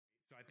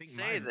think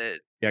say mine. that.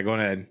 Yeah, go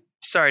ahead.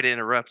 Sorry to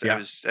interrupt.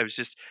 Yeah.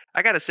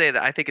 I gotta say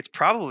that I think it's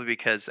probably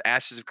because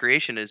Ashes of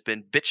Creation has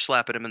been bitch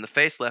slapping them in the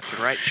face left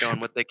and right, showing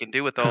what they can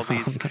do with all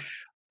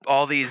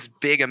these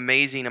big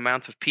amazing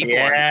amounts of people on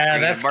Yeah, screen.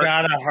 And that's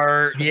gotta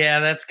hurt. Yeah,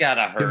 that's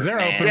gotta Because hurt,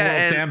 they're open man. Yeah,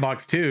 world and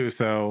sandbox too,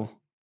 so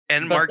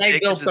But Mark they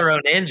Jacobs built is. their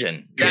own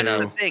engine, you That's the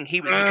know. true. thing.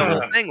 The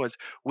whole thing was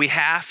we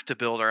have to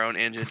build our own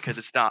engine because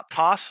it's not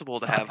possible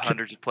to have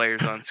hundreds of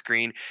players on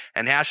screen.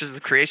 And Ashes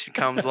of Creation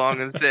comes along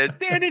and says,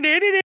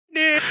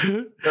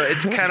 so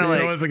it's kind of I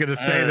like, wasn't gonna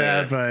say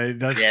that, but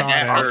that's yeah,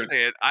 that I'll hurt.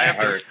 say it. I That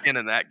have no hurt. skin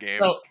in that game.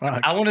 So Fuck.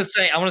 I want to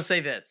say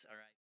this. All right.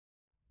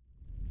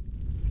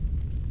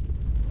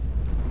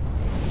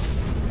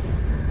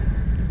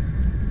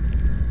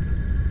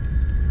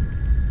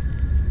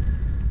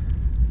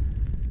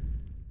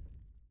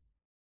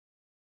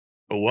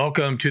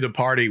 Welcome to the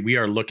party. We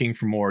are looking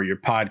for more, your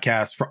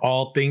podcast for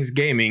all things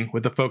gaming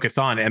with a focus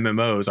on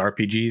MMOs,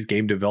 RPGs,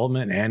 game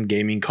development, and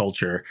gaming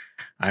culture.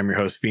 I'm your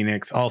host,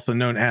 Phoenix, also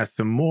known as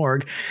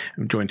Samorg.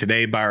 I'm joined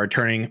today by our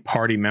returning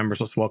party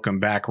members. Let's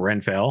welcome back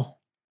Renfell.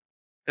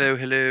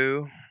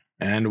 Hello.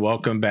 And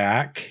welcome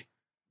back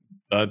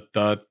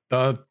the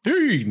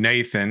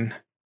Nathan.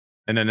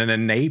 And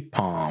then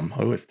Napalm.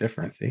 Oh, it's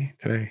different. See,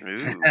 today.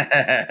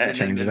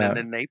 Change it up.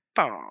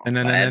 Napalm. And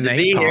then Glad to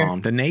be here.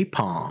 the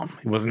Napalm.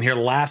 He wasn't here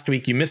last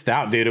week. You missed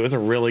out, dude. It was a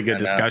really good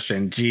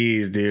discussion.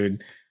 Jeez,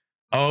 dude.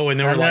 Oh, and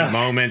there were like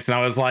moments, and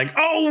I was like,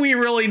 oh, we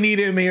really need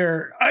him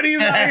here. And he's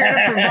not here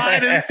to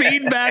provide his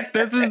feedback.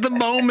 This is the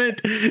moment.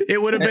 It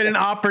would have been an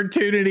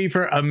opportunity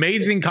for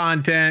amazing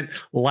content,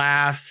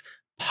 laughs,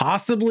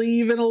 possibly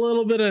even a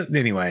little bit of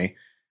anyway.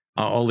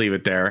 I'll leave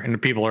it there.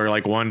 And people are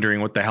like wondering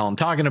what the hell I'm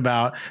talking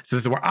about. So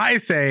this is where I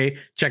say,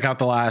 check out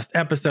the last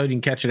episode. You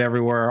can catch it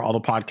everywhere, all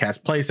the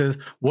podcast places.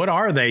 What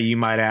are they, you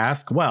might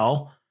ask?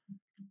 Well,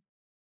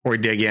 before we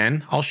dig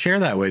in, I'll share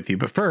that with you.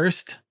 But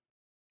first,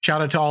 shout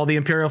out to all the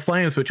Imperial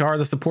Flames, which are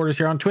the supporters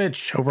here on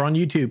Twitch, over on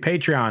YouTube,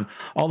 Patreon,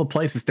 all the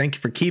places. Thank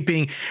you for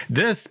keeping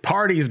this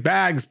party's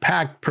bags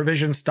packed,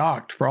 provision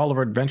stocked for all of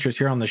our adventures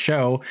here on the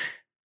show.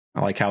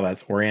 I like how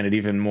that's oriented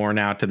even more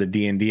now to the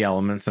D&D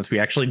element, since we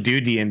actually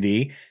do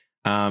D&D.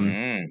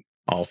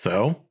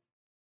 Also,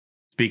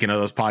 speaking of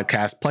those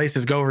podcast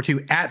places, go over to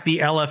 @the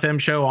LFM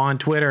show on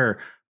Twitter.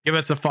 Give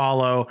us a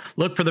follow.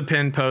 Look for the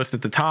pinned post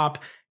at the top.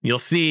 You'll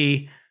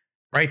see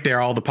right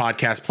there all the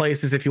podcast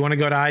places. If you want to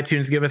go to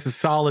iTunes, give us a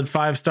solid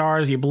 5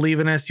 stars. You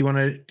believe in us, you want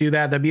to do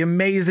that, that'd be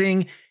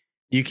amazing.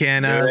 You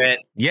can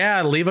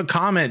leave a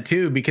comment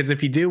too, because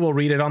if you do, we'll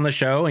read it on the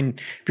show. And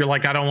if you're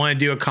like, I don't want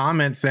to do a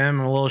comment, Sam,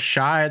 I'm a little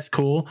shy, it's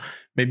cool.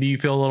 Maybe you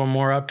feel a little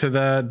more up to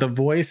the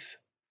voice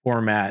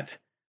format,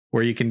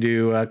 where you can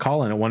do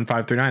call in at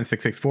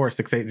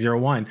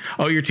 1539-664-6801.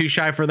 Oh, you're too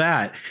shy for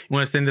that. You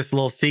want to send us a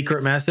little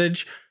secret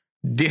message?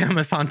 DM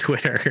us on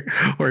Twitter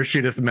or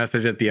shoot us a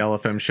message at the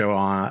LFM show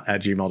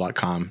at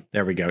gmail.com.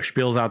 There we go.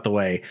 Spiel's out the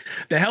way.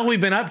 The hell we've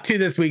been up to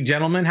this week,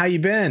 gentlemen. How you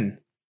been?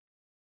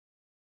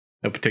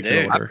 No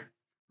particular order.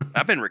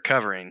 I've been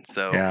recovering.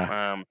 So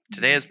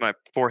today is my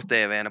 4th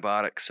day of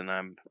antibiotics, and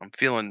I'm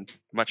feeling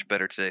much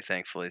better today,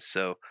 thankfully.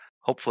 So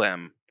hopefully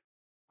I'm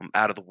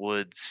out of the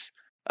woods.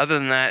 Other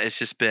than that, it's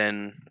just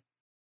been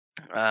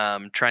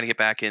trying to get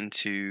back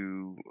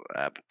into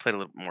played a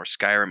little more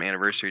Skyrim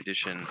Anniversary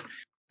Edition,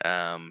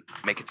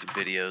 making some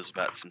videos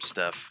about some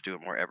stuff,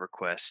 doing more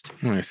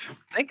EverQuest. Nice.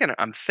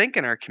 I'm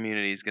thinking our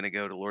community is going to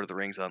go to Lord of the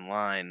Rings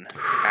Online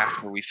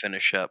after we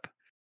finish up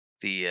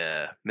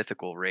the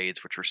mythical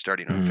raids, which we're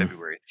starting on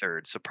February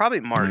 3rd. So probably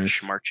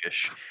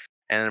March-ish.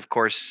 And of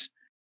course,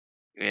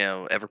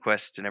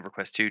 EverQuest and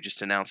EverQuest 2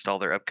 just announced all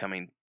their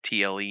upcoming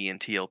TLE and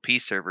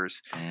TLP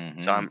servers.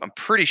 So I'm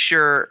pretty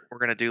sure we're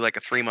going to do like a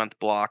 3-month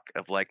block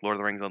of like Lord of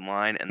the Rings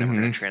Online, and then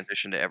we're going to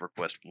transition to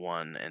EverQuest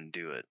 1 and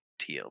do a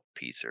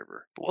TLP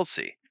server. But we'll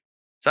see.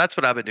 So that's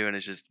what I've been doing,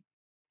 is just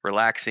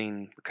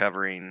relaxing,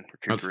 recovering,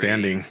 recuperating.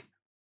 Outstanding.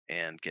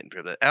 And getting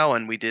through that. Oh,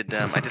 and we did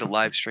I did a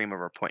live stream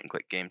of our point and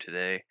click game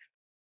today.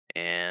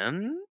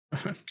 And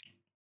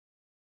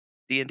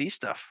D&D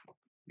stuff.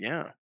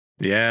 Yeah.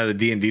 Yeah, the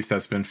D&D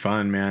stuff's been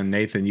fun, man.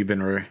 Nathan, you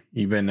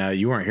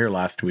weren't here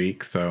last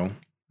week, so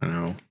I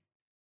don't know.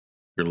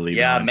 You're leaving.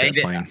 Yeah, I made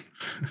it.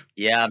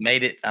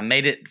 I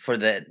made it for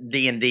the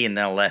D&D, and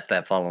then I left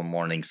that following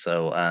morning.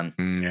 So I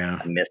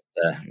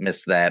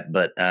missed that.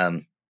 But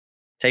tell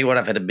you what,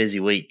 I've had a busy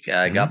week.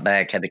 I got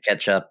back, had to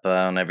catch up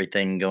on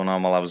everything going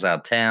on while I was out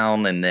of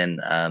town, and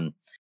then I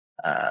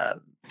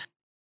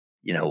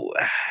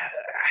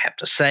have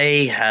to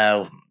say,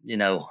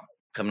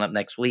 coming up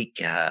next week,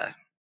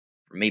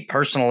 for me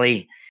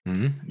personally, I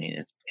mean,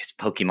 it's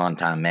Pokemon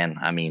time, man.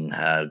 I mean,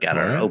 got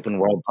our open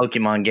world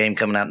Pokemon game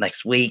coming out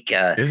next week.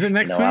 Is it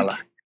next week? I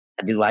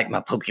do like my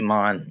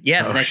Pokemon.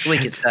 Yes, next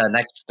week. It's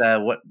next.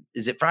 What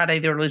is it? Friday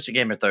the release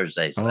game, or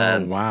Thursdays?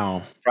 Oh,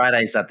 wow.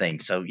 Fridays, I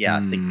think. So yeah,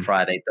 I think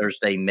Friday,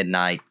 Thursday,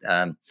 midnight.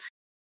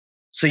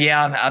 So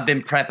yeah, I've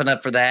been prepping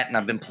up for that, and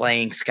I've been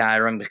playing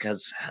Skyrim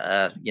because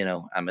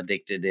I'm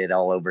addicted to it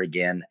all over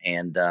again.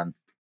 And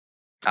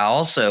I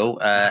also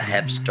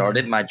have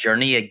started my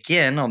journey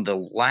again on the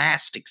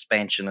last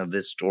expansion of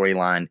this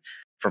storyline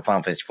for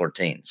Final Fantasy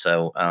 14.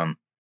 So,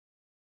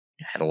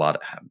 had I've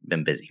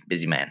been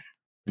busy man.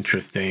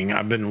 Interesting.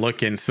 I've been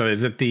looking. So,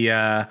 is it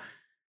the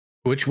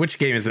which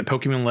game is it?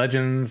 Pokemon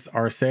Legends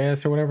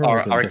Arceus or whatever?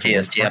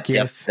 Arceus.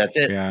 Yep. That's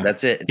it. Yeah.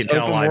 That's it. It's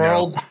open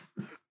world.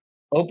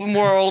 Open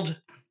world.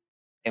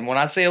 And when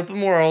I say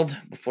open world,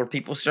 before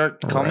people start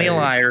to call me a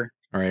liar,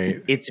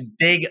 right? It's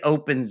big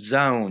open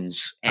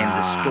zones, and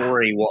the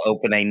story will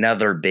open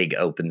another big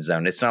open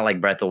zone. It's not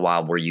like Breath of the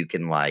Wild where you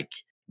can like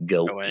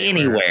go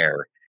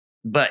anywhere.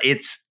 But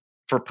it's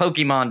for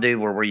Pokemon, dude,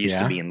 where we're used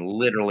to being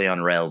literally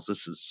on rails.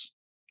 This is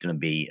going to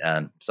be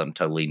something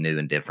totally new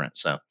and different.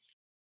 So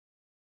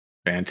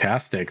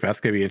fantastic.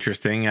 That's going to be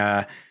interesting.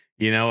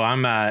 You know,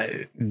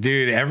 I'm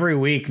dude, every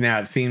week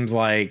now it seems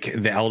like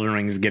the Elden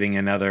Ring is getting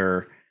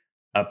another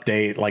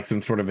update, like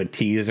some sort of a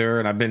teaser,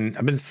 and I've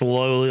been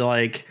slowly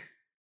like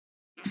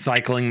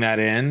cycling that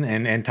in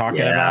and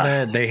talking about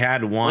it. They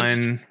had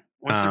one.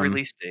 What's the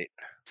release date?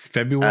 It's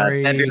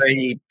February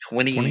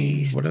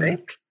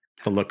 26th.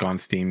 To look on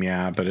Steam,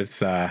 yeah, but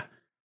it's let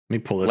me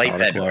pull this late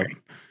article February.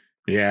 Up.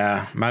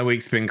 Yeah, my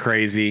week's been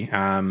crazy.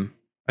 I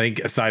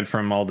think aside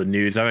from all the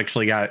news, I've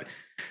actually got,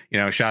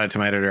 shout out to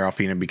my editor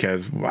Alfina,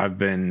 because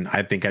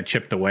I think I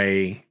chipped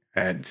away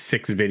at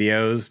 6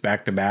 videos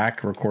back to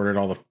back, recorded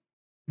all the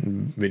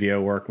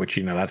video work, which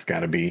that's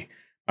got to be,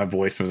 my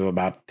voice was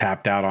about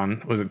tapped out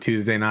on, was it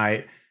Tuesday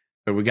night?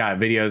 But we got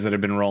videos that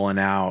have been rolling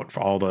out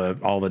for all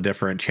the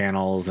different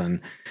channels, and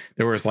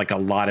there was like a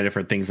lot of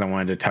different things I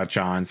wanted to touch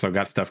on. So I've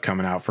got stuff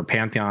coming out for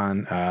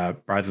Pantheon,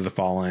 Rise of the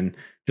Fallen,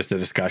 just a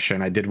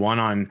discussion. I did one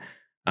on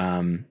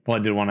I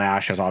did one on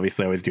Ashes.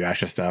 Obviously I always do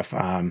Ashes stuff.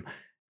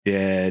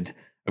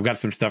 I've got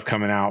some stuff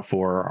coming out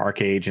for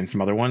Arcade and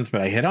some other ones,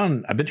 but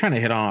I've been trying to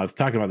hit on, I was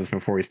talking about this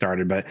before we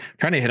started, but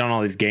trying to hit on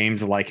all these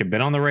games that like have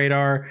been on the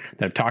radar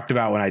that I've talked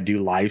about when I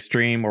do live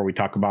stream or we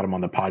talk about them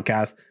on the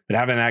podcast, but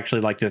haven't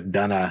actually like just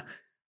done a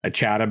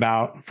chat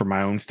about for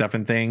my own stuff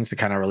and things to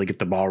kind of really get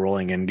the ball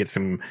rolling and get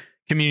some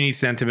community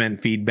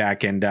sentiment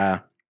feedback. And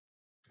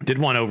did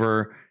one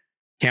over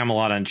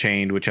Camelot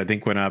Unchained, which I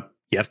think went up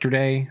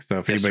yesterday. So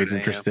if anybody's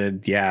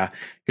interested,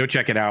 go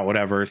check it out,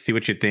 whatever, see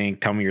what you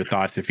think. Tell me your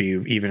thoughts if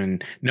you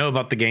even know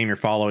about the game, you're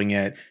following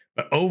it.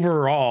 But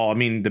overall, I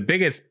mean, the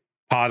biggest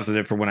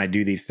positive for when I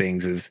do these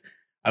things is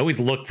I always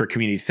look for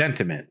community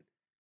sentiment.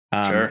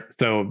 Sure.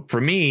 So for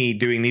me,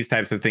 doing these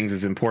types of things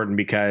is important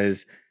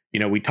because,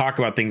 we talk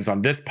about things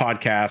on this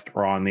podcast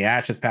or on the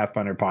Ashes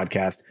Pathfinder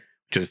podcast,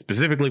 which is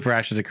specifically for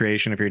Ashes of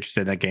Creation. If you're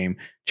interested in that game,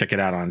 check it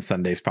out on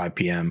Sundays, 5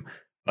 p.m.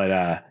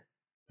 But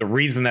the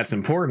reason that's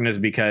important is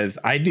because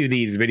I do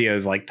these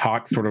videos like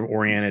talk sort of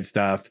oriented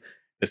stuff,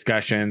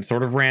 discussion,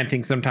 sort of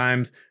ranting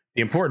sometimes.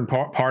 The important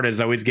part is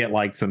I always get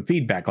like some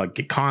feedback, like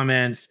get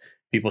comments,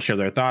 people share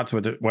their thoughts,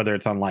 whether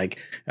it's on like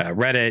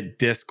Reddit,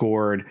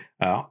 Discord,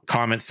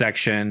 comment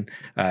section,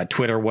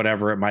 Twitter,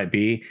 whatever it might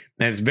be.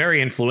 And it's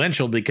very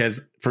influential because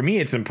for me,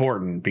 it's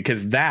important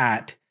because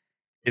that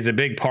is a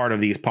big part of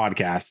these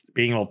podcasts,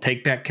 being able to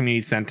take that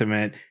community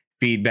sentiment,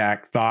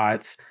 feedback,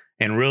 thoughts,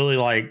 and really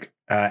like,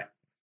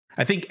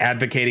 I think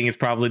advocating is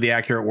probably the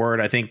accurate word.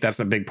 I think that's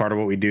a big part of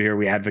what we do here.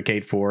 We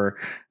advocate for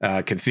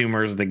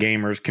consumers, the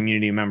gamers,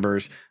 community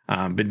members.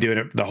 Been doing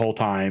it the whole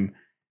time.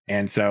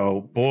 And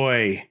so,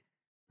 boy,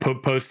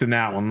 posting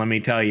that one, let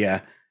me tell you,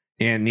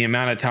 in the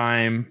amount of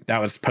time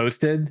that was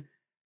posted,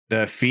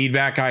 the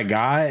feedback I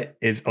got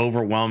is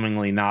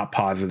overwhelmingly not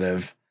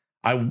positive.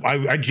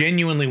 I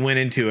genuinely went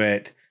into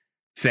it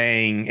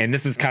saying, and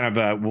this is kind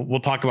of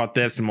we'll talk about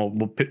this and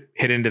we'll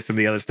hit into some of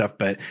the other stuff,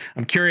 but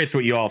I'm curious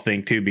what you all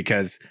think too,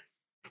 because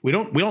we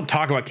don't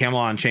talk about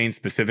Camelot Unchained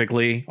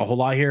specifically a whole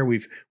lot here.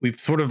 We've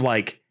sort of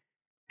like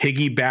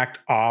piggybacked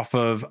off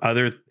of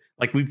other,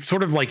 like we've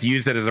sort of like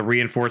used it as a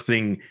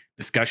reinforcing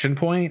discussion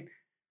point.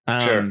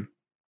 Sure.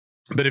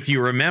 But if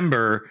you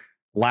remember,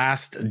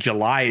 last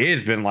July it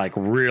has been like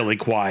really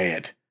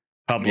quiet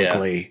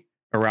publicly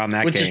around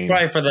that which game. Is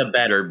probably for the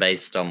better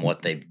based on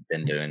what they've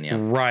been doing. Yeah.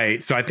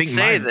 Right. So I think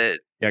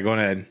go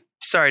ahead.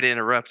 Sorry to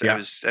interrupt.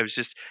 Yeah.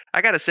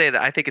 I got to say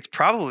that I think it's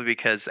probably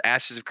because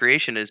Ashes of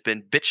Creation has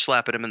been bitch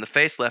slapping them in the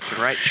face left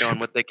and right, showing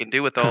what they can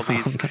do with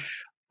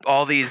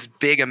all these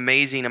big,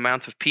 amazing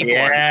amounts of people.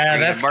 Yeah,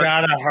 that's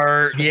gotta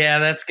hurt. Yeah,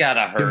 that's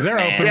gotta hurt. Because they're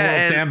open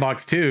world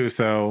sandbox too,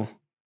 so.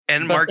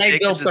 And but Mark they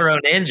Jacobs built their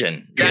own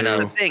engine. That's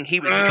the thing.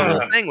 The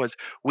whole thing was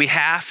we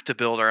have to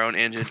build our own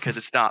engine because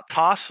it's not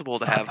possible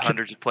to have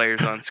hundreds of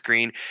players on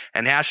screen.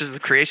 And Ashes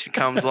of Creation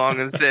comes along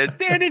and says, so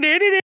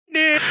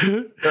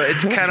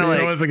it's kind of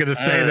like I wasn't going to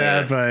say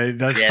that, but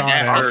that's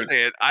I'll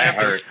say it. I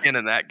have no skin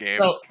in that game.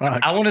 So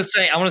I want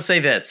to say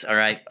this, all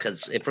right?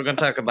 Because if we're going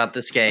to talk about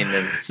this game,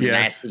 then some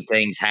nasty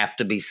things have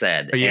to be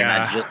said.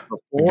 Yeah. And just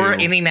before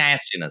any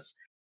nastiness,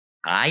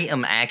 I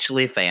am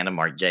actually a fan of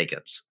Mark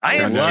Jacobs.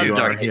 I love too.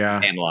 Dark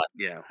Camelot.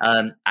 Yeah.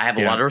 I have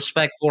a lot of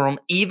respect for him.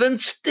 Even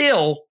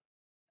still,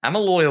 I'm a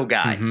loyal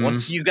guy.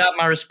 Once you got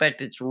my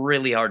respect, it's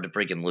really hard to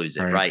freaking lose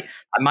it, right?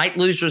 I might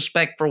lose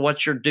respect for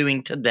what you're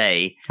doing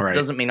today. It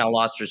doesn't mean I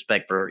lost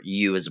respect for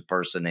you as a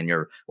person and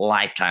your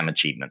lifetime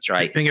achievements,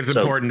 right? I think it's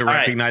important to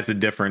recognize the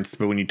difference,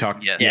 but when you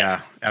talk,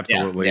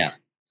 absolutely. Yeah.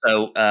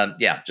 So,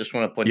 just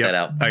want to point that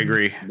out. I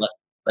agree.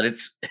 But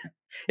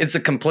it's a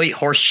complete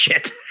horse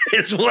shit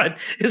is what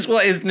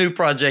his new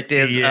project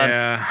is.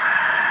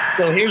 Yeah.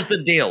 So here's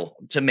the deal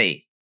to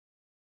me.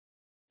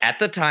 At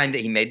the time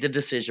that he made the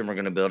decision, we're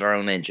going to build our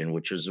own engine,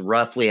 which was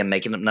roughly, I'm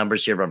making up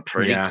numbers here, but I'm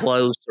pretty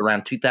close,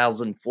 around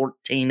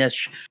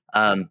 2014-ish.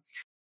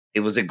 It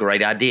was a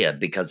great idea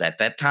because at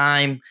that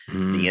time,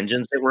 the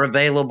engines that were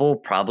available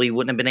probably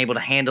wouldn't have been able to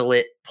handle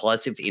it.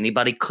 Plus, if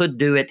anybody could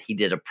do it, he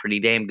did a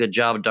pretty damn good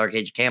job of Dark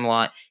Age of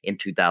Camelot in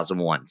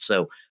 2001.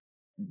 So,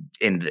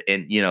 and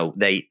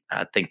I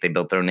think they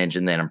built their own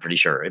engine then, I'm pretty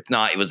sure. If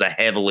not, it was a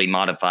heavily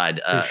modified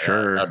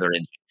other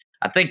engine.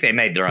 I think they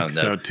made their own,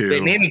 though. So too. But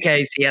in any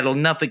case, he had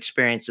enough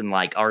experience in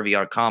like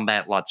RVR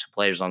combat, lots of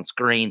players on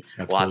screen,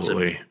 tons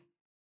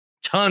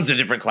of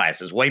different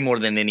classes, way more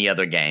than any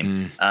other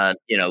game.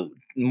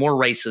 More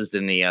races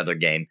than any other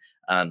game,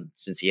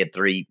 since he had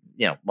 3,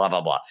 blah,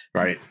 blah, blah.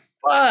 Right.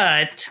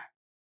 But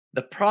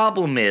the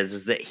problem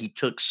is that he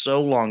took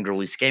so long to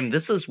release the game.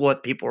 This is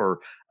what people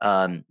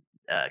are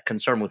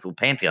concerned with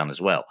Pantheon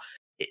as well.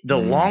 The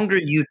longer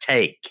you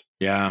take,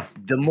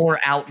 the more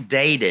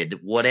outdated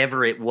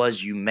whatever it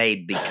was you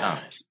made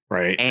becomes.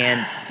 Right.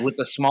 And with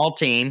a small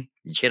team,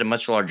 you get a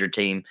much larger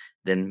team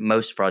than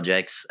most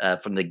projects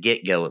from the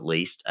get-go, at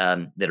least,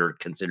 that are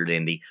considered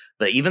indie.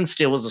 But even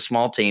still was a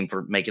small team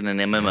for making an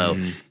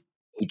MMO.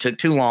 He took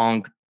too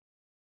long.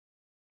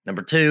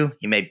 Number 2,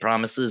 he made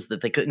promises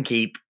that they couldn't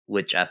keep,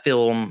 which I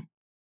feel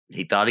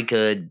he thought he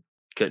couldn't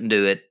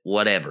do it,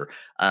 whatever.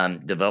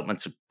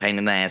 Development's a pain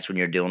in the ass when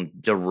you're dealing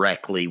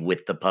directly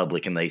with the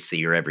public and they see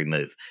your every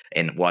move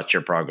and watch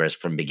your progress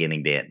from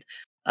beginning to end.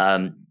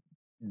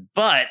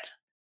 But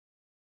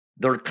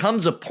there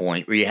comes a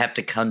point where you have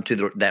to come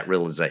to that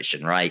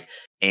realization, right?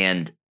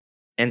 And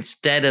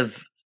instead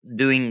of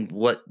doing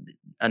what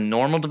a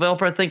normal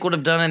developer, I think, would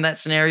have done in that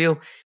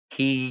scenario,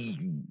 he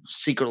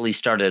secretly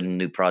started a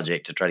new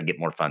project to try to get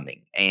more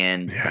funding.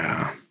 And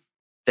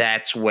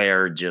that's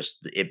where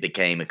just it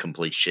became a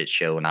complete shit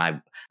show. And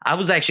I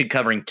was actually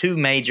covering 2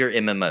 major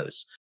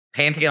MMOs,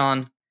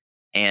 Pantheon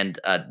and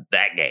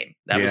that game.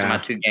 That was my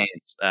 2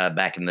 games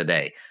back in the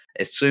day.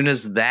 As soon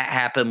as that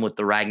happened with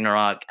the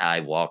Ragnarok,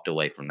 I walked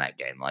away from that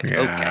game. Like,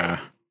 okay,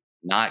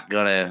 not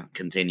going to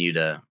continue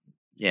to,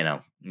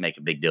 make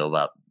a big deal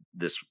about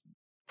this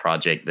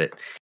project that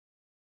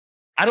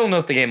I don't know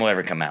if the game will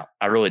ever come out.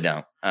 I really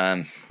don't.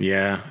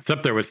 It's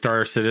up there with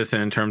Star Citizen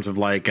in terms of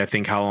I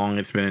think how long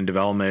it's been in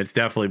development. It's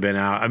definitely been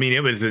out. I mean,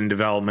 it was in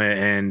development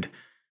and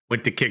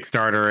went to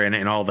Kickstarter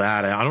and all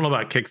that. I don't know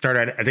about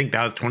Kickstarter. I think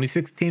that was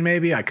 2016,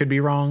 maybe. I could be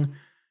wrong.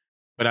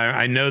 But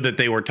I know that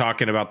they were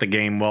talking about the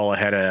game well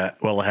ahead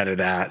of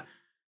that.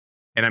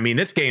 And I mean,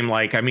 this game,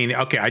 I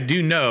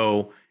do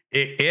know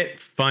it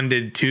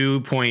funded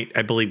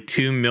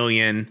 $2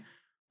 million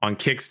on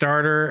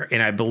Kickstarter,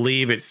 and I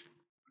believe it's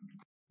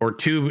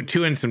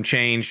two and some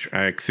change.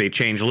 I say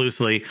change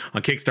loosely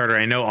on Kickstarter.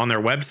 I know on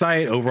their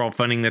website, overall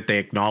funding that they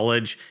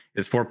acknowledge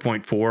is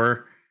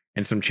 4.4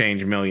 and some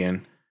change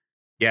million.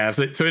 Yeah,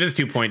 so it is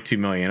 2.2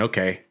 million.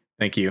 Okay.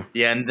 Thank you.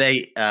 Yeah, and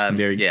they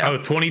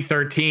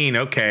 2013.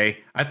 Okay.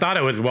 I thought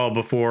it was well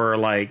before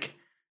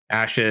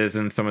Ashes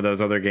and some of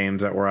those other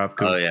games that were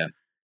up.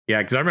 Yeah,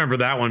 because I remember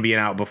that one being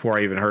out before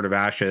I even heard of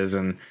Ashes,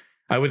 and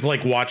I was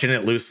watching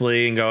it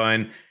loosely and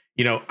going,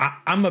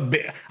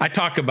 I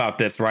talk about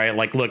this,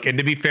 right? Look, and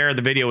to be fair,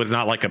 the video was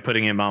not a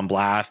putting him on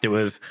blast. It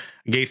was,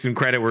 gave some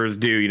credit where it's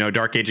due.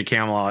 Dark Age of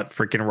Camelot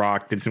freaking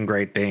rocked, did some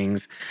great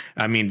things.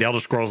 I mean, the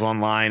Elder Scrolls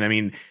Online, I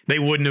mean, they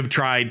wouldn't have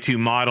tried to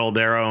model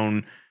their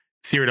own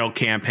Cyrodiil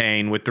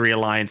campaign with 3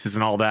 alliances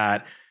and all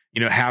that,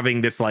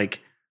 having this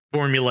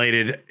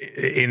formulated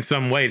in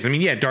some ways. I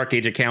mean, Dark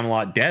Age of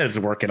Camelot devs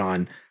working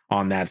on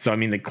that. So, I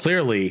mean,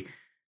 clearly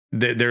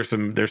there's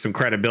some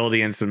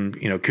credibility and some,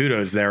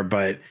 kudos there,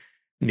 but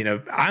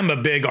I'm a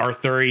big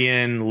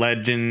Arthurian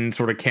legend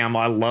sort of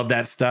Camelot. I love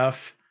that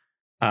stuff.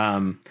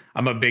 I'm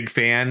a big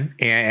fan.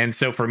 And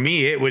so for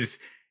me, it was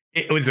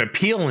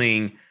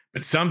appealing,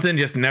 but something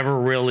just never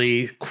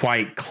really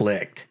quite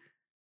clicked.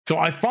 So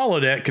I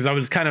followed it because I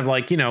was kind of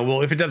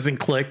well, if it doesn't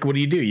click, what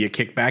do? You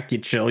kick back, you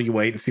chill, you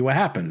wait and see what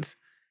happens.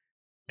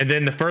 And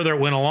then the further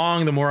it went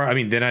along, the more,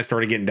 then I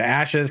started getting to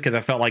Ashes because I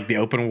felt like the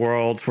open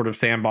world sort of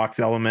sandbox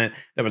element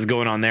that was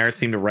going on there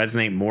seemed to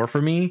resonate more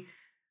for me.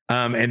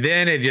 And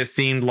then it just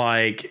seemed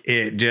like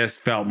it just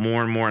felt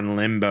more and more in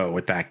limbo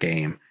with that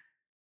game.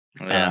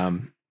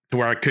 To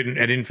where I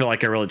didn't feel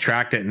like I really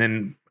tracked it. And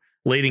then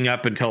leading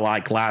up until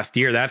last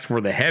year, that's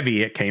where the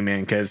heavy it came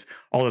in, because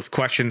all those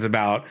questions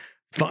about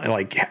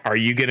are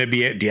you going to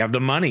do you have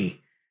the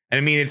money? And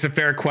I mean, it's a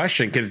fair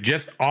question because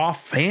just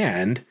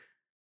offhand,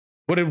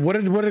 what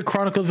did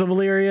Chronicles of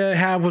Elyria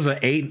have? Was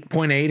it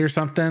 8.8 or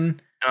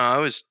something? It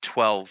was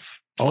 12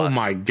 plus. Oh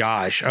my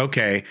gosh.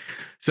 Okay.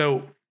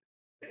 So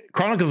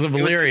Chronicles of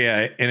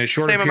Valyria in a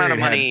shorter same period amount of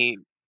money.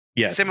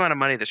 Yes. Same amount of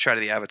money that Shroud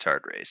of the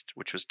Avatar raised,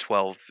 which was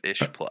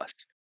 12-ish plus.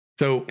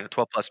 So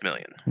 12 plus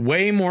million.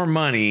 Way more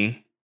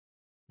money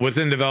was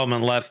in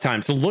development less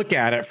time. So look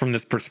at it from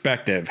this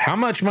perspective. How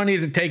much money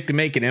does it take to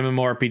make an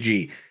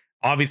MMORPG?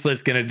 Obviously,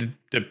 it's going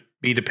to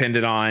be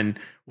dependent on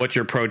what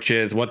your approach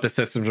is, what the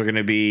systems are going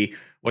to be,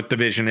 what the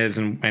vision is,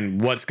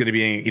 and what's going to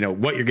be,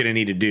 what you're going to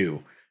need to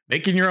do.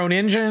 Making your own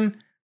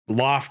engine,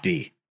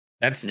 lofty.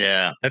 That's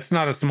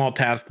not a small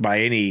task by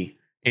any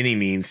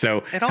means.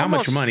 So how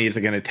much money is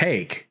it going to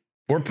take?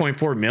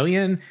 4.4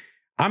 million?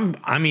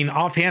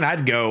 Offhand,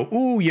 I'd go,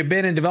 ooh, you've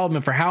been in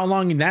development for how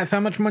long? And that's how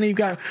much money you've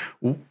got.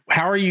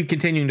 How are you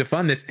continuing to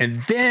fund this?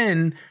 And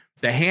then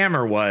the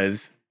hammer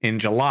was in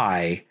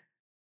July,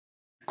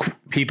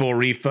 people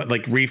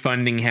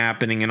refunding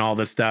happening and all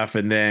this stuff.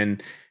 And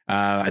then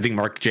I think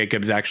Mark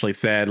Jacobs actually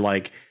said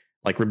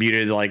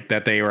rebuted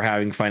that they were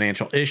having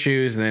financial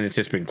issues. And then it's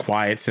just been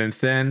quiet since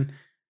then.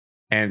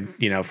 And,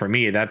 for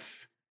me, that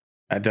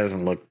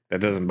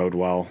doesn't bode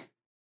well.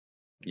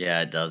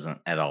 Yeah, it doesn't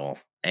at all.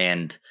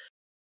 And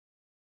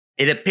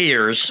it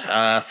appears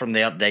from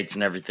the updates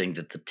and everything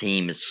that the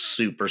team is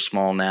super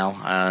small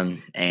now.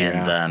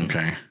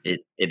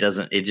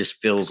 It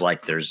just feels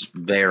like there's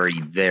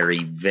very,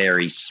 very,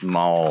 very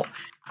small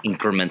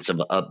increments of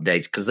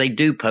updates because they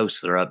do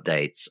post their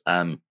updates.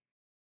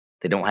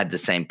 They don't have the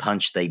same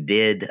punch they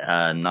did.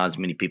 Not as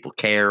many people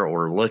care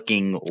or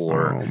looking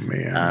or,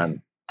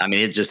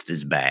 it just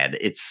is bad.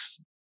 It's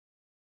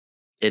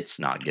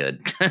not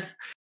good.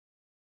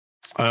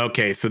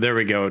 Okay, so there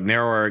we go.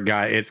 Narrower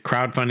guy. Its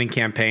crowdfunding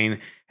campaign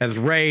has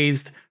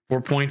raised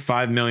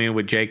 $4.5 million,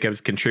 with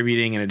Jacobs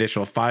contributing an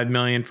additional $5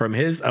 million from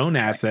his own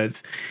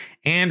assets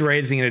and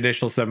raising an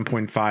additional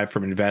 $7.5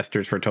 from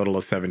investors for a total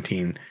of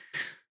 17.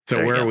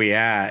 So where are we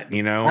at?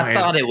 I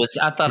thought it was.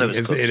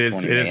 It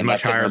is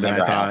much higher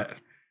than I thought.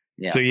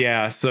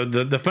 Yeah. So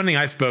the funding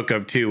I spoke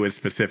of too was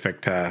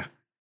specific to,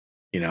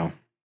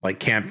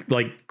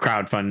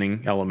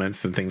 crowdfunding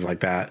elements and things like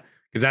that.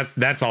 Because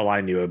that's all I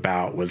knew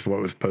about was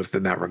what was posted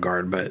in that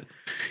regard. But,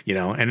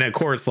 and of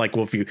course, what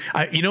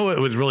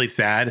was really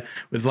sad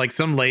was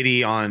some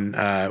lady on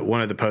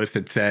one of the posts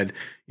that said,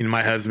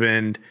 my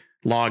husband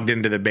logged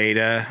into the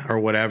beta or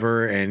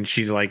whatever. And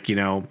she's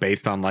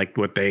based on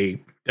what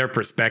their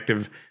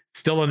perspective,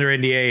 still under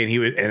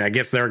NDA. And I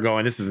guess they're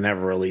going, this is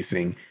never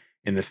releasing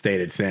in the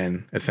state it's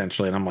in,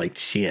 essentially. And I'm like,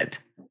 shit.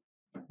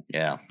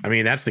 Yeah.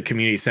 That's the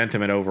community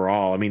sentiment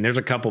overall. There's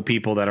a couple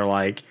people that are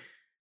like,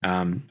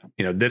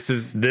 this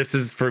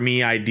is for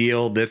me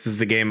ideal. This is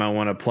the game I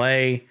want to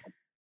play.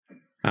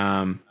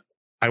 I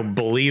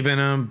believe in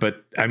them,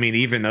 but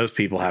even those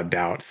people have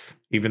doubts.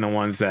 Even the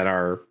ones that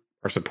are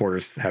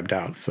supporters have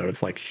doubts. So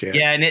it's like shit.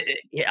 Yeah, and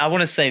I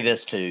want to say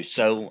this too.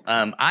 So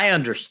I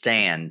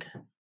understand,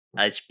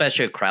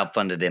 especially a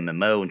crowdfunded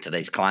MMO in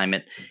today's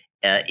climate.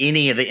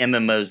 Any of the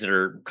MMOs that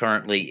are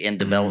currently in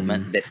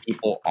development that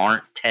people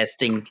aren't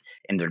testing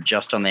and they're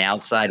just on the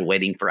outside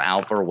waiting for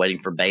alpha or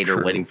waiting for beta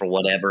or waiting for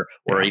whatever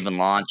or even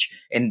launch.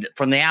 And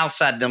from the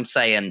outside, them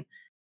saying,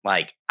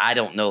 I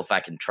don't know if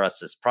I can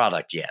trust this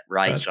product yet,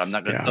 right? So I'm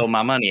not going to throw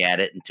my money at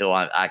it until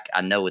I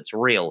know it's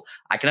real.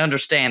 I can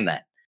understand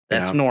that.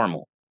 That's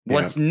normal.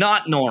 What's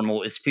not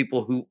normal is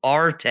people who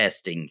are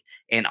testing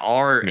and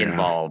are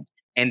involved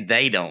and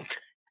they don't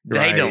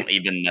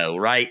even know,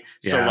 right?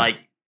 So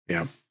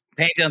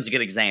Pantheon's a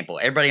good example.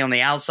 Everybody on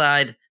the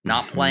outside,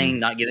 not playing,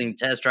 not getting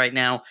to test right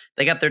now,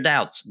 they got their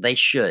doubts. They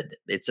should.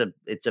 It's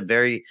a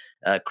very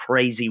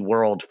crazy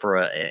world for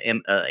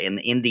an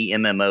indie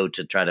MMO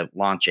to try to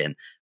launch in.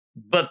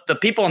 But the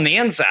people on the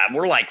inside,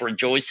 we're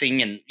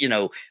rejoicing and,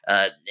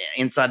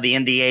 inside the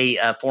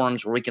NDA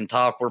forums where we can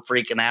talk, we're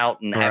freaking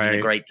out and having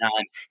a great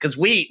time because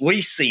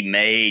we see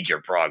major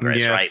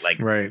progress,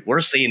 right? We're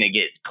seeing it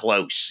get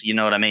close. You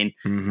know what I mean?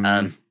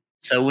 Mm-hmm.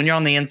 So when you're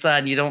on the inside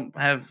and you don't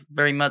have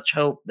very much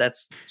hope,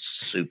 that's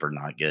super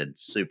not good.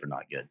 Super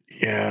not good.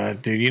 Yeah,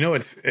 dude.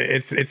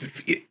 It's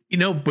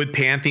with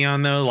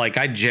Pantheon though,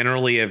 I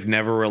generally have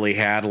never really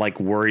had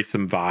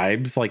worrisome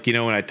vibes.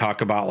 When I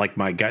talk about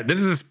my gut, this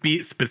is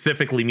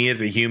specifically me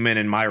as a human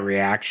and my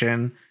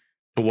reaction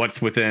to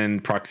what's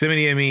within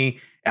proximity of me.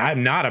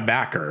 I'm not a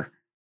backer.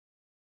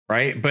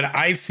 Right. But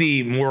I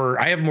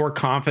have more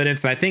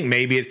confidence. And I think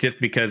maybe it's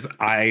just because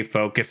I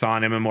focus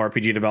on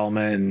MMORPG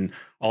development and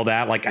all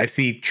that. I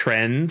see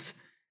trends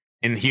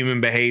in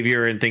human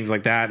behavior and things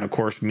like that. And of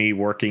course, me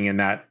working in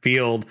that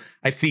field,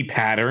 I see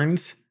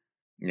patterns.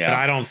 Yeah. But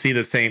I don't see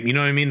the same, you know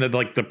what I mean?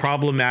 The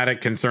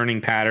problematic, concerning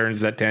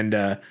patterns that tend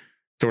to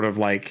sort of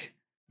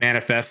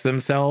manifest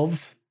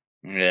themselves.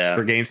 Yeah.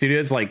 For game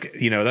studios.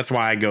 That's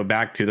why I go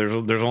back to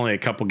there's only a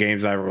couple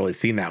games I haven't really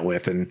seen that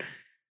with. And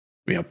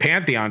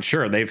Pantheon,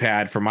 sure, they've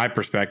had, from my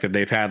perspective,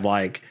 they've had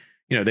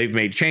they've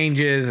made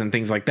changes and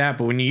things like that.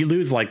 But when you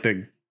lose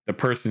the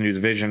person whose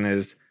vision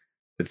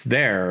it's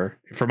there,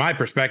 from my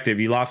perspective,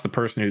 you lost the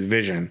person whose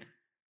vision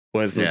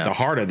was the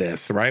heart of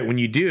this, right? When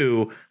you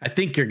do, I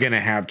think you're going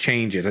to have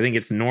changes. I think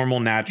it's normal,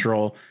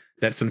 natural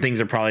that some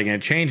things are probably going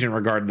to change in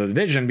regard to the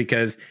vision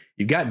because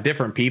you've got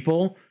different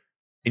people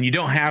and you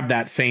don't have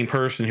that same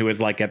person who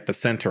is like at the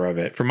center of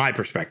it, from my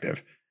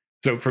perspective.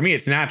 So for me,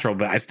 it's natural,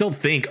 but I still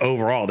think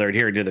overall they're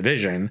adhering to the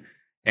vision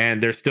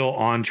and they're still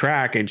on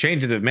track, and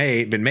changes have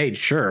been made,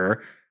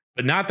 sure,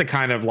 but not the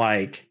kind of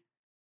like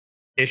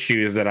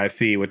issues that I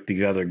see with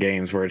these other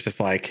games where it's just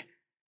like,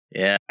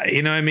 yeah,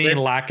 you know what I mean?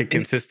 Lack of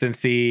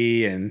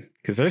consistency, and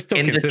because they're still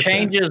consistent.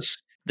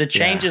 The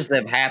changes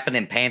that have happened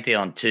in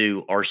Pantheon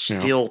 2 are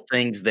still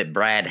things that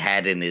Brad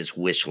had in his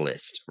wish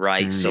list,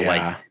 right? So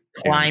like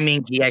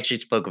climbing, he actually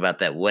spoke about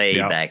that way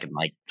back in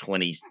like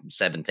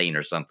 2017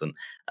 or something.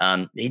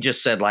 He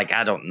just said like,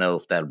 I don't know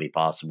if that'll be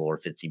possible or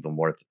if it's even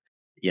worth,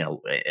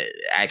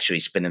 actually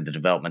spending the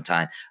development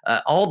time.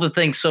 All the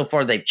things so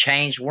far they've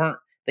changed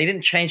they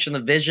didn't change from the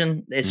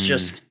vision. It's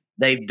just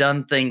they've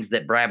done things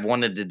that Brad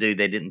wanted to do.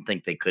 They didn't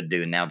think they could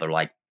do. And now they're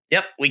like,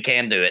 yep, we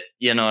can do it.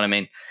 You know what I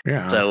mean?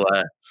 Yeah. So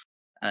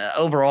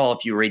overall,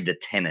 if you read the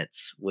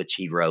tenets, which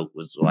he wrote,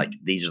 was like,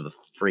 these are the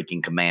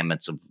freaking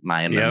commandments of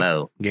my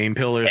MMO. Game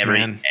pillars,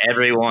 man.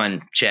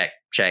 Everyone, check.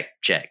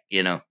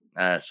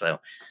 So.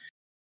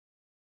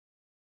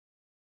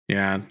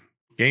 Yeah.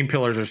 Game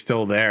pillars are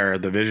still there.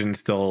 The vision's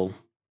still,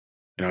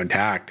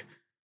 intact.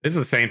 This is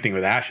the same thing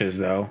with Ashes,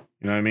 though.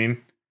 You know what I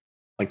mean?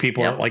 Like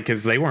people are like,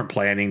 because they weren't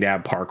planning to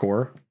have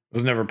parkour. It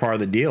was never part of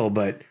the deal,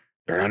 but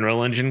they're an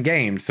Unreal Engine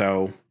game,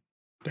 so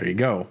there you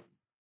go.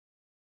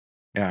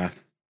 Yeah,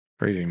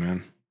 crazy,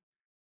 man.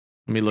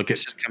 Let me look at.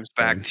 This just comes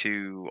back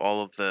to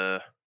all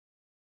of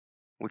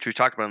which we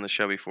talked about on the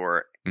show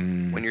before.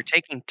 When you're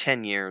taking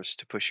 10 years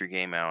to push your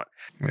game out,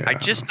 I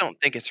just don't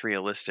think it's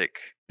realistic.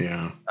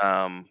 Yeah.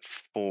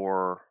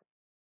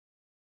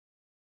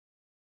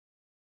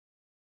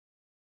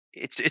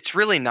 It's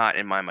really not,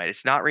 in my mind.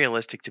 It's not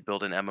realistic to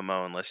build an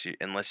MMO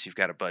unless you've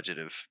got a budget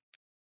of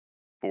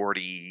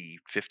 40,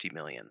 50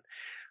 million.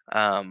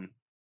 And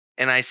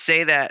I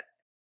say that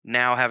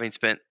now, having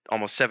spent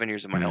almost 7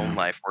 years of my own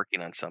life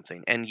working on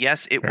something. And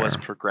yes, it was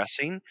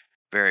progressing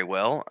very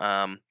well.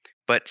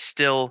 But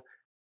still,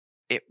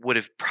 it would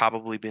have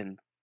probably been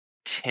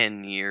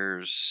 10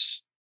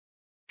 years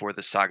for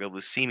the Saga of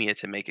Leucemia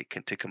to make it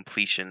to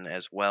completion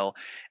as well.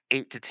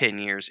 8 to 10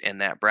 years in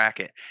that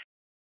bracket.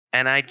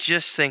 And I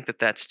just think that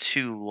that's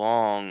too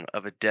long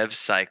of a dev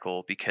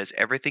cycle, because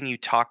everything you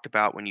talked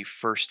about when you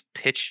first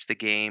pitched the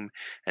game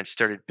and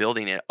started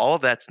building it, all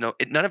of that's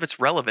none of it's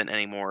relevant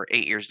anymore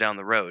 8 years down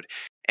the road.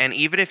 And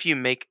even if you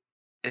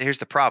here's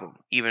the problem,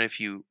 even if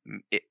you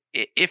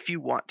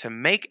want to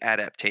make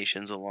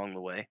adaptations along the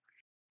way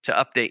to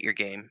update your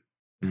game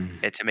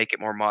and to make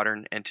it more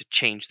modern and to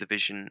change the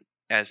vision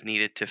as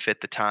needed to fit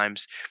the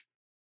times,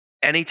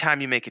 anytime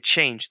you make a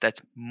change,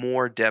 that's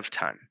more dev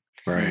time.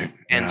 Right.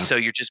 And so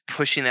you're just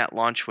pushing that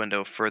launch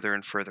window further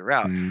and further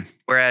out.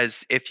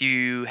 Whereas if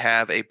you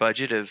have a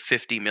budget of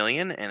 50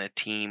 million and a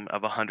team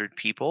of 100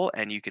 people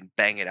and you can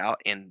bang it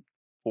out in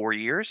 4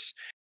 years,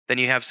 then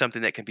you have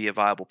something that can be a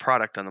viable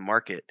product on the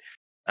market.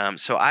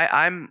 So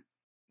I'm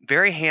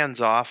very hands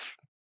off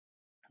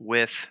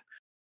with.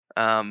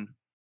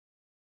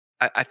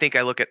 I think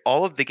I look at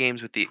all of the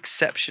games with the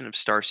exception of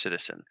Star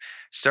Citizen.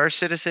 Star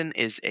Citizen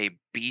is a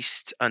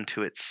beast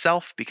unto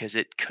itself because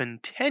it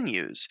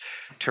continues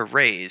to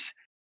raise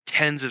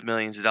tens of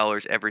millions of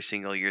dollars every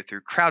single year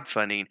through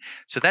crowdfunding.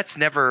 So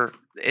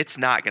it's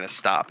not going to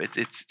stop.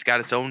 It's got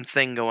its own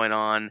thing going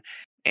on,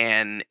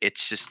 and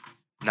it's just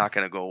not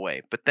going to go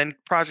away. But then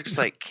projects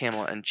like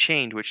Camelot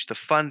Unchained, which the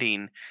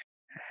funding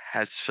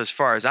has, as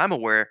far as I'm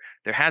aware,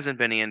 there hasn't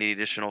been any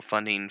additional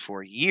funding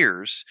for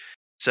years.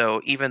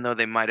 So even though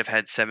they might have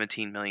had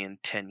 17 million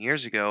 10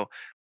 years ago,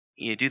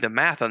 you do the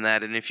math on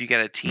that, and if you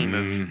got a team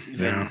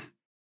of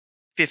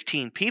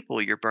 15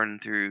 people, you're burning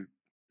through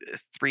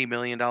 $3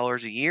 million a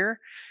year.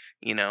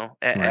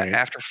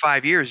 After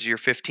 5 years, you're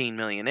 15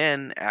 million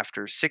in.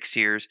 After 6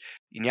 years,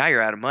 now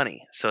you're out of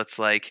money. So it's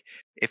like,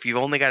 if you've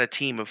only got a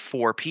team of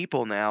 4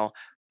 people now,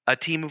 a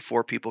team of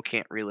 4 people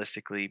can't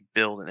realistically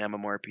build an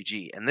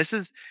MMORPG. And this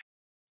is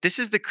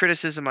the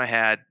criticism I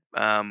had.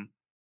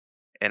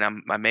 And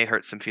I may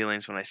hurt some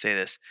feelings when I say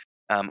this.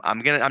 I'm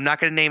not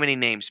gonna name any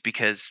names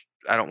because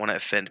I don't want to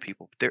offend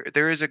people.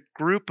 There is a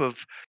group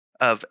of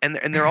and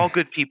they're all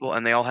good people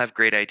and they all have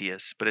great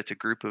ideas, but it's a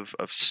group of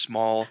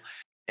small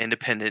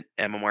independent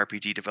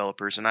MMORPG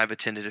developers, and I've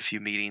attended a few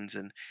meetings,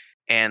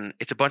 and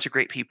it's a bunch of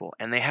great people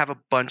and they have a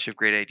bunch of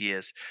great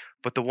ideas.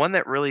 But the one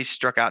that really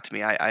struck out to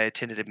me, I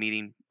attended a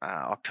meeting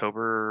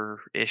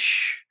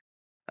October-ish,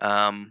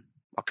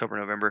 October,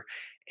 November,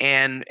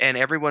 and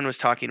everyone was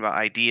talking about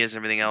ideas and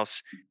everything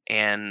else.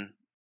 And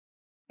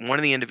one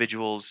of the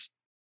individuals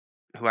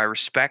who I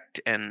respect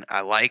and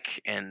I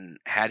like, and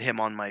had him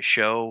on my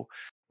show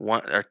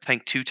I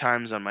think 2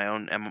 times on my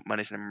own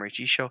Mondays and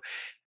MMORPG show,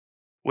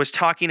 was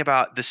talking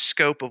about the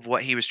scope of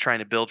what he was trying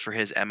to build for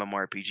his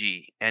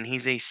MMORPG. And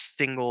he's a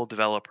single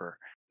developer.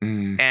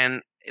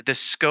 And the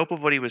scope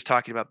of what he was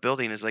talking about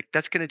building is like,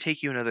 that's going to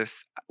take you another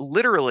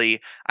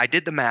literally, I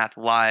did the math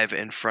live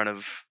in front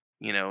of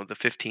the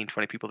 15,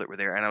 20 people that were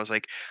there, and I was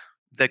like,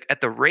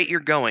 at the rate you're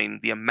going,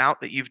 the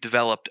amount that you've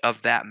developed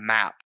of that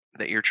map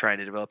that you're trying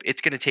to develop,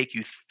 it's going to take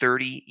you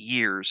 30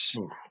 years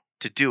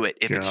to do it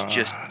if it's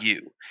just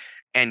you.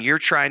 And you're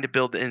trying to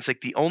build, and it's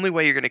like the only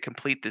way you're going to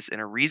complete this in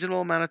a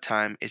reasonable amount of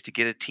time is to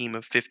get a team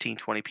of 15,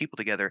 20 people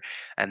together.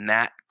 And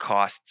that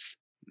costs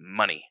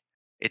money.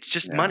 It's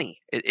just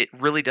money. It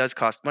really does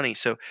cost money.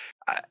 So,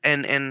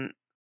 and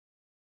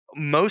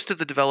most of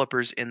the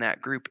developers in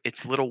that group,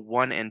 it's little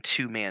 1 and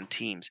 2 man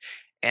teams.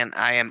 And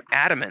I am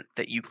adamant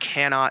that you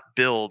cannot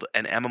build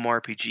an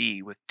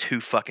MMORPG with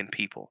 2 fucking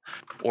people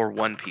or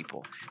 1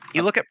 people.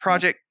 You look at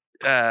Project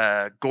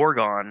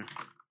Gorgon,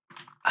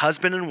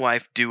 husband and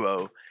wife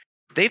duo.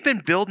 They've been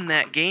building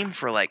that game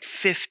for like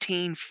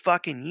 15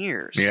 fucking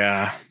years.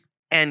 Yeah.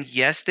 And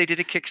yes, they did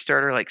a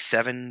Kickstarter like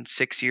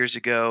 6 years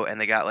ago, and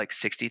they got like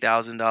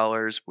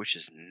 $60,000, which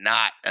is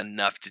not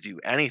enough to do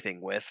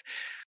anything with.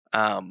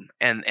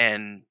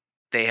 And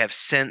they have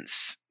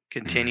since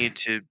continued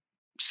to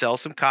sell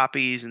some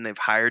copies, and they've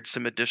hired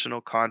some additional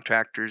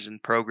contractors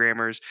and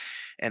programmers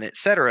and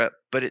etc.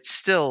 But it's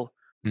still,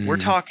 we're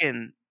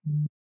talking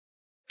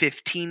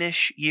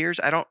 15-ish years.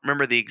 I don't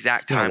remember the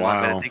exact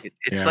timeline, but I think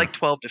it's like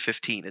 12 to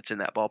 15. It's in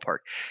that ballpark,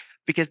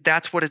 because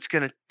that's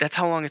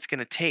how long it's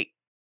gonna take,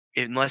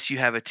 unless you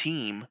have a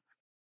team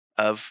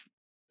of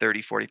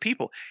 30, 40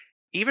 people.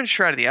 Even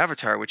Shrine of the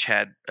Avatar, which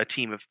had a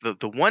team of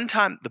the one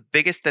time, the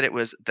biggest that it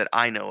was that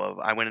I know of,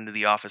 I went into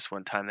the office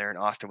one time there in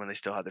Austin when they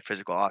still had their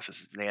physical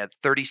offices, and they had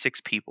 36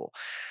 people.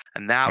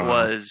 And that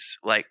was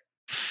like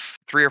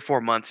 3 or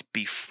 4 months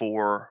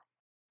before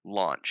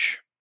launch.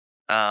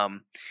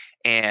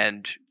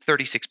 And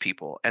 36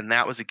 people. And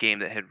that was a game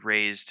that had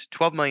raised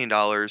 $12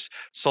 million,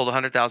 sold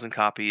 100,000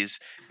 copies,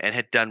 and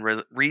had done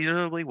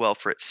reasonably well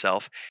for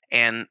itself,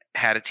 and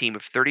had a team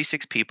of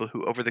 36 people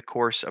who, over the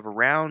course of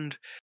around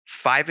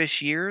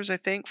 5-ish years, I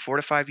think 4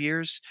 to 5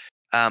 years,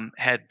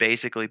 had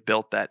basically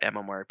built that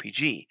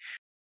MMORPG.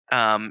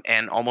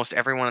 And almost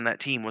everyone on that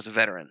team was a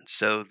veteran.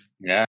 So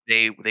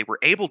they were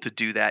able to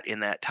do that in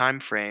that time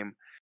frame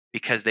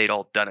because they'd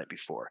all done it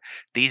before.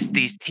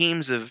 These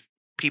teams of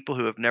people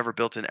who have never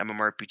built an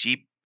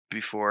MMORPG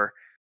before,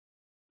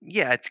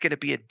 it's going to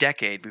be a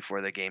decade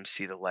before the games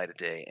see the light of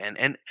day. And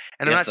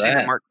I'm not saying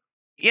that Mark,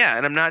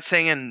 and I'm not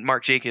saying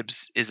Mark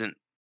Jacobs isn't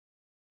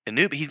a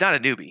newbie. He's not a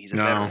newbie. He's a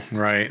veteran.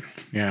 Right.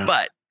 Yeah.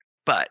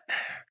 But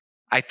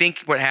I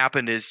think what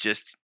happened is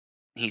just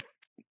he,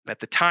 at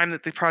the time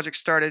that the project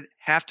started,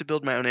 have to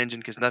build my own engine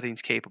because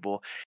nothing's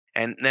capable.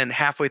 And then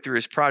halfway through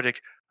his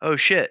project, oh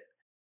shit,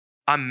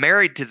 I'm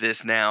married to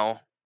this now,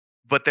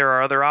 but there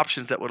are other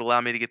options that would allow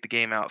me to get the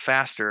game out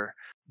faster.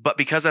 But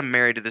because I'm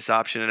married to this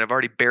option and I've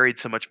already buried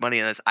so much money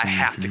in this, I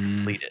have to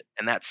complete it.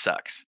 And that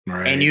sucks.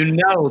 Right. And you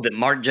know that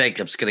Mark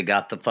Jacobs could have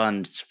got the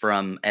funds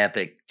from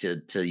Epic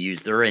to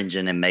use their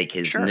engine and make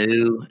his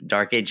new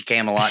Dark Age of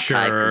Camelot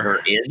type.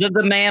 There is a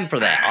demand for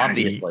that,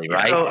 obviously,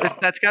 right? So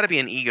that's got to be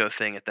an ego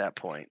thing at that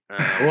point.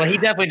 Well, he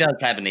definitely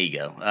does have an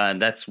ego.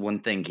 That's one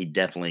thing he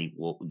definitely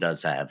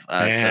does have.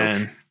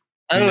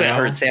 It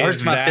hurts. It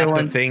hurts my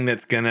feeling. The thing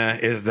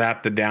is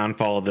that the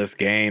downfall of this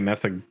game?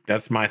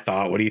 That's my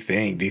thought. What do you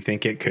think? Do you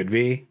think it could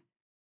be?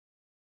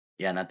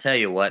 Yeah, and I tell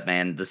you what,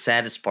 man, the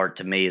saddest part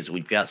to me is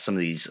we've got some of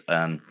these,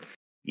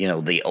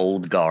 the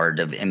old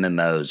guard of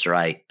MMOs,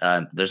 right?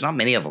 There's not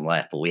many of them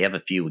left, but we have a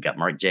few. We got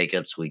Mark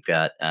Jacobs, we've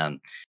got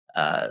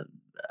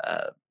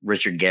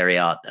Richard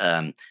Garriott,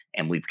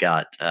 and we've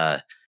got.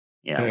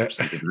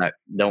 Some people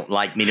don't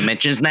like me to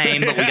mention his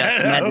name, but we got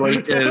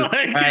Smedley too.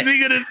 Is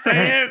he gonna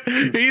say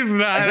it? He's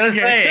not. I'm gonna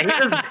say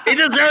it. He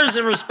deserves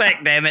the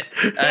respect. Damn it!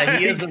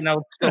 He is an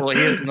old school. He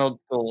is an old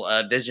school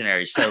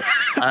visionary. So,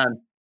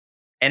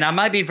 and I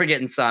might be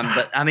forgetting some,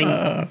 but I mean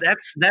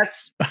that's.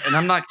 And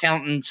I'm not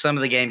counting some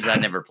of the games I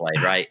never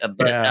played. Right,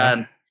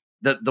 but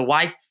the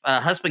wife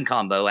husband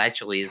combo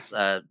actually is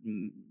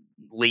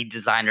lead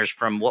designers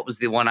from what was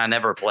the one I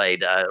never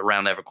played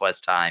around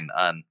EverQuest time.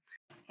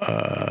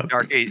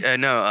 Dark Age,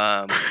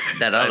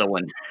 that other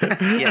one.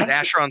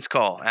 Asheron's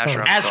Call.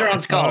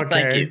 Asheron's Call.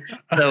 Okay.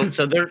 Thank you.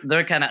 So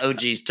they're kind of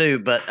OGs too,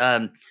 but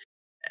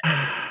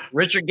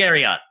Richard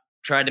Garriott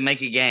tried to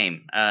make a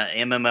game,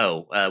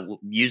 MMO,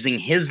 using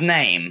his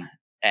name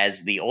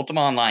as the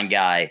Ultima Online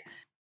guy,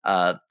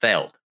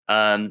 failed.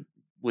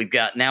 We've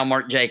got now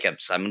Mark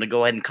Jacobs. I'm going to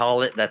go ahead and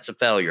call it. That's a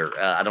failure.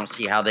 I don't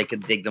see how they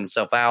could dig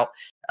themselves out.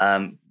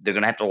 They're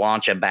going to have to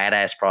launch a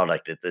badass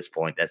product at this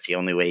point. That's the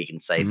only way he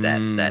can save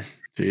that.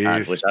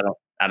 Which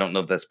I don't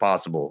know if that's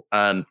possible.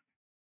 And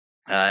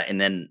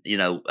then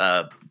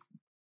Brad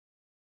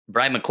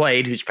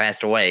McQuaid, who's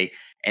passed away,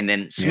 and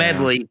then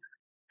Smedley,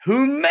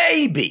 who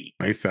maybe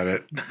I said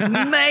it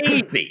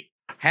maybe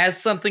has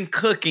something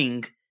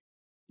cooking,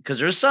 because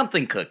there's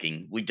something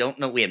cooking. We don't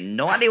know. We have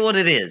no idea what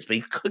it is, but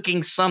he's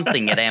cooking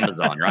something at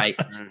Amazon, right?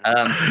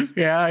 And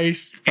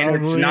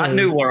it's not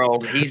New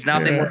World. He's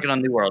not been working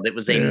on New World. It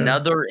was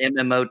another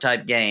MMO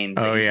type game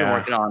that he's been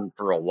working on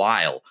for a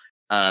while.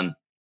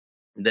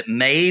 That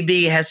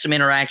maybe has some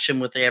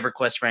interaction with the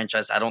EverQuest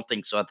franchise. I don't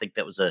think so. I think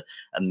that was a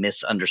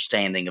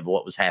misunderstanding of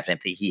what was happening. I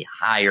think he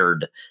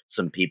hired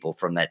some people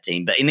from that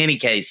team. But in any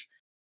case,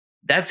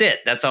 that's it.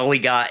 That's all we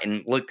got.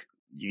 And look,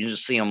 you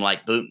just see them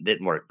like boom,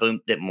 didn't work,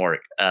 boom, didn't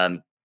work.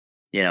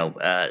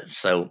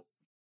 So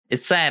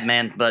it's sad,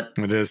 man, but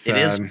it is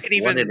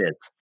what it is.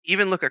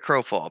 Even look at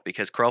Crowfall,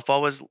 because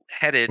Crowfall was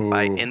headed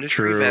by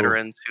industry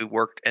veterans who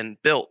worked and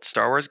built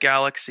Star Wars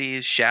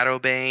Galaxies,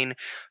 Shadowbane,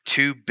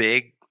 two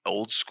big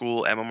old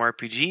school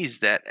MMORPGs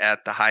that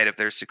at the height of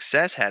their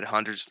success had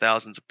hundreds of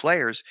thousands of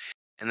players.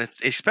 And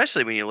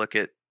especially when you look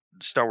at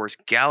Star Wars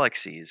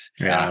Galaxies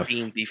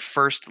being the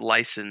first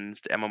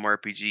licensed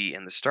MMORPG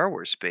in the Star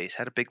Wars space,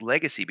 had a big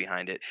legacy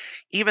behind it.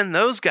 Even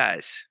those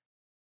guys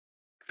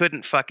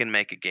couldn't fucking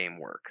make a game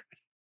work.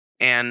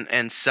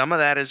 And some of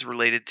that is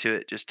related to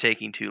it just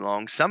taking too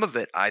long. Some of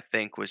it, I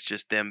think, was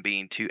just them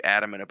being too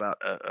adamant about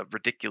a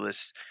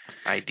ridiculous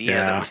idea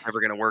that was never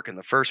going to work in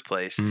the first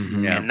place,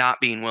 and not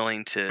being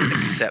willing to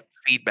accept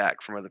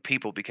feedback from other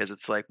people, because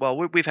it's like, well,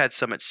 we've had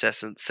so much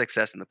success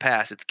in the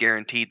past, it's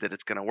guaranteed that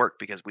it's going to work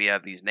because we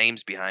have these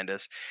names behind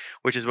us,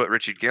 which is what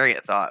Richard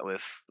Garriott thought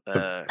with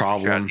the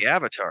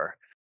Avatar.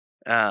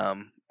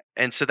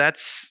 And so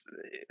that's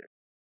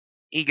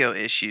ego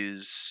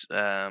issues,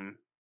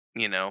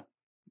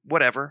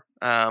 whatever.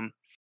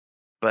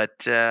 But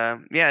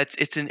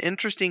it's an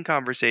interesting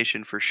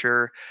conversation for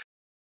sure.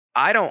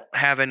 I don't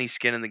have any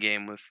skin in the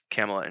game with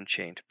Camelot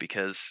Unchained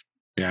because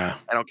I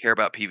don't care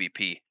about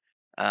PvP.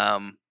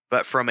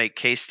 But from a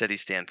case study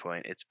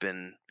standpoint, it's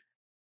been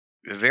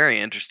a very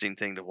interesting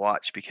thing to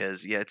watch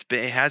because it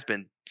has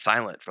been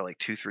silent for like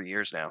 2-3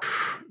 years now.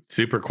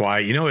 Super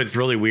quiet. You know what's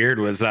really weird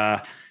was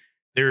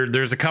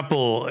there's a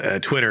couple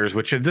Twitters,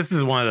 which this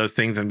is one of those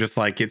things I'm just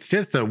like, it's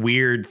just a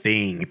weird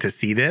thing to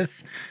see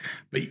this.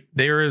 But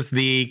there is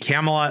the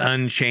Camelot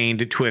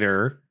Unchained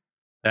Twitter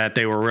that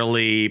they were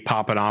really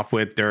popping off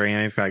with during,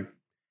 it's like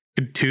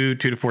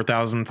 2,000 to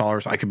 4,000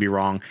 followers. I could be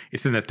wrong.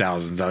 It's in the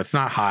thousands though. It's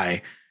not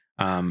high.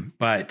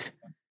 But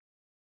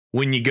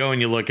when you go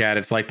and you look at it,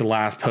 it's like the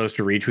last post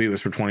or retweet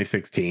was for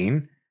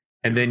 2016.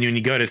 And then when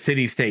you go to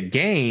City State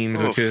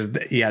Games, which is,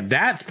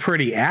 that's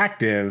pretty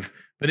active,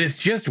 but it's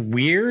just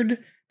weird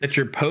that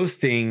you're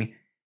posting,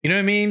 you know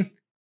what I mean?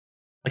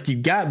 Like you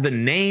got the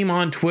name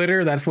on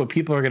Twitter. That's what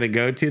people are going to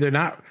go to. They're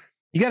not,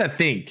 you got to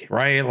think,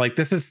 right? Like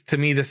this is, to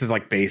me, this is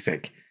like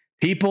basic.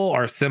 People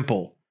are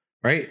simple,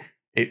 right?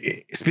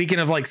 Speaking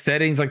of like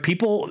settings, like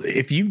people,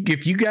 if you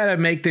got to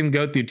make them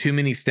go through too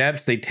many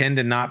steps, they tend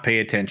to not pay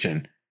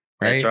attention,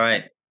 right?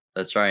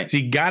 That's right. So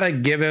you got to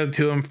give it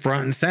to them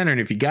front and center.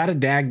 And if you got a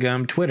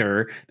dadgum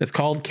Twitter that's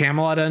called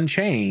Camelot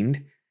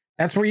Unchained,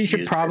 that's where you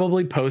should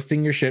probably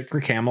posting your shit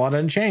for Camelot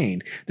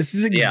Unchained. This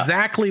is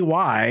exactly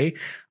why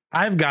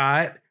I've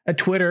got a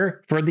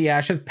Twitter for the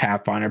Ashes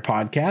Pathfinder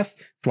podcast.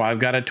 That's why I've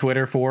got a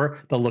Twitter for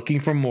the Looking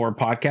for More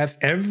podcast.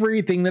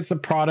 Everything that's a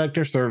product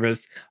or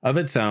service of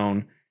its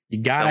own,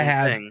 you got to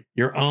have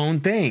your own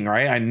thing,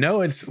 right? I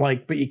know it's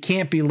like, but you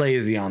can't be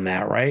lazy on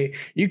that, right?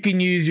 You can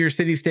use your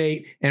City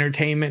State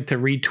Entertainment to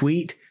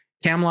retweet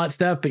Camelot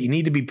stuff, but you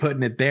need to be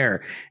putting it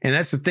there. And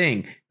that's the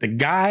thing. The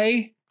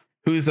guy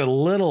who's I'm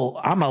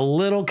a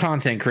little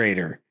content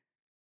creator,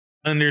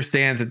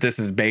 understands that this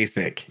is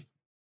basic.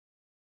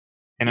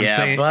 And I'm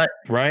saying, but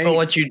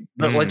what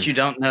you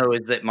don't know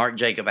is that Mark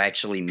Jacob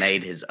actually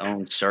made his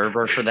own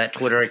server for that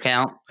Twitter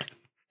account.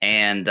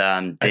 And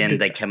then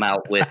they come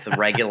out with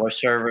regular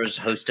servers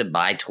hosted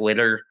by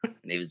Twitter.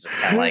 And he was just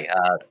kind of like,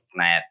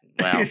 snap.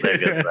 Well, there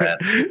goes that.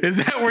 Is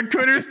that where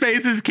Twitter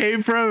Spaces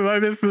came from? Am I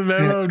missing the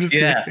memo? I'm just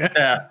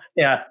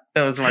yeah.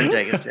 That was Mark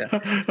Jacobs,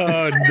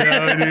 Oh,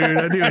 no, dude.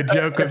 I knew a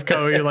joke was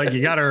coming. You're like,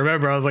 you got to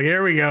remember. I was like,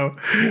 here we go.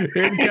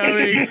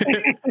 Incoming.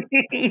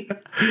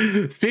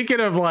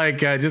 Speaking of like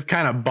just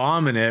kind of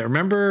bombing it,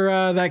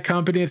 remember that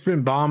company that's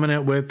been bombing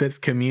it with its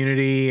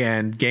community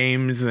and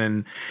games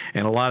and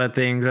a lot of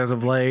things as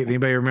of late?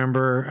 Anybody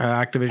remember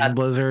Activision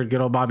Blizzard,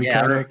 good old Bobby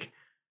Kotick?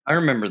 I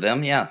remember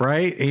them, yeah.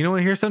 Right? And you know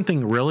what? Here's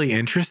something really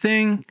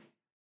interesting.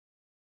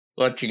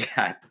 What you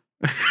got?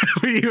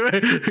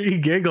 you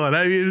giggling?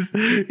 I mean,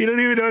 you don't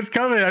even know what's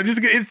coming.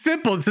 It's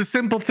simple. It's a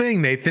simple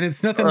thing, Nathan.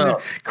 It's nothing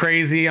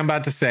crazy I'm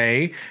about to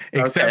say,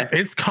 except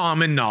it's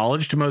common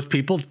knowledge to most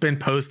people. It's been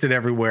posted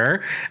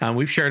everywhere.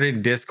 We've shared it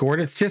in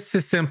Discord. It's just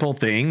a simple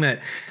thing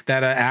that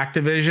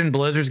Activision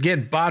Blizzard's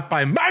get bought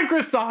by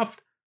Microsoft.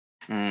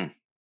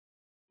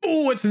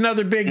 Oh, it's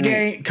another big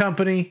game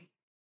company.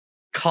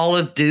 Call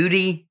of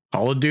Duty,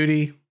 World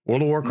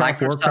of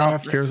Warcraft,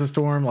 Warcraft, Heroes of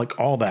Storm, like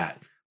all that.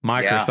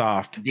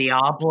 Microsoft,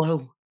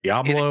 Diablo,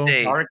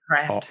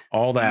 StarCraft,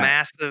 all that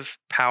massive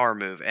power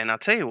move. And I'll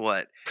tell you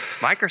what,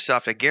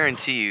 Microsoft, I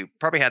guarantee you,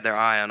 probably had their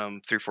eye on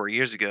them 3-4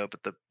 years ago,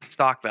 but the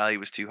stock value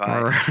was too high.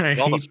 Right.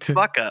 All the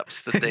fuck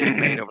ups that they've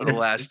made over the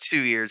last 2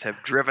 years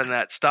have driven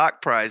that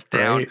stock price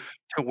down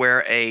to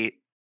where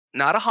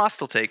not a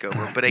hostile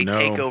takeover, but a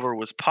takeover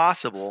was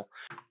possible,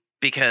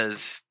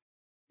 because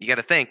you got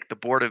to think the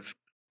board of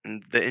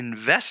the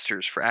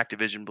investors for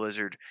Activision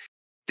Blizzard,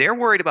 they're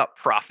worried about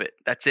profit.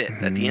 That's it.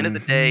 At the end of the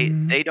day,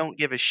 they don't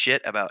give a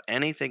shit about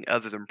anything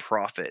other than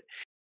profit.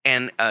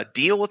 And a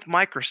deal with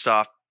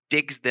Microsoft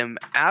digs them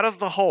out of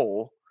the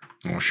hole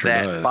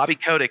that Bobby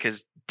Kotick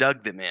has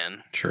dug them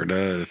in. Sure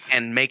does.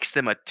 And makes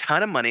them a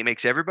ton of money,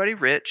 makes everybody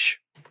rich.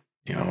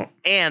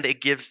 And it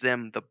gives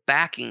them the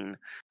backing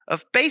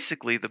of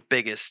basically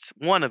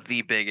one of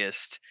the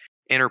biggest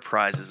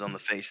enterprises on the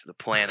face of the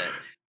planet.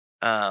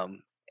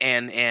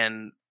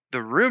 And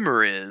the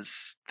rumor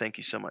is, thank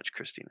you so much,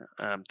 Christina.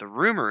 The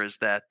rumor is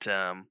that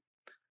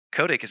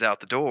Kotick is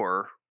out the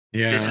door.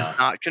 Yeah. This is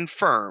not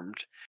confirmed.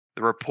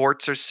 The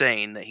reports are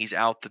saying that he's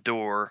out the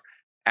door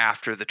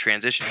after the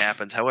transition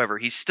happens. However,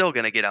 he's still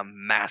going to get a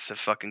massive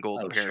fucking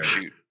golden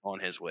parachute on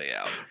his way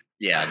out.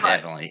 Yeah,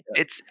 definitely.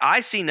 I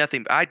see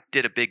nothing. I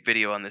did a big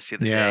video on this the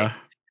other day,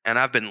 and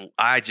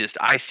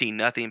I see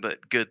nothing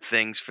but good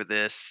things for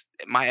this.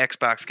 My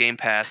Xbox Game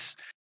Pass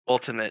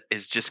Ultimate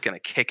is just going to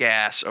kick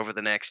ass over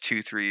the next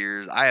 2-3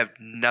 years. I have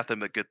nothing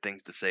but good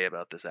things to say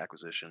about this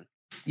acquisition.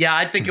 Yeah,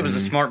 I think it was a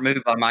smart move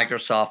by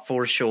Microsoft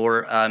for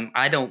sure.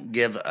 I don't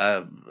give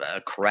a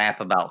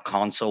crap about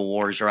console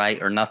wars,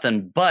 right, or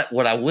nothing. But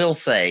what I will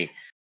say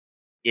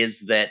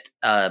is that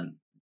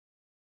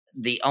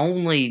the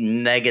only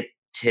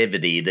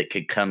negativity that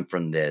could come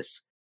from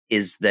this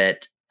is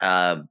that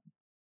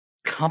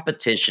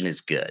competition is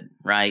good,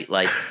 right?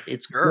 Like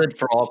it's good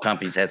for all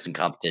companies to have some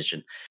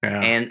competition.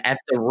 And at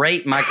the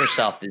rate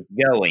Microsoft is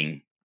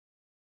going,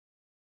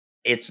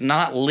 it's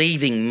not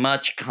leaving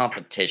much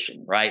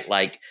competition, right?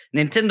 Like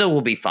Nintendo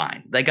will be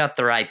fine. They got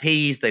their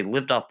IPs. They've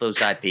lived off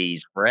those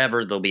IPs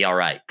forever. They'll be all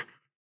right.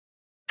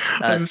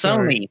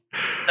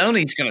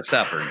 Sony's going to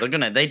suffer.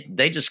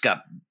 They just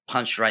got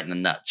punched right in the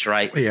nuts,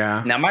 right?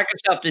 Yeah. Now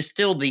Microsoft is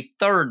still the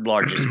third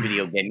largest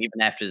video game,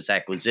 even after this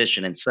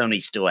acquisition, and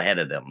Sony's still ahead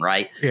of them,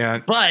 right? Yeah.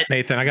 But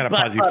Nathan, I got to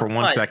pause you for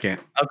 1 second.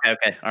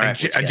 Okay. All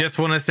right. I just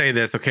want to say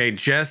this, okay?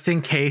 Just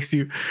in case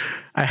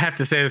I have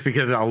to say this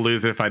because I'll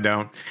lose it if I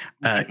don't.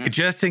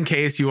 Just in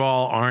case you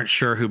all aren't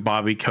sure who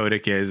Bobby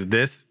Kotick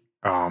is,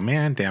 oh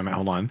man, damn it.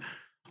 Hold on.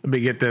 Let me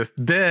get this.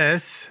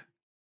 This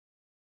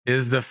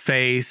is the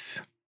face.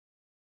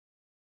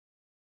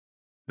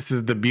 This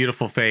is the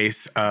beautiful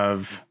face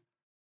of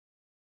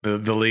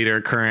the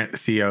leader, current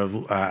CEO of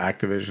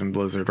Activision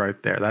Blizzard,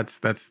 right there. That's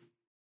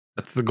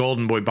the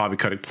golden boy, Bobby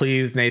Kotick.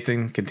 Please,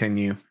 Nathan,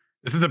 continue.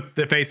 This is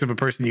the face of a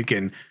person you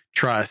can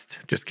trust.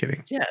 Just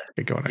kidding. Yeah.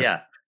 Get going.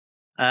 Yeah.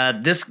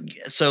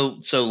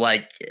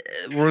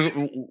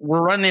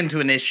 We're running into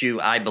an issue,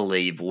 I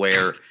believe,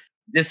 where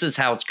this is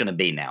how it's going to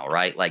be now,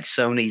 right? Like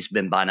Sony's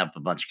been buying up a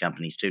bunch of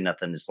companies too,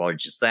 nothing as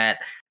large as that.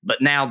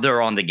 But now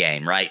they're on the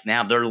game, right?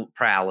 Now they're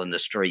prowling the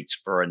streets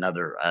for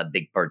another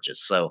big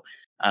purchase. So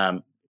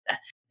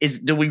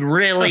do we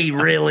really,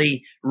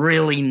 really,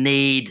 really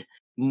need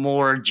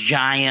more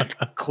giant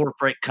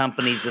corporate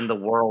companies in the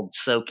world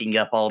soaking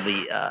up all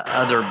the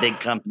other big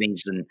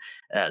companies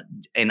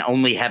and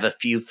only have a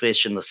few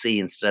fish in the sea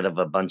instead of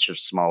a bunch of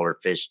smaller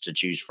fish to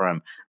choose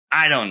from?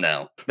 I don't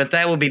know, but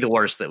that would be the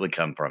worst that would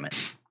come from it.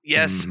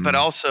 Yes, but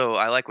also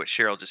I like what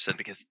Cheryl just said,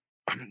 because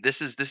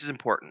this is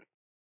important.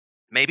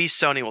 Maybe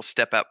Sony will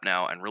step up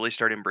now and really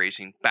start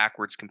embracing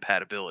backwards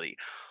compatibility.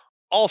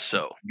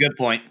 Also, good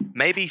point.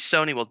 Maybe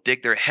Sony will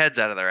dig their heads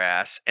out of their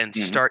ass and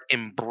start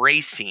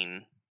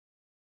embracing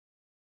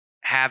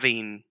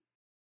having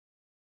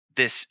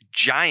this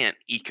giant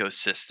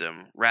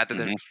ecosystem rather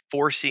than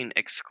forcing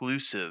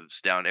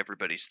exclusives down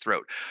everybody's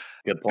throat.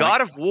 Good point.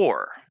 God of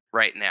War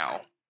right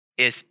now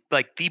is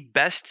like the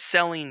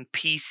best-selling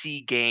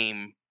PC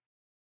game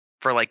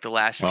for like the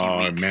last few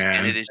weeks,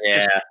 and it is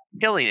just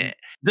killing it.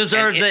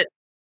 Deserves it.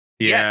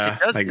 Yes, it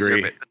does deserve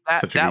agree. it.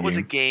 But that was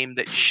a game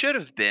that should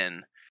have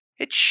been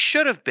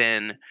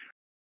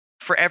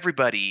for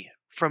everybody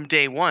from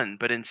day one,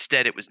 but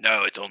instead it was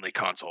it's only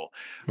console.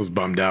 I was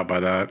bummed out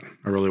by that.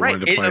 I really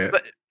wanted to play it.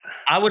 But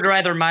I would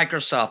rather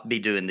Microsoft be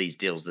doing these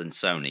deals than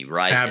Sony,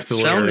 right?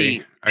 Absolutely.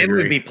 Sony, it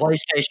would be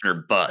PlayStation or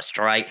bust,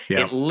 right? Yep.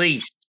 At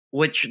least,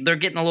 which they're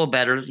getting a little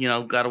better,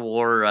 God of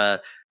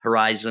War,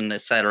 Horizon,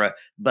 etc.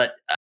 But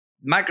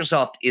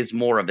Microsoft is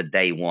more of a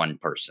day one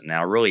person. Now,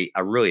 I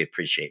really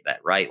appreciate that,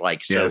 right?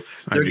 Like, so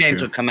their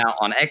games will come out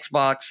on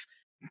Xbox,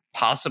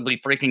 possibly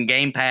freaking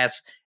Game Pass,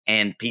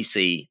 and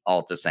PC all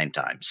at the same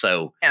time.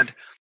 So, and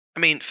I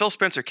mean, Phil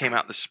Spencer came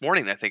out this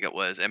morning, I think it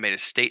was, and made a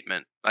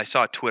statement. I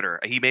saw Twitter.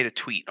 He made a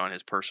tweet on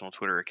his personal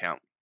Twitter account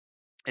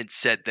and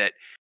said that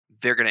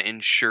they're going to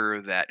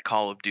ensure that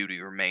Call of Duty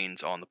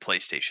remains on the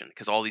PlayStation,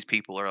 because all these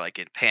people are like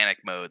in panic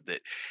mode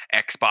that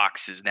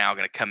Xbox is now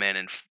going to come in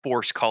and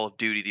force Call of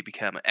Duty to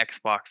become an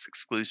Xbox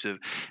exclusive.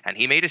 And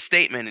he made a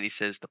statement and he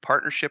says the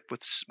partnership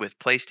with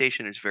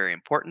PlayStation is very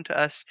important to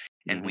us,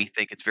 and we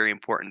think it's very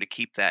important to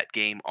keep that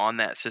game on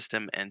that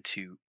system and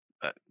to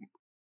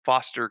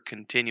foster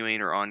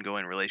continuing or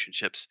ongoing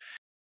relationships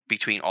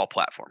between all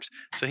platforms.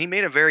 So he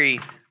made a very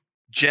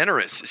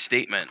generous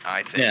statement,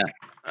 I think. Yeah.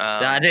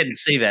 I didn't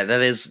see that.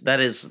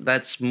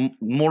 That's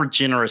more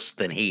generous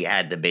than he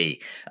had to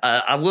be.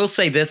 I will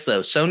say this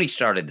though: Sony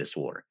started this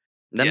war.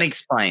 Let me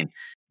explain.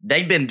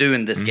 They've been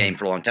doing this game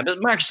for a long time, but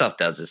Microsoft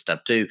does this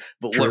stuff too.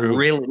 But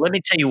let me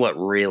tell you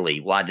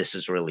why this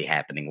is really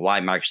happening. Why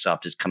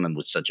Microsoft is coming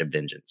with such a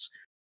vengeance.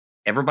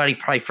 Everybody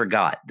probably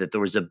forgot that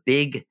there was a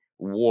big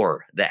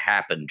war that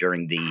happened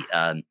during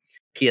the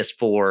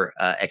PS4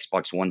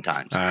 Xbox One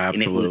times.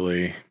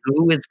 Absolutely. And it was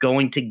who is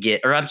going to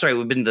get, or I'm sorry,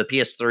 we've been to the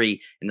PS3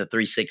 in the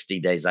 360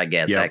 days, I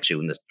guess, actually,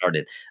 when this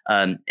started.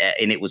 And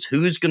it was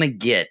who's going to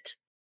get.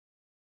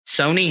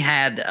 Sony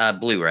had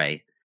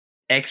Blu-ray.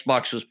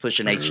 Xbox was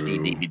pushing HD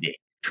DVD.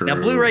 True. Now,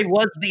 Blu-ray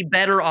was the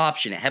better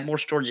option. It had more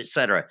storage,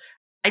 etc.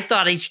 I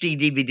thought HD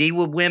DVD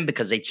would win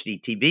because HD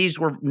TVs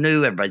were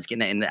new. Everybody's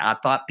getting it. And I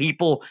thought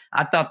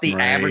the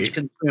average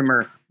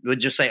consumer would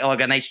just say, oh, I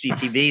got an HD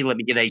TV. Let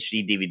me get an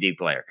HD DVD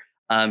player.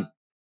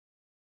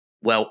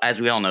 Well, as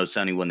we all know,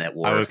 Sony won that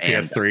war. I was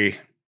PS3.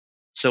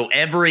 So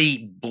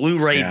every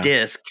Blu-ray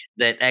disc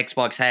that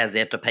Xbox has, they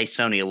have to pay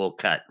Sony a little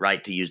cut,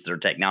 right, to use their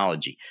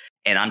technology.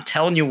 And I'm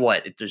telling you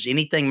what, if there's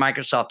anything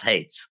Microsoft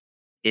hates,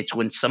 it's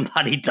when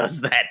somebody does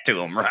that to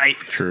them, right?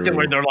 True. To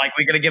where they're like,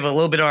 we're going to give a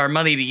little bit of our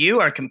money to you,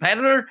 our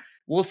competitor.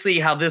 We'll see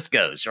how this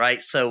goes,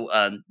 right? So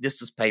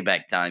this is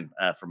payback time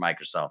for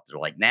Microsoft. They're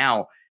like,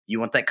 now you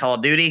want that Call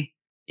of Duty?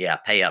 Yeah,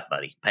 pay up,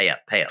 buddy. Pay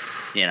up.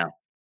 You know,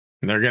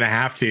 they're going to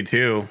have to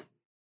too.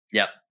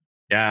 Yep.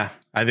 Yeah,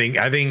 I think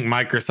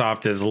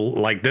Microsoft is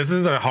like, this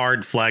is a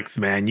hard flex,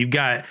 man. You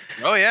got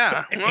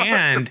and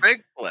it's a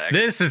big flex.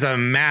 This is a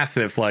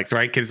massive flex,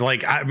 right? Because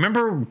like I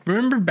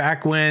remember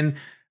back when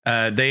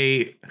when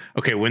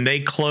they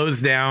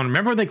closed down.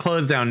 Remember when they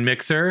closed down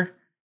Mixer?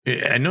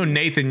 I know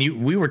Nathan,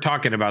 we were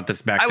talking about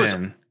this back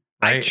then.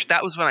 Right?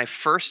 That was when I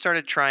first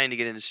started trying to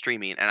get into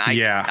streaming, and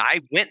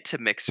I went to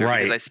Mixer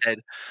because I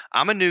said,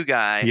 I'm a new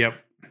guy. Yep.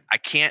 I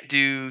can't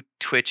do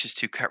Twitch is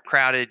too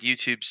crowded.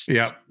 YouTube's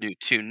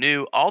too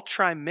new. I'll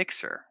try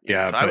Mixer. So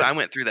I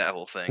went through that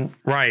whole thing.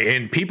 Right.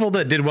 And people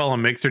that did well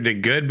on Mixer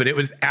did good, but it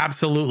was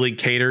absolutely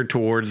catered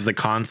towards the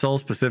console,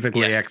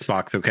 specifically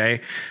Xbox.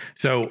 Okay.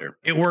 So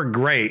it worked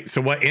great.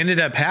 So what ended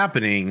up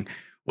happening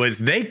was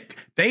they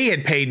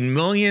had paid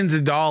millions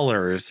of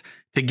dollars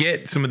to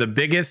get some of the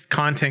biggest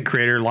content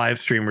creator live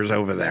streamers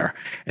over there.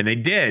 And they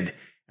did.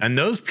 And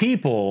those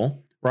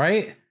people,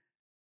 right,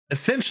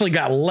 essentially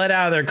got let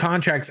out of their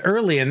contracts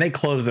early and they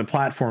closed the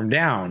platform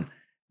down.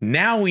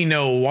 Now we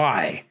know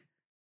why.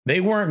 They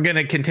weren't going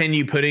to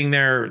continue putting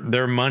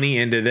their money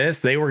into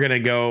this. They were going to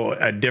go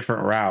a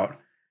different route.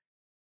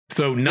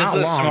 So not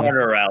this long. This was a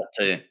smarter route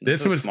too.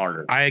 This was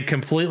smarter. I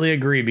completely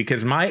agree,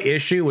 because my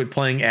issue with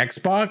playing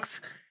Xbox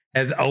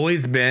has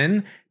always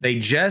been they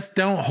just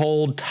don't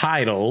hold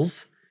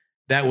titles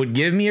that would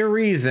give me a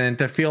reason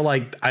to feel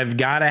like I've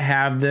got to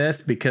have this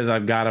because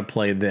I've got to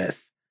play this.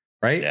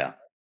 Right? Yeah.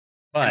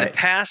 But in the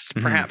past,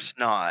 perhaps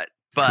not.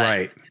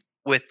 But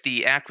with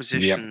the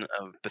acquisition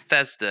of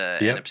Bethesda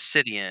and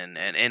Obsidian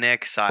and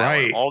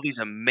inXile, and all these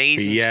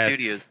amazing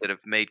studios that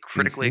have made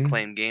critically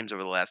acclaimed games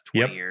over the last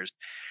 20 years,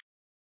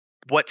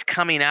 what's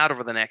coming out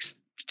over the next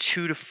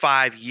 2 to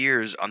 5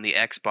 years on the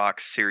Xbox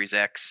Series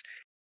X,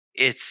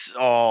 it's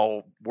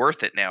all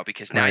worth it now,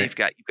 because now you've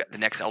got the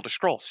next Elder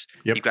Scrolls,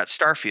 you've got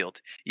Starfield,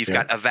 you've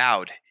got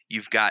Avowed,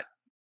 you've got,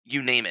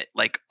 you name it.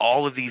 Like,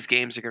 all of these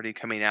games are going to be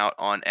coming out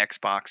on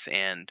Xbox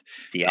and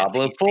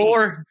Diablo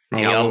 4.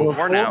 Diablo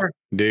 4 now.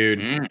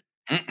 Dude.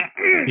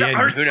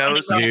 Yeah, who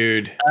knows?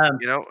 Dude.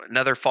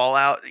 Another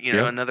Fallout,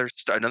 another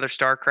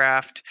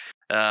StarCraft,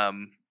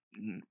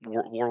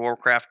 World of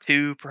Warcraft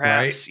 2,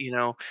 perhaps.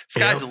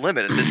 Sky's the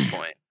limit at this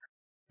point.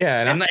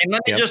 Yeah. And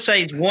let me just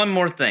say one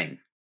more thing.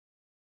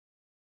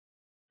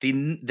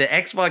 The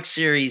Xbox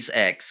Series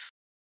X,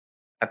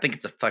 I think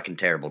it's a fucking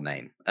terrible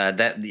name.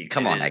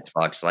 Come on,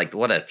 Xbox. Like,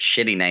 what a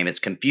shitty name. It's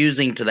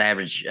confusing to the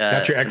average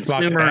That's your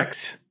consumer. Xbox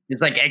X.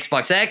 It's like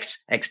Xbox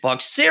X,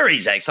 Xbox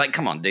Series X. Like,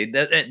 come on, dude.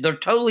 They're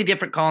totally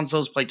different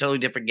consoles, play totally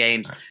different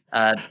games.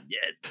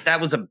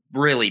 That was a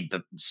really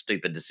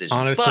stupid decision.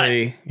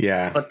 Honestly,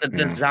 But the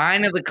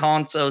design of the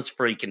console is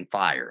freaking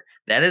fire.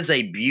 That is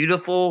a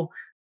beautiful...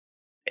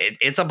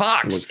 It's a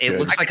box. It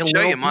looks like a little...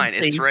 I can show you mine.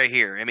 It's right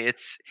here. I mean,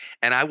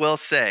 and I will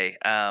say,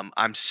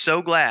 I'm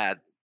so glad...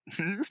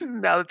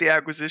 now that the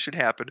acquisition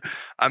happened,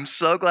 I'm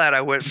so glad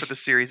I went for the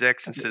Series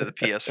X instead of the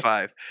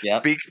PS5.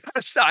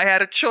 Because I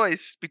had a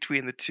choice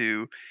between the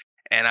two,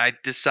 and I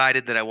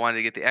decided that I wanted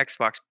to get the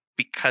Xbox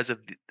because of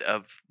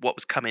what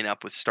was coming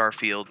up with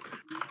Starfield.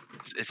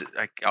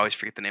 I always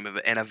forget the name of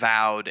it, and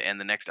Avowed, and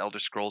the next Elder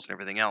Scrolls and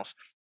everything else.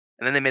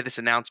 And then they made this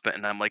announcement,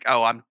 and I'm like,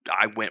 oh,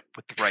 I went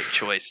with the right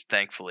choice.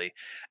 Thankfully,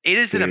 it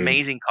is an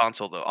amazing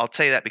console, though. I'll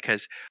tell you that,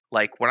 because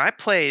like when I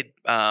played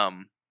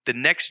the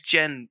next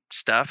gen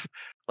stuff.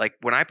 Like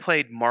when I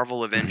played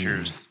Marvel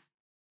Avengers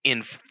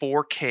in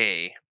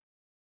 4K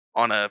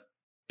on a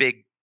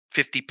big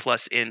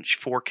 50+ inch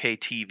 4K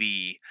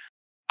TV,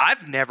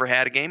 I've never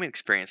had a gaming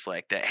experience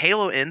like that.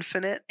 Halo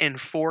Infinite in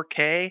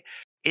 4K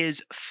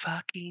is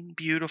fucking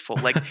beautiful.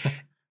 Like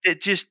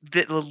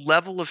the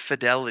level of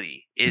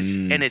fidelity is,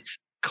 and it's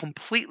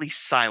completely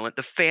silent.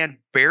 The fan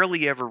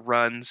barely ever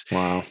runs.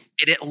 Wow.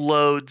 And it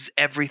loads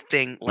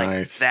everything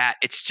like that.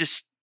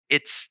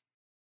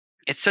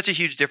 It's such a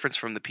huge difference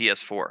from the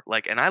PS4.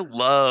 Like, and I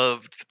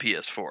loved the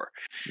PS4.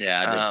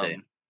 Yeah, I did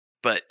too.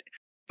 But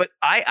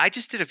I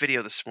just did a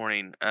video this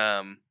morning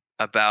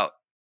about,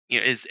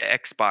 is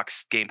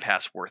Xbox Game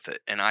Pass worth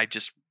it? And I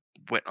just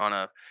went on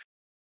a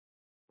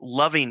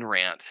loving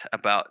rant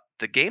about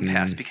the Game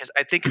Pass because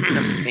I think it's an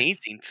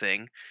amazing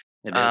thing.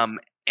 It is.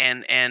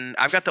 And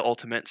I've got the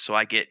Ultimate, so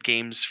I get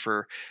games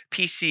for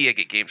PC, I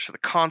get games for the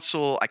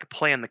console, I could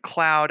play on the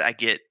cloud, I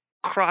get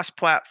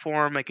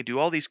cross-platform, I could do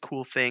all these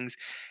cool things,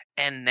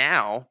 and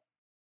now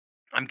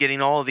I'm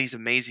getting all of these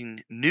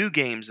amazing new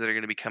games that are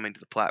going to be coming to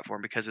the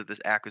platform because of this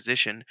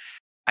acquisition.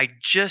 I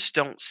just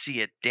don't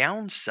see a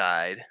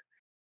downside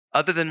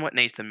other than what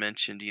Nathan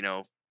mentioned,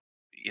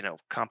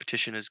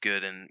 competition is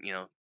good and,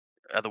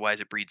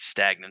 otherwise it breeds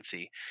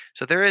stagnancy.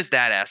 So there is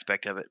that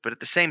aspect of it, but at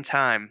the same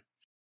time,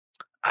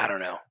 I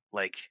don't know,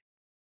 like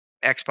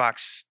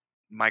Xbox,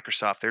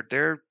 Microsoft,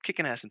 they're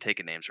kicking ass and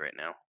taking names right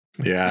now.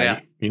 Yeah.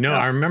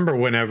 I remember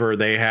whenever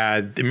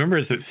remember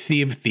is it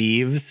Sea of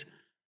Thieves,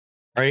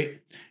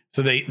 right?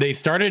 So they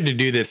started to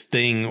do this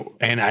thing,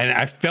 and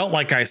I felt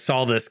like I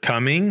saw this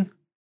coming,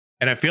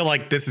 and I feel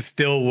like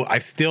I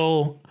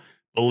still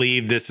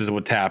believe this is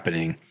what's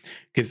happening,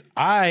 because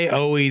I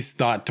always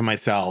thought to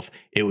myself,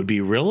 it would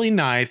be really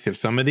nice if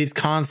some of these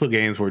console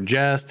games were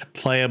just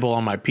playable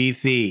on my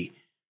PC,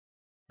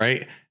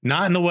 right?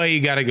 Not in the way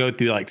you got to go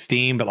through like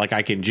Steam, but like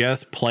I can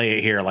just play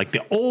it here, like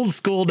the old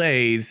school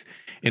days,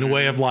 in a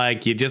way of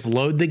like you just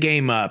load the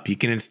game up, you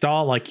can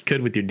install it like you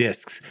could with your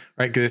discs,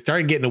 right? Because it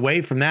started getting away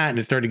from that, and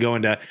it started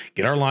going to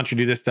get our launcher,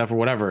 do this stuff or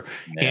whatever.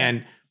 Yeah.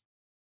 And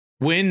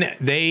when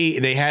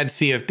they had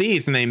Sea of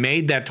Thieves and they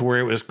made that to where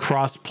it was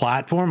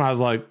cross-platform, I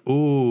was like,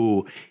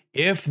 ooh,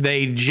 if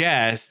they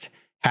just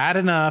had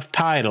enough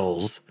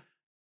titles,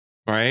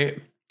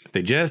 right? If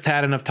they just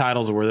had enough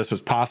titles where this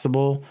was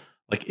possible,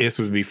 like this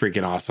would be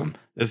freaking awesome.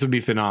 This would be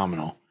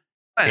phenomenal.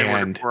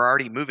 And we're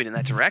already moving in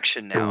that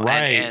direction now.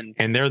 Right.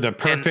 And they're the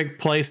perfect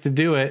place to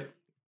do it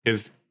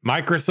is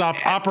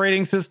Microsoft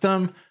operating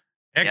system,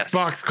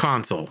 Xbox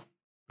console.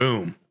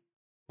 Boom.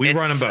 We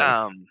run them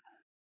both.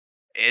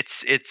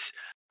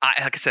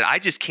 Like I said, I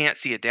just can't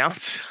see a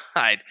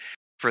downside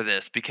for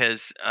this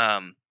because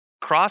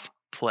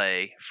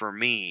cross-play for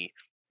me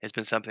has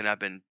been something I've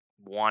been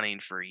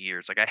wanting for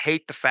years. Like I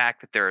hate the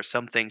fact that there are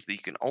some things that you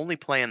can only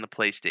play on the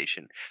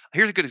PlayStation.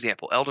 Here's a good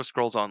example: Elder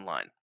Scrolls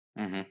Online.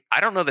 I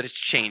don't know that it's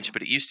changed,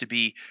 but it used to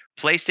be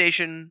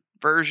PlayStation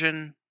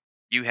version,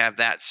 you have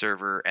that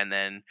server, and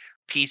then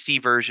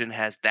PC version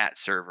has that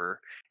server,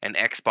 and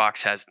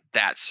Xbox has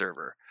that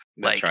server.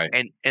 That's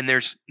right. And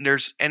there's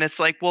and it's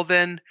like, well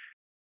then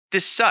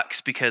this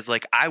sucks because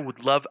like I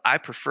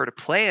prefer to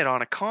play it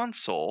on a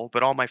console,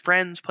 but all my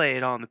friends play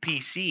it on the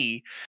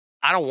PC.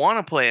 I don't want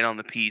to play it on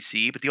the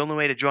PC, but the only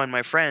way to join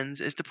my friends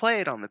is to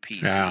play it on the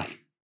PC. Yeah.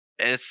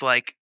 And it's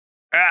like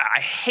I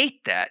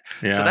hate that.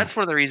 Yeah. So that's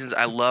one of the reasons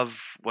I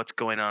love what's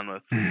going on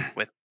with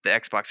the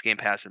Xbox Game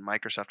Pass and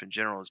Microsoft in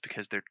general, is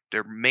because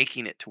they're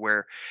making it to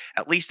where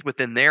at least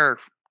within their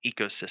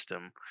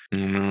ecosystem,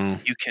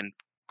 you can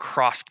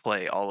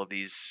cross-play all of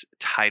these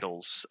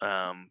titles,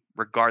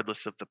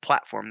 regardless of the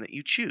platform that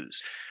you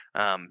choose.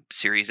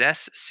 Series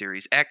S,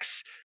 Series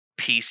X,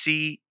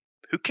 PC,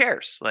 who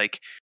cares? Like,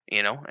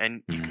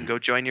 and you can go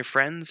join your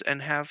friends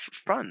and have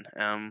fun.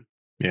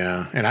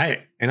 Yeah, and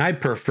I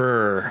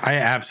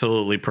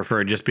absolutely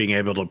prefer just being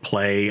able to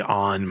play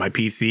on my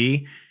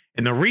PC.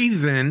 And the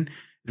reason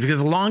is because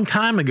a long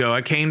time ago,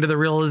 I came to the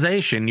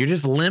realization you're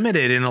just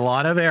limited in a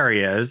lot of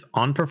areas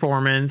on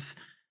performance,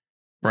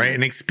 right,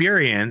 and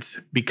experience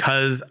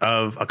because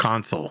of a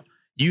console.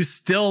 You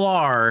still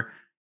are,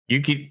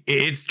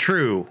 it's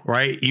true,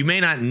 right? You may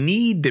not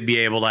need to be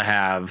able to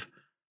have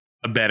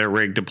a better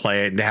rig to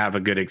play it and to have a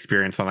good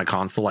experience on a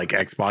console like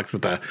Xbox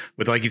with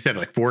like you said,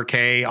 like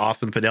 4K,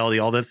 awesome fidelity,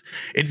 all this.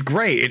 It's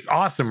great. It's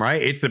awesome,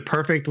 right? It's a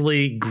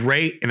perfectly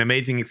great and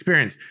amazing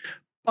experience.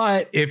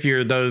 But if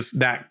you're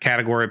that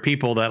category of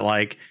people that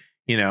like,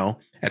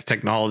 as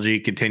technology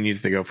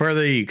continues to go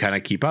further, you kind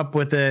of keep up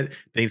with it.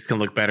 Things can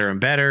look better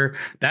and better.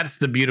 That's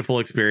the beautiful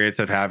experience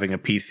of having a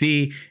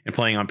PC and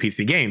playing on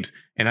PC games.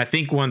 And I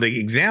think one of the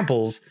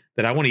examples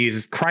that I want to use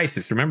is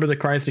Crysis. Remember the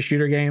Crysis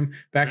shooter game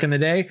back in the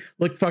day?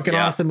 Looked fucking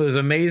awesome. It was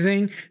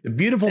amazing. The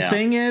beautiful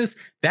thing is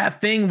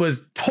that thing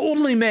was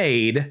totally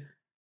made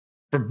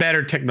for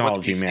better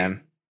technology,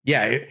 man.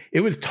 Yeah,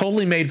 it was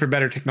totally made for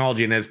better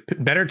technology. And as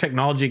better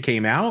technology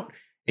came out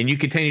and you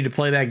continue to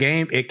play that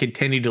game, it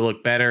continued to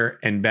look better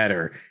and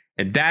better.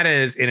 And that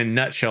is, in a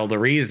nutshell, the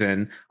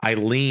reason I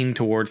lean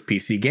towards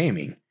PC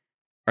gaming,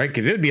 right?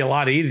 Because it would be a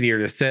lot easier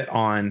to sit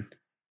on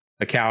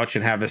a couch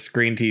and have a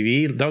screen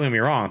TV. Don't get me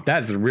wrong,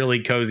 that's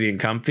really cozy and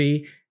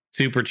comfy,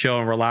 super chill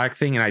and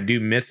relaxing, and I do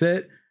miss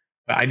it.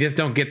 But I just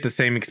don't get the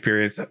same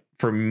experience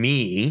for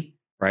me,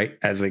 right,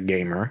 as a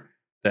gamer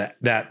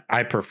that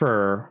I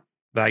prefer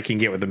that I can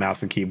get with the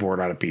mouse and keyboard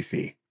on a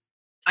PC.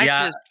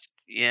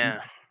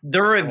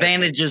 There are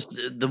advantages.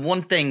 The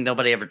one thing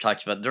nobody ever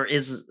talks about, there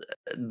is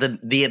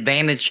the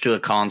advantage to a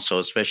console,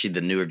 especially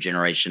the newer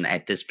generation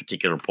at this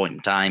particular point in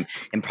time,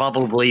 and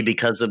probably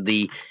because of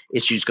the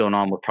issues going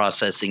on with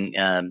processing,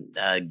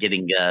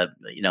 getting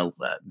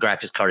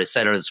graphics card, et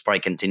cetera, that's probably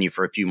continue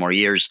for a few more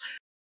years,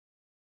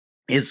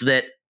 is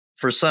that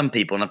for some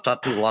people, and I've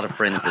talked to a lot of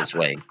friends this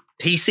way,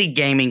 PC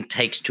gaming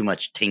takes too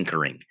much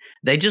tinkering.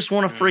 They just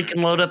want to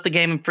freaking load up the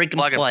game and freaking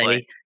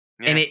play.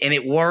 Yeah. And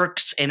it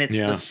works, and it's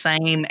the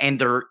same, and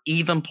they're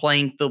even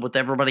playing field with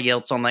everybody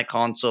else on that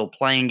console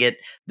playing it.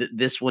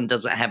 This one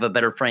doesn't have a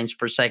better frames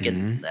per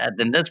second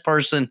than this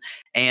person,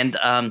 and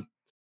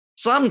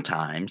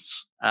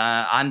sometimes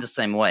I'm the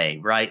same way,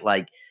 right?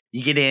 Like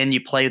you get in, you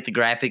play with the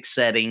graphics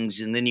settings,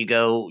 and then you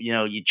go,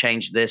 you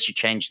change this, you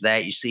change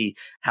that, you see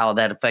how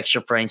that affects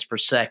your frames per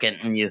second,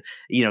 and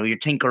you're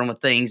tinkering with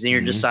things, and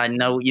you're deciding,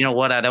 no, you know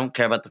what, I don't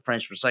care about the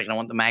frames per second, I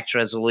want the max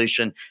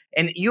resolution,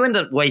 and you end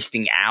up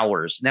wasting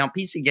hours. Now,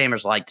 PC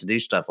gamers like to do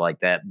stuff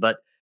like that, but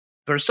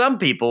for some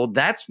people,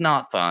 that's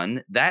not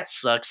fun. That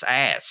sucks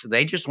ass.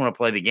 They just want to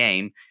play the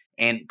game,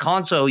 and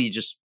console, you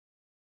just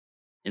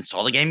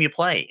install the game you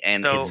play,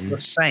 and it's the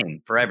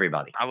same for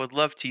everybody. I would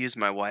love to use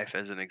my wife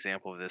as an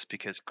example of this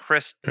because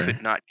Chris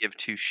could not give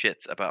two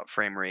shits about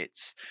frame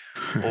rates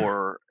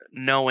or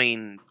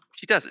knowing.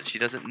 She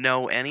doesn't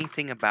know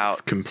anything about.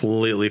 It's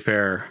completely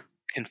fair.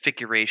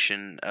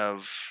 Configuration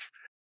of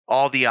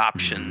all the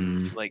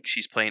options. Like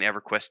she's playing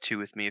EverQuest 2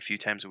 with me a few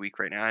times a week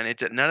right now, and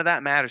none of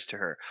that matters to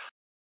her.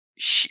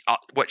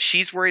 What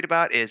she's worried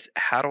about is,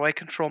 how do I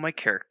control my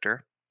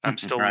character? I'm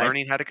still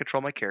learning how to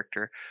control my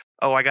character.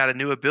 Oh, I got a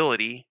new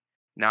ability.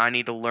 Now I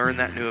need to learn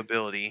that new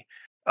ability.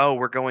 Oh,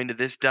 we're going to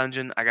this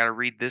dungeon. I got to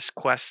read this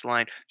quest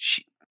line.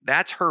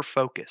 That's her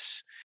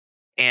focus.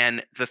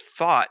 And the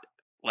thought,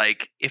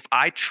 like, if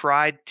I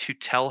tried to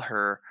tell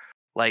her,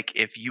 like,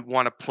 if you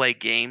want to play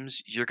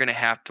games, you're going to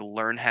have to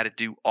learn how to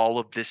do all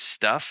of this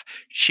stuff,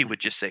 she would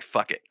just say,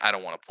 fuck it, I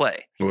don't want to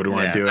play. What do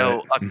I do?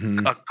 So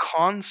a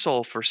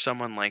console for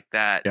someone like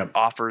that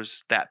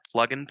offers that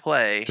plug and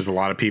play. There's a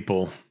lot of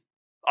people.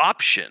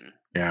 Option.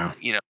 Yeah.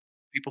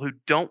 People who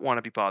don't want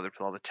to be bothered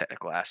with all the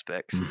technical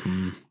aspects.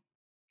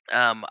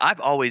 I've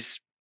always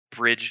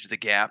bridged the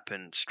gap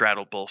and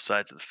straddled both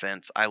sides of the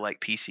fence. I like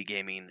PC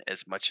gaming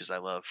as much as I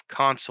love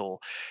console.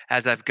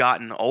 As I've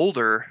gotten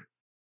older,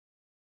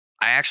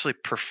 I actually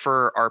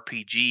prefer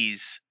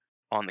RPGs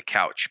on the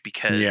couch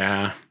because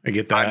I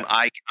get that.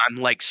 I'm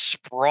like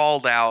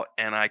sprawled out,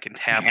 and I can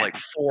have like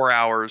 4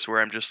 hours where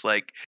I'm just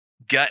like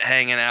gut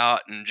hanging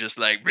out and just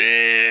like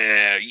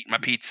eat my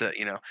pizza.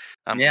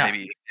 I'm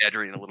maybe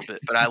exaggerating a little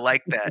bit, but I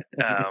like that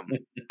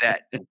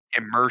that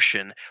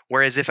immersion.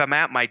 Whereas if I'm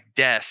at my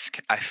desk,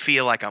 I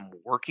feel like I'm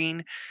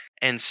working,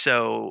 and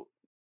so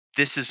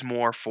this is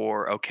more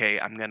for, okay,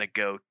 I'm gonna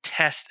go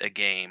test a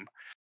game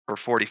for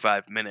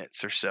 45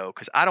 minutes or so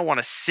because I don't want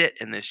to sit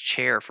in this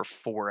chair for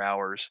 4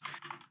 hours.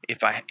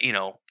 If I,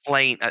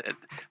 playing,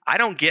 I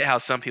don't get how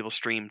some people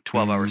stream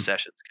 12-hour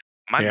sessions.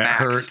 My max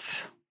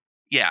hurts.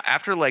 Yeah,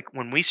 after like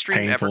when we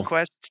stream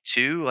EverQuest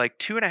 2, like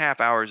 2.5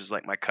 hours is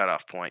like my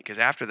cutoff point because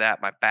after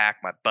that, my back,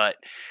 my butt,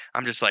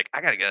 I'm just like,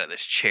 I gotta get out of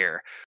this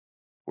chair.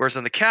 Whereas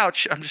on the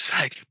couch, I'm just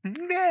like,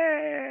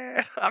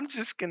 nah, I'm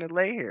just gonna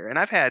lay here. And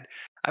I've had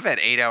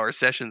 8-hour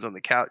sessions on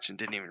the couch and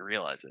didn't even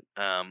realize it.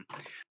 So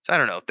I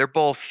don't know. They're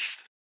both.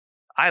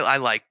 I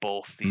like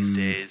both these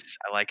days.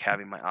 I like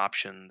having my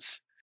options.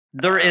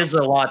 There is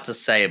a lot to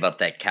say about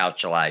that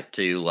couch life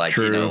too. Like,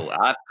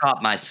 I've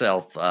caught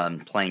myself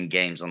playing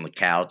games on the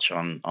couch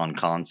on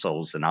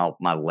consoles, and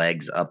my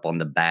legs up on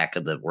the back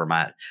of where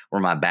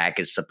my back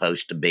is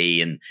supposed to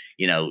be, and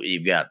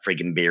you've got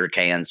freaking beer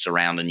cans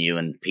surrounding you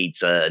and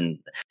pizza, and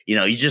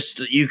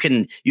you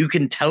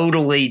can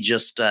totally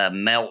just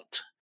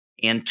melt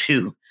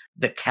into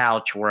the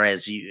couch,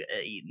 whereas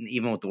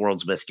even with the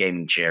world's best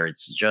gaming chair,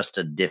 it's just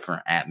a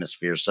different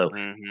atmosphere. So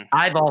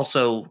I've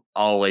also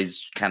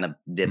always kind of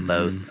did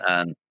both.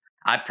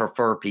 I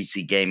prefer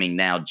PC gaming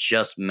now,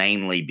 just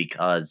mainly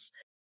because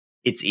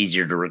it's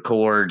easier to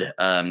record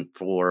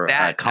for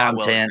that content.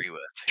 I will agree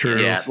with.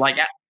 True. Yeah, like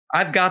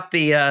I've got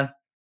the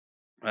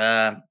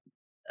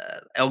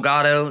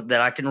Elgato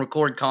that I can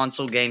record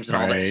console games and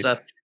all that stuff.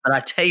 But I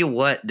tell you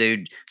what,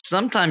 dude,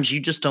 sometimes you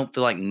just don't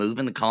feel like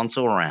moving the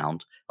console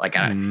around. Like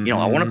I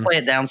want to play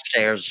it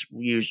downstairs.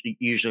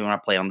 Usually when I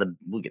play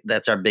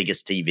that's our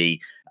biggest TV.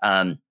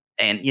 And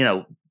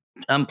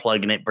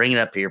unplugging it, bringing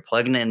it up here,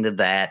 plugging it into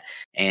that,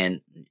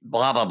 and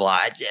blah blah blah.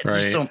 I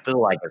just don't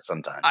feel like it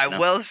sometimes. I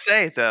will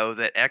say though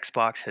that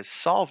Xbox has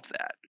solved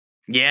that.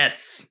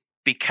 Yes.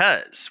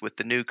 Because with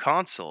the new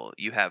console,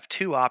 you have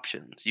two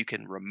options. You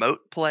can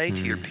remote play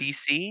to your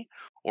PC,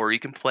 or you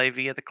can play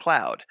via the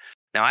cloud.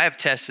 Now, I have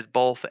tested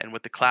both, and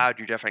with the cloud,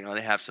 you're definitely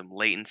going to have some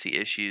latency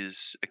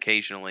issues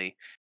occasionally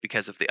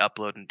because of the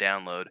upload and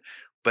download.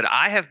 But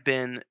I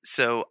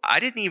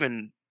didn't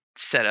even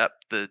set up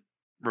the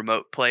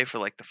remote play for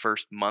like the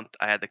first month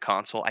I had the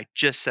console. I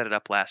just set it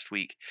up last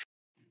week.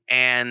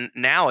 And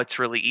now it's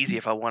really easy.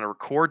 If I want to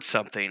record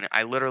something,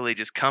 I literally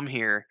just come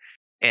here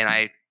and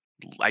I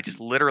just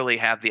literally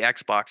have the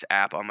Xbox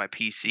app on my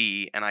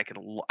PC, and I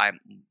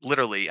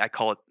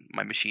call it,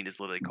 my machine is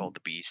literally called the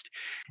Beast,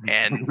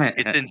 and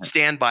it's in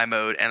standby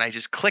mode, and I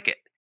just click it.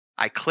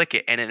 I click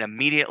it, and it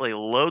immediately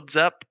loads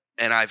up,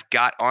 and I've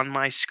got on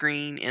my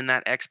screen in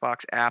that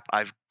Xbox app,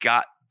 I've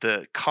got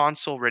the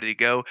console ready to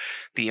go.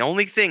 The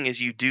only thing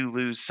is you do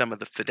lose some of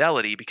the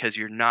fidelity because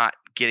you're not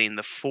getting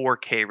the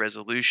 4K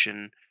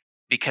resolution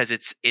because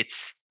it's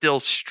still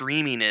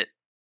streaming it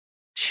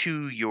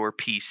to your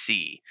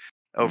PC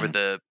over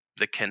the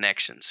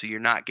connection. So you're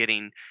not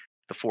getting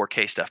the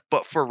 4K stuff.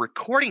 But for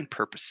recording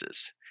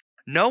purposes,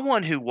 no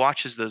one who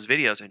watches those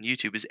videos on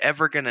YouTube is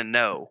ever going to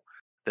know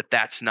that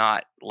that's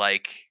not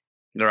like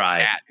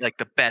at like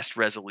the best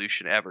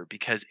resolution ever,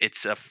 because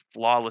it's a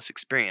flawless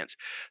experience.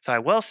 So I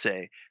will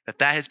say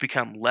that has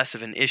become less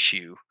of an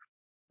issue,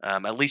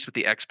 at least with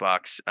the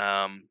Xbox,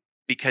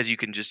 because you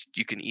can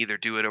either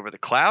do it over the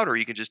cloud or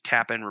you can just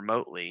tap in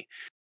remotely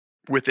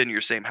within your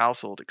same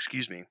household,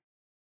 excuse me,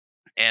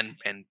 and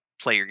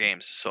play your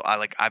games. So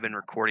I've been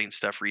recording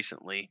stuff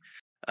recently,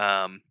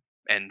 and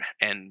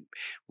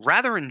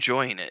rather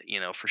enjoying it,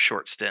 for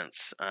short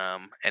stints.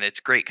 And it's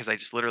great because I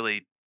just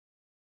literally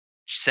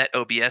set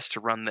OBS to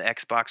run the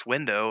Xbox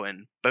window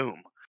and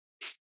boom.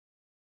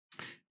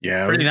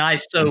 Yeah, pretty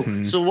nice.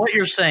 So so what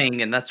you're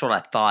saying, and that's what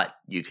I thought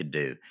you could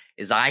do,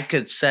 is I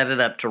could set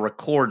it up to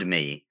record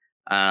me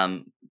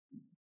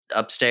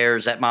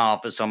upstairs at my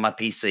office on my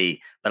PC,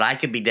 but I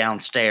could be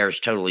downstairs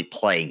totally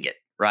playing it,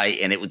 right?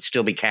 And it would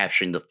still be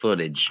capturing the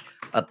footage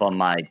up on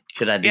my.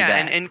 Could I do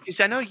that? Yeah, and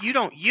because I know you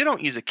don't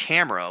use a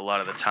camera a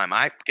lot of the time.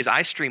 Because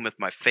I stream with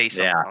my face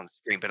on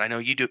screen, but I know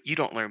you do. You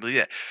don't learn to do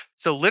that.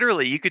 So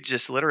literally, you could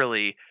just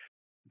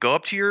go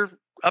up to your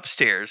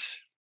upstairs,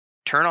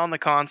 turn on the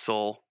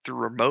console through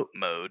remote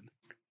mode,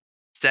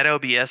 set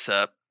OBS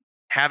up,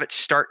 have it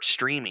start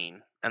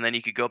streaming, and then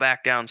you could go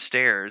back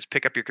downstairs,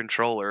 pick up your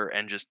controller,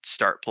 and just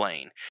start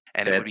playing.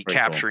 And it would be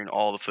capturing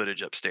all the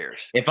footage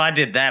upstairs. If I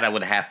did that, I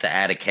would have to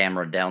add a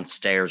camera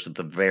downstairs with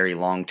a very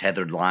long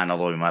tethered line all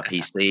the way to my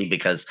PC,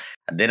 because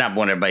then I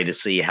want everybody to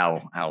see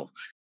how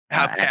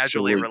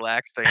casually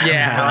relaxed I am.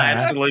 Yeah, how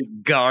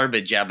absolute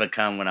garbage I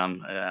become when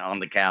I'm on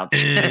the couch.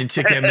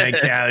 Check out my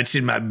couch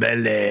in my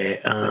belly.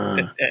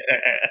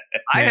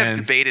 I have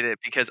debated it,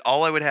 because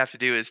all I would have to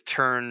do is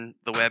turn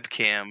the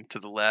webcam to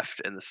the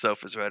left and the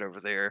sofa's right over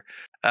there.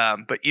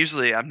 But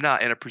usually I'm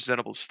not in a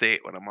presentable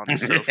state when I'm on the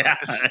sofa.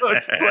 So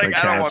it's like,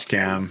 I don't want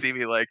people to see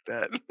me like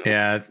that.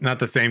 Yeah, it's not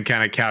the same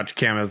kind of couch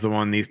cam as the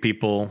one these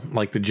people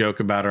like to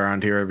joke about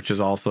around here, which is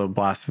also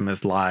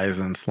blasphemous lies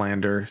and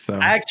slander. So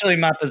actually,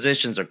 my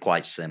positions are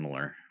quite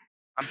similar.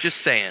 I'm just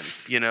saying,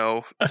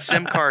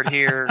 SIM card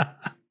here,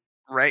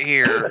 right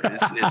here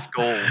is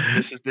gold.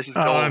 This is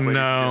gold. Oh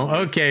no.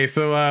 Okay,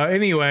 so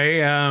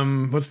anyway,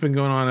 what's been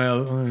going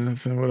on?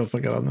 What else I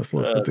got on this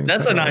list?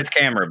 That's a nice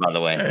camera, by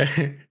the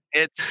way.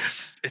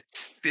 It's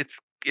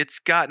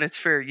gotten its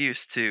fair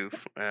use too.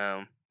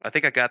 I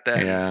think I got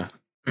that. Yeah.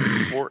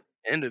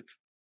 End of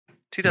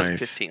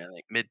 2015, nice. I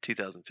think mid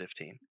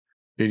 2015.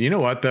 Dude, you know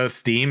what though?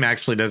 Steam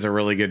actually does a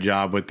really good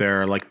job with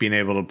their being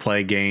able to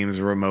play games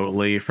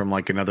remotely from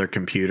another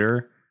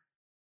computer.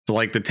 So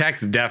the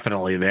tech's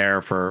definitely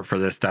there for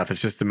this stuff.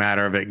 It's just a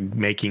matter of it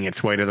making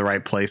its way to the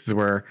right places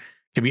where it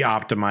can be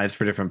optimized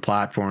for different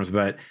platforms.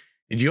 But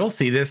did you all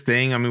see this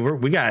thing? I mean,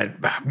 we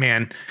got,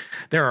 man,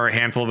 there are a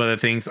handful of other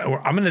things.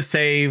 I'm going to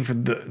save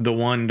the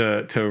one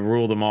to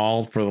rule them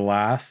all for the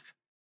last.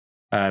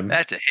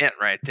 That's a hint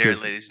right there,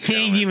 ladies and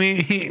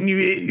gentlemen.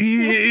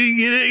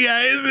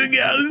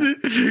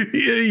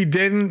 You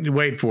didn't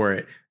wait for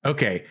it.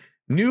 Okay.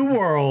 New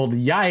World,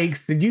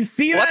 yikes. Did you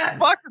see that?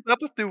 What the fuck is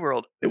up with New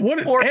World?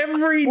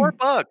 Four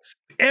bucks.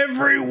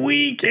 Every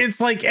week. It's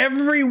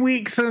every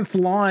week since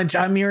launch,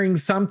 I'm hearing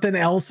something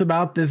else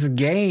about this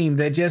game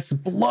that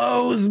just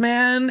blows,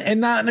 man.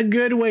 And not in a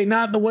good way,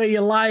 not in the way you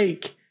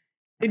like.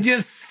 It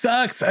just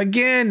sucks.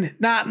 Again,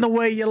 not in the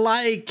way you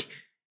like.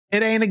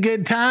 It ain't a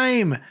good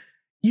time.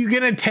 You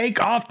gonna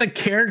take off the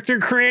character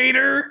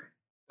creator?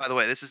 By the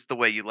way, this is the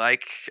way you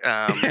like.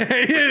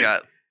 We've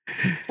got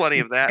plenty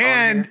of that.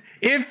 And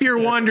if you're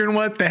wondering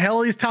what the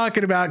hell he's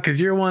talking about, because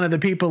you're one of the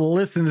people that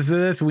listens to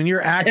this when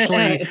you're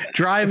actually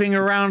driving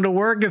around to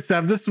work and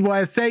stuff, this is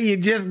why I say you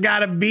just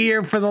gotta be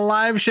here for the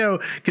live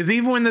show. Because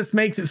even when this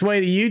makes its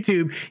way to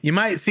YouTube, you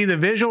might see the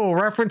visual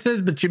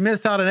references, but you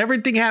miss out on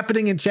everything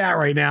happening in chat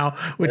right now,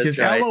 which is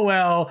right.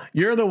 LOL,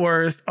 you're the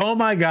worst. Oh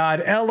my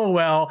God,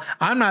 LOL.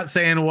 I'm not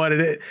saying what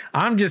it is.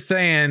 I'm just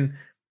saying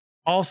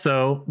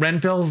also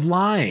Renfield's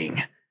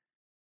lying.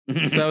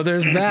 So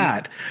there's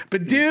that.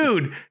 But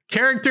dude,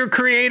 character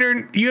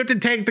creator, you have to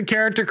take the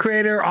character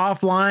creator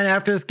offline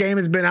after this game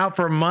has been out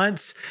for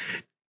months.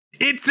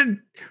 This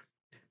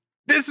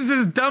is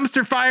as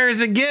dumpster fire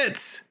as it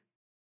gets.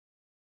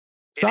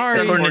 Sorry.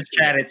 According to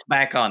chat, it's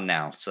back on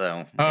now.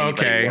 So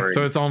okay.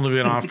 So it's only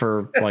been off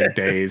for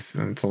days,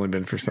 and it's only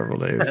been for several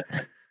days.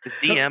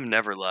 The DM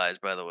never lies,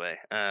 by the way.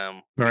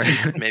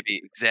 Right.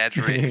 Maybe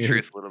exaggerate the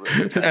truth a little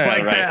bit.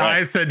 Like that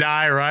I said,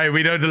 right?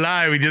 We don't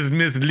lie. We just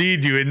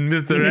mislead you and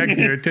misdirect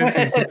your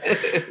attention.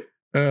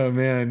 Oh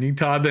man, you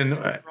Todd been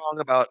wrong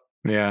about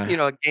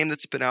a game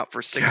that's been out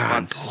for 6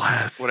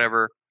 months,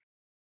 whatever,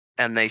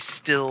 and they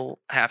still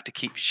have to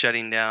keep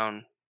shutting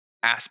down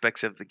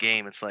aspects of the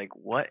game. It's like,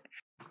 what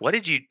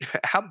did you?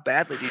 How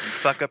badly did you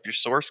fuck up your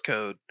source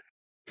code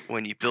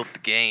when you built the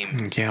game?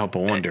 You can't help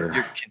but wonder.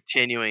 You're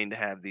continuing to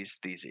have these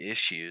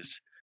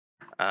issues.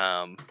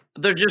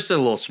 They're just a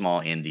little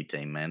small indie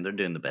team, man. They're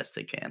doing the best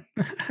they can.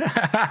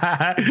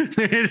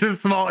 There's a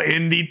small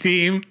indie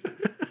team.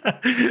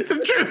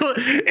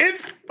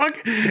 It's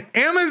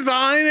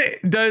Amazon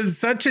does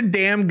such a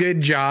damn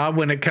good job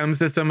when it comes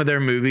to some of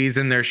their movies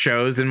and their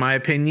shows, in my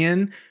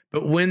opinion.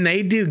 But when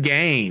they do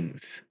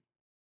games,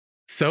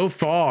 so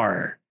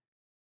far,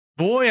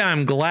 boy,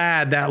 I'm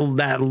glad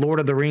that Lord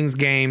of the Rings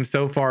game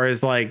so far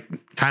is like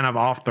kind of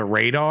off the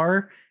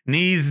radar.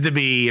 Needs to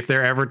be, if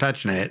they're ever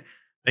touching it.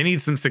 They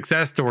need some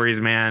success stories,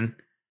 man.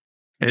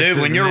 Dude,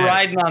 when you're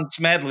riding on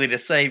Smedley to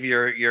save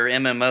your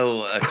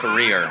MMO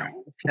career,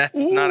 that's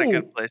not a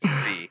good place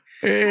to be.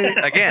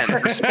 Again,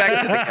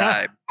 respect to the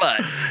guy, but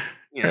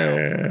you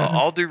know,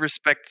 all due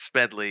respect to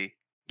Smedley.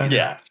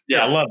 Yeah,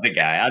 I love the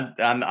guy.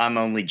 I'm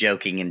only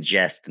joking in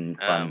jest and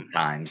fun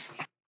times.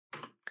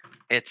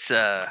 It's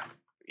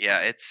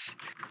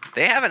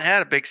they haven't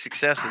had a big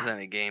success with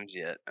any games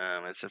yet.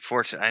 It's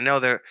unfortunate. I know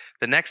the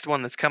next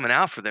one that's coming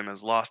out for them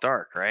is Lost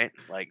Ark, right?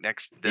 Like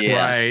next,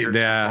 right?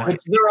 Yeah,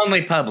 they're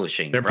only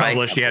publishing. They're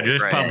publishing, yeah,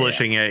 just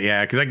publishing it,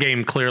 yeah. Because that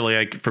game clearly,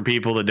 like for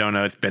people that don't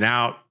know, it's been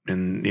out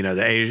in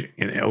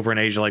over in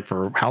Asia, like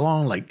for how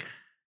long? Like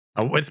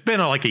it's been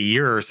like a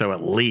year or so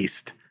at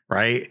least,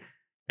 right?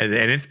 And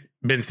it's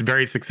been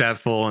very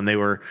successful. And they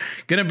were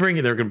gonna bring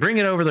it. They're gonna bring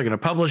it over. They're gonna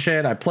publish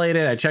it. I played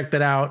it. I checked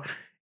it out.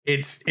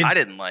 It's I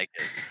didn't like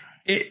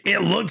it.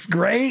 It looks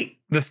great.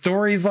 The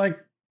story's like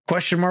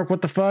question mark.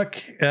 What the fuck?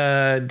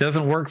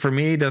 Doesn't work for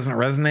me. Doesn't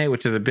resonate,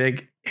 which is a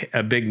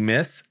big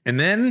miss. And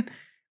then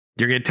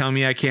you're gonna tell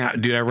me I can't.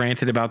 Dude, I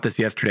ranted about this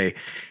yesterday.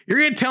 You're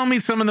gonna tell me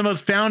some of the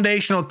most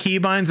foundational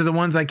keybinds are the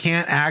ones I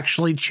can't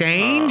actually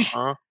change.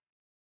 Yeah.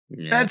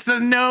 That's a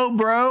no,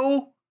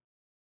 bro.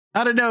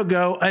 Not a no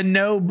go. A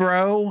no,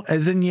 bro.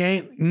 As in you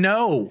ain't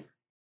no,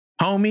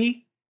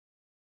 homie.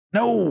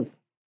 No.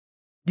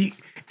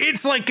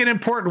 It's like an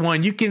important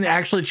one. You can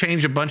actually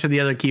change a bunch of the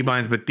other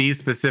keybinds, but these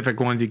specific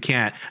ones you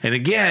can't. And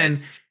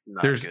again,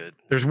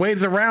 there's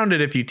ways around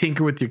it if you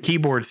tinker with your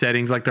keyboard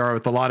settings, like there are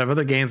with a lot of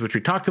other games, which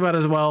we talked about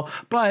as well.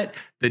 But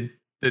the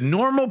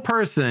normal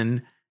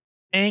person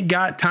ain't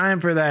got time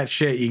for that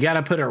shit. You got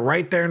to put it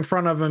right there in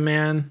front of them,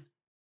 man.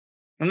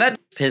 And that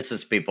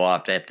pisses people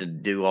off to have to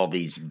do all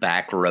these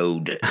back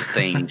road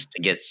things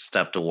to get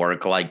stuff to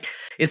work. Like,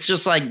 it's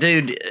just like,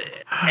 dude,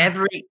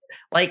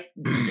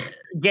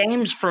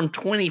 games from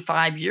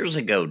 25 years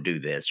ago do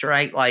this,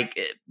 right? Like,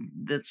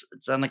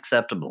 it's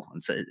unacceptable.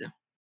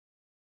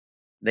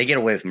 They get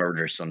away with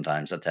murder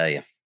sometimes, I tell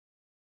you.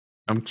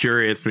 I'm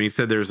curious when you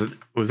said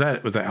was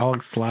that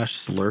Alex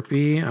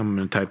 /Slurpee? I'm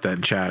going to type that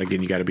in chat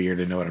again. You got to be here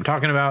to know what I'm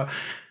talking about.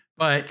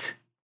 But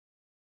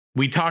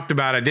we talked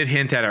about, I did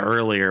hint at it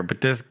earlier, but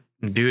this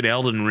dude,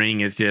 Elden Ring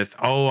is just,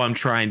 I'm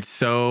trying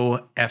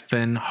so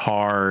effing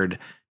hard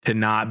to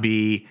not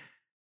be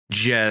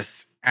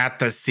just at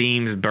the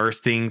seams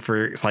bursting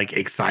for like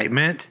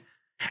excitement.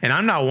 And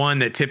I'm not one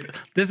that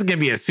this is going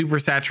to be a super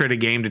saturated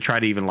game to try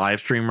to even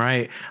live stream,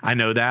 right? I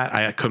know that.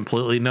 I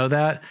completely know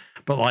that.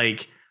 But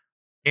like,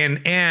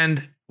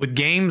 and with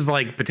games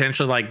like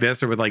potentially like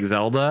this or with like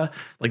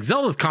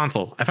Zelda's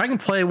console, if I can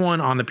play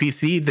one on the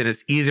PC, then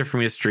it's easier for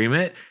me to stream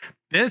it.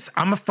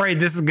 I'm afraid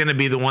this is going to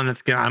be the one I'm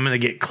going to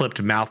get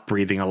clipped mouth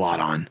breathing a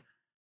lot on.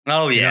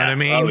 Oh yeah. You know what I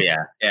mean? Oh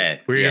yeah. Yeah.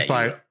 We're just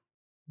like.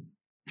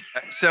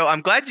 So I'm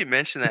glad you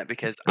mentioned that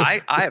because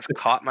I have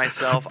caught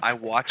myself. I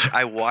watch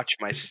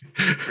my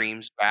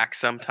streams back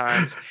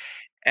sometimes,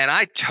 and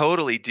I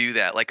totally do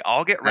that. Like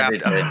I'll get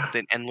wrapped up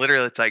in, and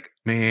literally it's like,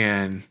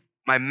 man,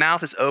 my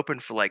mouth is open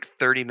for like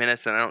 30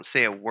 minutes and I don't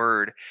say a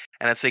word.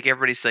 And it's like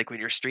everybody's like, when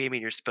you're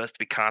streaming, you're supposed to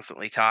be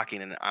constantly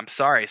talking. And I'm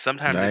sorry,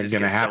 sometimes I just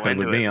gonna happen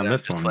with me on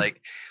this one.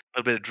 Like a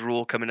little bit of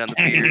drool coming down the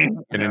beard.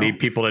 And I need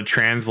people to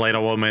translate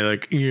all of my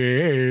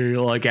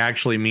like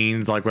actually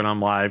means like when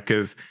I'm live,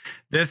 because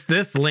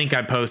this link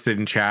I posted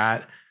in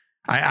chat,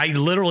 I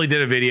literally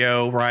did a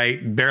video,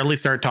 right? Barely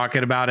start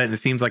talking about it, and it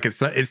seems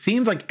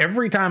like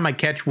every time I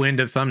catch wind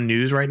of some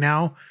news right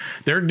now,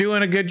 they're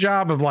doing a good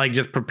job of like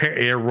just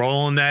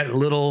rolling that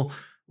little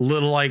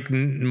like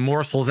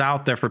morsels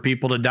out there for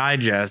people to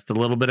digest a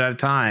little bit at a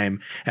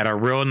time at a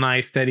real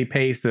nice steady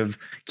pace of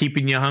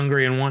keeping you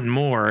hungry and wanting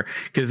more.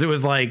 Because this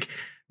was like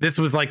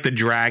the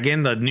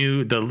dragon,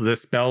 the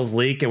spells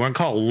leak, and we're gonna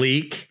call it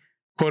leak,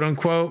 quote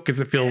unquote, because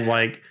it feels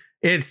like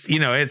it's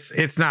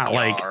it's not PR.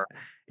 Like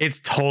it's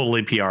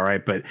totally PR,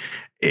 right? But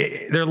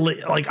they're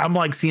like, I'm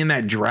like seeing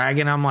that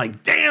dragon, I'm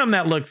like, damn,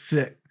 that looks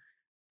sick.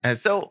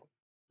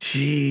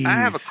 Geez, I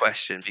have a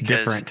question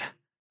because different.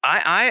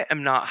 I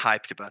am not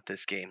hyped about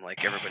this game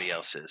like everybody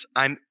else is.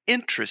 I'm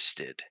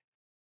interested,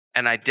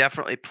 and I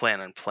definitely plan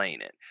on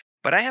playing it.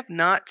 But I have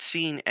not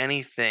seen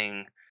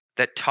anything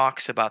that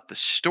talks about the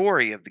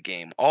story of the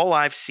game. All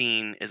I've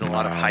seen is a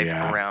lot of hype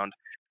around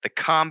the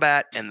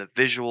combat and the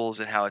visuals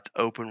and how it's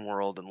open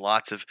world and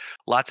lots of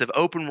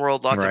open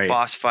world, lots of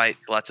boss fights,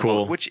 lots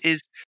of which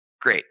is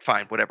great,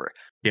 fine, whatever.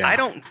 Yeah. I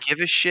don't give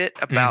a shit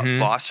about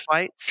boss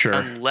fights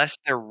unless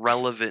they're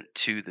relevant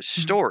to the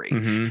story.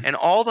 And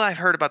all that I've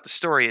heard about the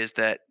story is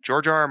that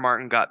George R.R.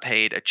 Martin got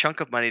paid a chunk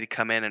of money to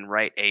come in and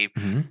write a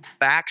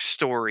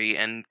backstory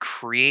and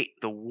create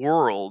the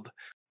world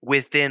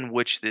within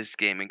which this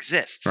game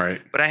exists.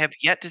 Right. But I have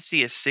yet to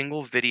see a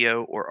single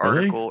video or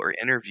article or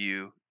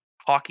interview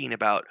talking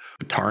about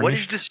what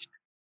is the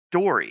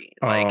story.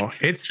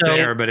 It's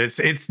there, but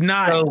it's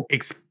not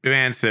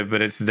expansive,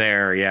 but it's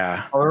there.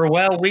 Yeah. Or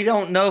we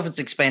don't know if it's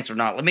expansive or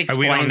not. Let me explain.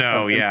 We don't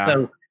know. Something. Yeah.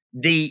 So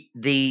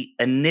the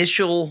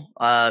initial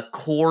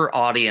core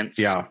audience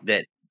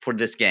that for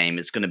this game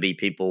is going to be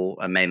people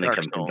mainly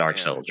coming from Dark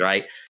Souls,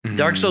 right?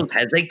 Dark Souls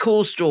has a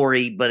cool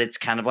story, but it's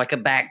kind of like a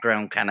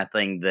background kind of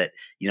thing that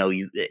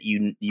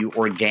you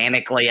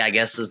organically, I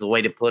guess is the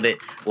way to put it,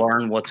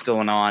 learn what's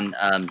going on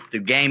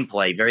through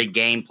gameplay, very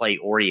gameplay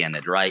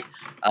oriented, right?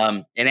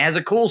 And it has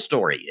a cool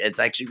story. It's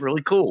actually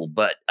really cool,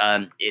 but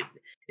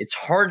it's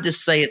hard to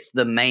say it's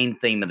the main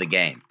theme of the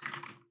game.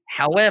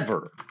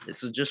 However,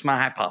 this is just my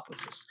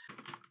hypothesis.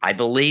 I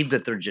believe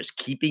that they're just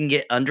keeping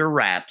it under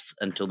wraps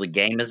until the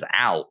game is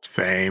out.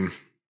 Same.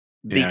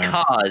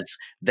 Because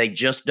they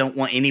just don't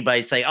want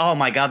anybody to say, oh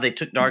my God, they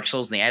took Dark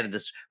Souls and they added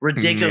this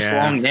ridiculous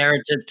long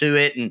narrative to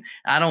it. And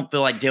I don't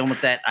feel like dealing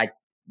with that.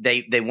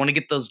 They want to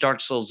get those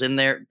Dark Souls in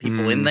there,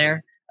 people in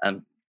there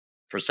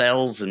for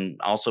sales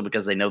and also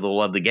because they know they'll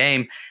love the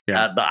game.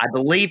 But I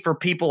believe for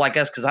people like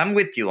us, because I'm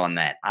with you on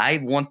that, I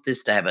want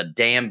this to have a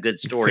damn good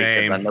story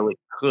because I know it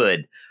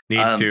could.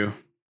 Needs to.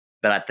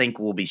 But I think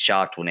we'll be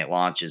shocked when it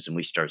launches and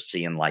we start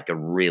seeing like a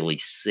really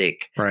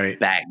sick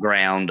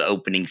background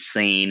opening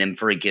scene and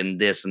freaking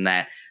this and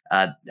that.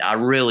 I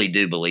really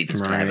do believe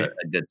it's going to have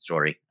a good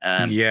story.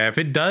 If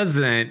it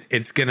doesn't,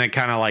 it's going to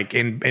kind of like,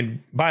 and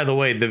by the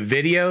way, the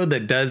video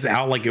that does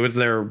out, like it was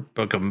there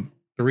like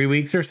 3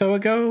 weeks or so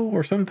ago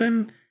or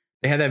something.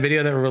 They had that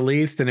video that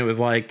released and it was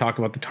like talk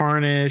about the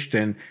Tarnished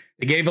and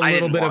it gave a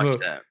little bit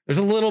of there's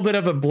a little bit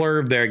of a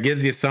blurb there. It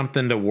gives you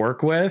something to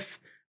work with.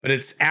 But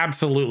it's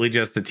absolutely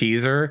just a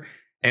teaser.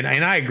 And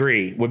I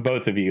agree with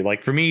both of you.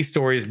 Like for me,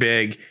 story's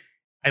big.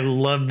 I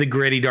love the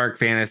gritty dark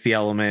fantasy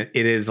element.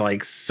 It is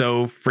like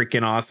so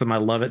freaking awesome. I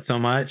love it so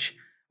much.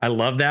 I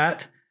love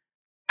that.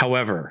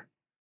 However,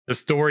 the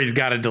story's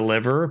got to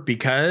deliver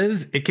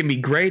because it can be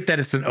great that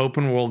it's an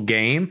open world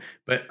game.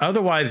 But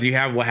otherwise you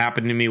have what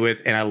happened to me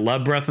with, and I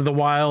love Breath of the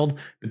Wild,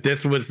 but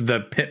this was the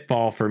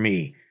pitfall for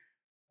me,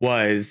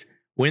 was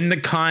when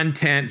the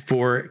content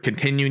for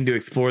continuing to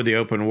explore the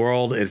open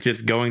world is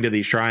just going to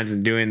these shrines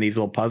and doing these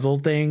little puzzle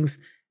things,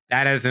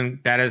 that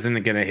isn't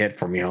going to hit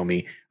for me,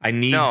 homie. I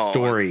need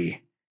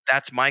story.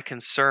 That's my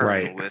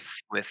concern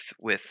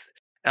with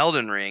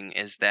Elden Ring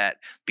is that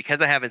because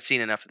I haven't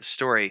seen enough of the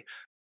story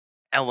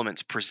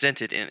elements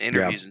presented in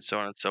interviews and so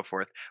on and so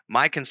forth.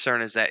 My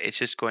concern is that it's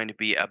just going to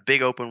be a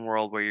big open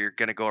world where you're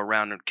going to go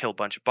around and kill a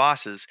bunch of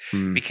bosses.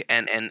 And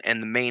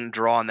the main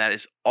draw on that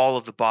is all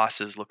of the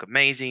bosses look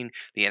amazing.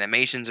 The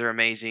animations are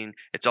amazing.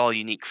 It's all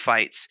unique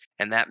fights.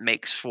 And that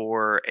makes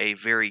for a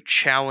very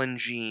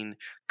challenging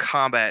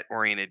combat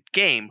oriented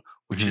game,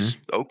 which is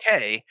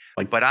okay.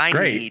 But I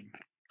need,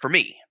 for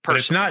me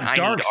personally, it's not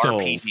Dark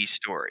Souls. RPG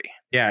story.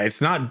 Yeah,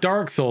 it's not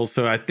Dark Souls.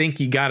 So I think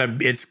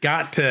it's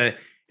got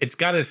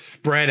to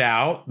spread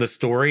out the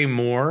story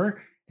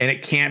more, and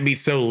it can't be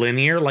so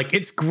linear. Like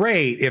it's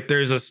great if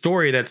there's a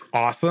story that's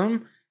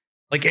awesome.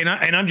 Like, and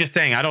I'm just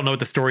saying, I don't know what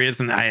the story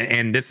is.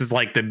 And this is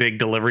like the big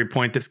delivery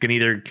point that's going to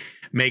either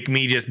make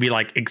me just be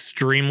like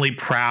extremely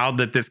proud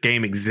that this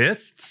game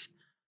exists,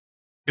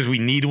 because we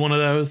need one of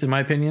those, in my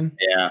opinion.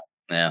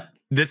 Yeah.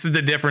 This is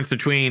the difference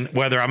between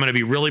whether I'm going to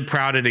be really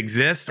proud it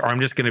exists or I'm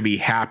just going to be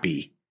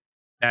happy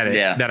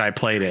that I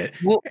played it.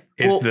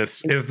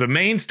 Is the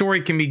main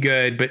story can be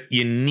good, but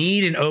you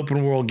need an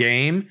open world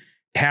game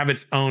to have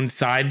its own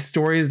side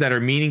stories that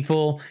are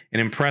meaningful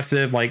and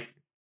impressive. Like,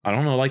 I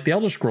don't know, like the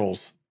Elder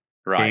Scrolls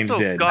games so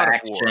did.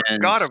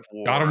 God of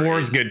War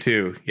is good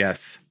too.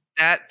 Yes.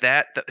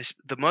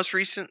 The most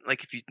recent,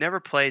 like if you've never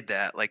played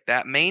that, like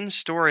that main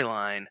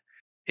storyline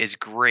is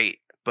great,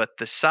 but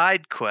the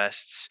side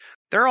quests,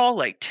 they're all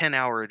like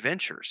 10-hour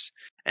adventures.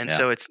 And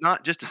so it's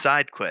not just a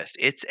side quest,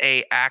 it's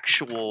a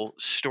actual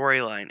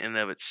storyline in and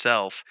of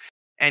itself.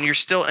 And you're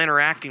still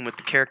interacting with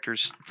the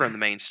characters from the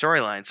main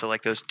storyline. So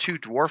like those two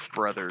dwarf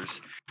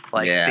brothers,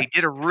 they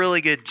did a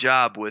really good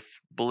job with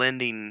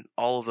blending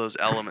all of those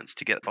elements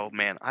to get, oh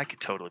man, I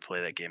could totally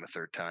play that game a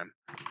third time.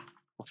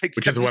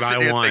 Which is what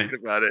I want.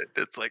 About it.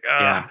 It's like,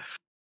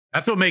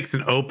 That's what makes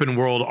an open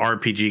world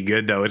RPG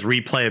good though, is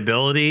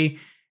replayability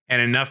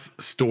and enough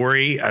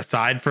story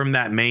aside from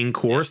that main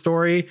core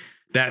story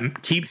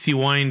that keeps you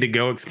wanting to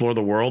go explore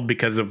the world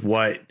because of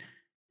what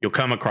you'll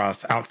come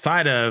across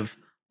outside of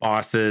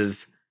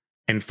bosses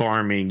and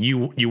farming.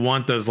 You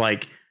want those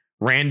like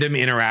random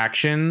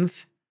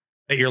interactions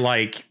that you're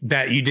like,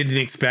 that you didn't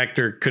expect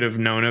or could have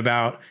known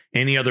about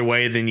any other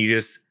way than you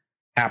just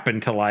happen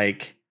to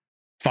like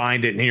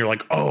find it and you're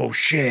like, oh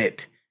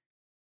shit.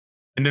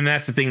 And then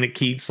that's the thing that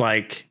keeps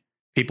like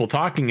people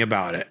talking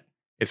about it.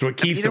 It's what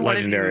keeps it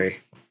legendary.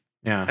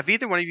 Yeah. Have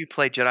either one of you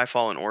played Jedi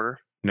Fallen Order?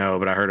 No,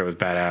 but I heard it was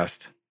badass.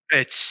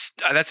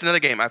 That's another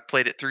game I've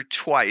played it through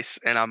twice,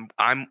 and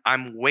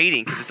I'm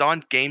waiting because it's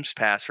on Games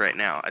Pass right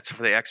now. It's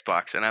for the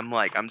Xbox, and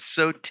I'm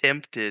so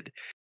tempted.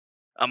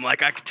 I'm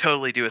like, I could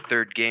totally do a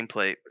third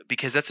gameplay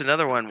because that's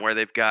another one where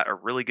they've got a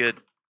really good.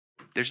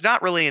 There's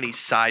not really any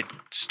side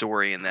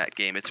story in that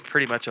game. It's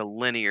pretty much a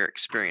linear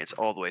experience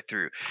all the way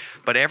through.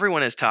 But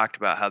everyone has talked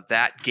about how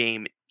that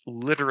game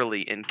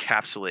literally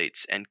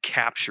encapsulates and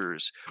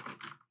captures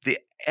the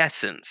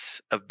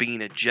essence of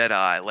being a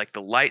Jedi, like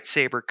the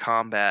lightsaber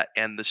combat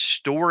and the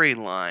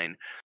storyline.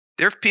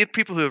 There are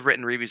people who have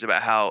written reviews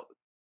about how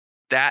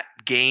that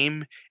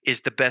game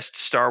is the best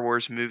Star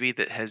Wars movie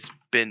that has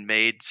been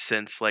made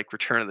since like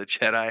Return of the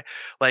Jedi,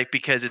 like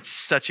because it's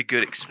such a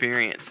good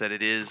experience that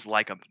it is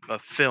like a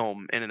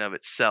film in and of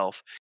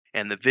itself,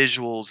 and the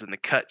visuals and the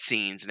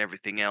cutscenes and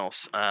everything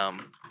else.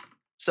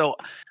 So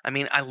I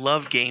mean, I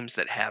love games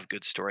that have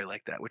good story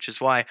like that, which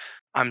is why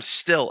I'm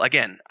still,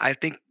 again, I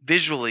think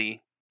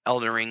visually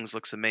Elden Rings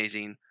looks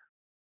amazing,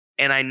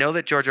 and I know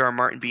that George R. R.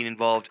 Martin being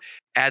involved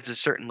adds a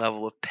certain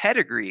level of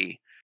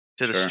pedigree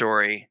to the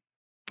story,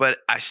 but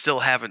I still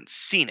haven't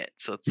seen it.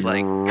 So it's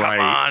like, come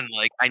on,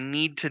 like I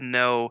need to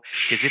know,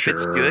 because if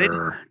it's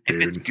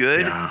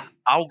good,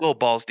 I'll go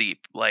balls deep.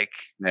 Like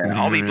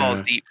I'll be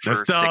balls deep for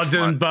 6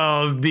 months.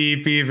 Balls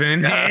deep,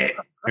 even.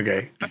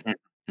 Okay.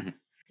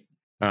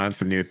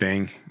 That's a new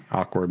thing.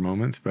 Awkward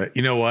moments, but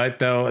you know what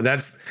though?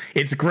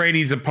 It's great.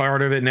 He's a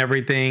part of it and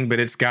everything, but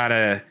it's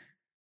gotta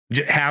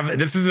have.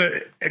 This is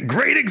a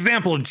great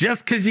example.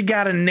 Just because you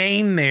got a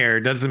name there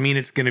doesn't mean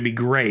it's going to be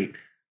great.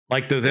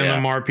 Like those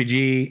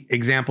MMORPG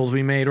examples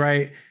we made,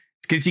 right?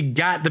 Because you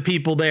got the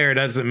people there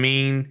doesn't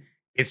mean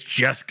it's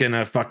just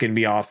gonna fucking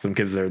be awesome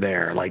because they're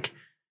there. Like,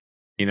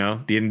 you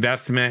know, the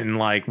investment and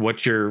like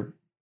the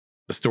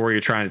story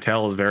you're trying to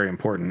tell is very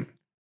important.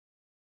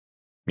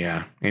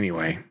 Yeah.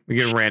 Anyway, we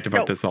can rant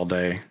about this all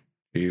day.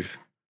 Jeez.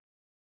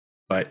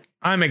 But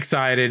I'm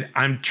excited.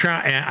 I'm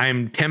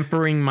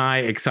tempering my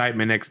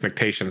excitement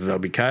expectations though,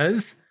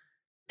 because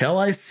till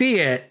I see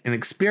it and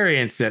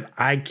experience it,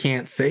 I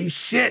can't say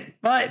shit.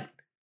 But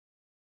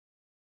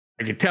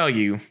I can tell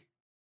you,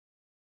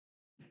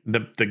 the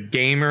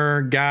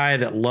gamer guy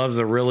that loves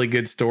a really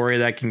good story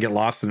that can get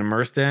lost and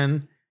immersed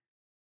in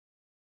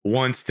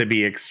wants to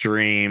be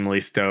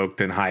extremely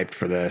stoked and hyped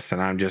for this.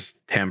 And I'm just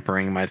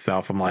tempering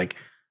myself. I'm like,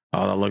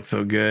 oh, that looks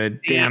so good.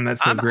 Damn,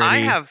 that's so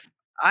gritty.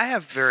 I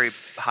have very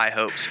high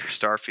hopes for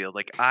Starfield.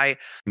 Like I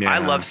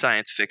love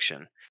science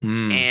fiction.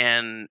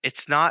 And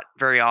it's not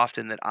very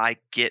often that I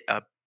get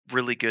a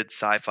really good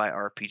sci-fi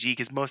RPG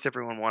because most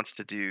everyone wants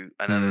to do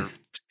another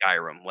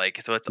Skyrim.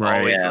 Like, so it's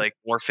always like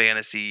more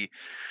fantasy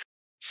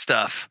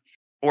stuff,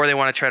 or they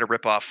want to try to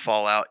rip off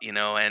Fallout, you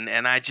know,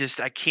 and I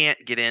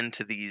can't get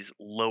into these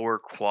lower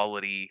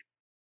quality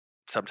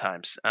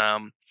sometimes.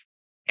 And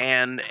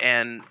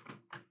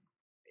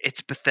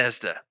it's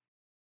Bethesda.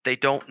 They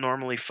don't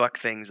normally fuck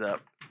things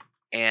up.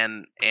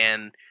 And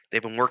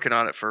they've been working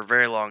on it for a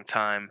very long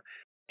time.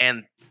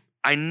 And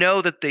I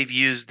know that they've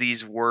used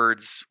these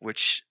words,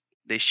 which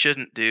they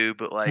shouldn't do,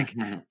 but like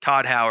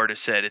Todd Howard has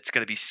said, it's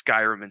going to be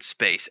Skyrim in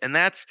space. And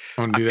I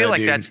feel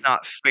like that's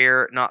not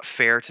fair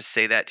to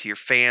say that to your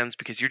fans,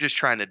 because you're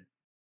trying to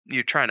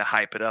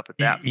hype it up at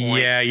that point.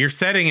 Yeah, you're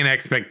setting an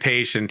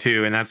expectation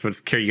too. And that's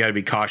you got to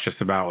be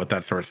cautious about with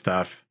that sort of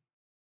stuff.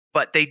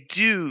 But they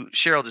do,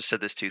 Cheryl just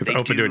said this too. It's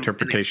open to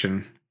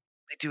interpretation.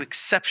 They do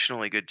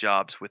exceptionally good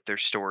jobs with their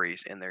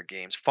stories in their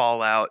games.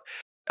 Fallout,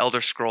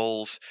 Elder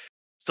Scrolls.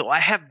 So I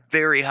have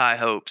very high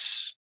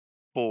hopes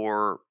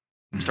for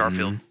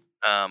Starfield.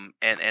 And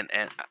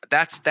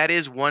that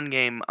is one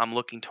game I'm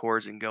looking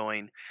towards and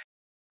going,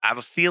 I have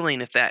a feeling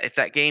if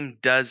that game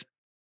does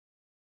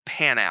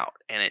pan out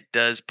and it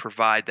does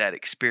provide that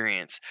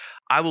experience,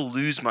 I will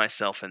lose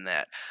myself in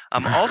that.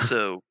 I'm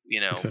also,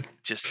 you know,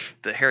 just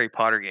the Harry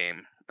Potter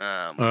game.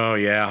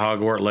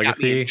 Hogwarts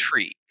Legacy.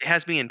 It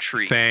has me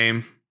intrigued.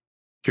 Same.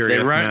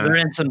 They're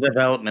in some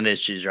development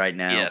issues right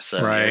now. Yes. So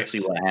we'll see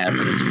what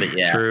happens. But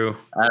yeah. True.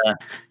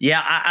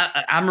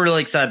 I'm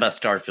really excited about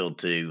Starfield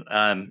too.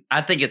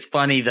 I think it's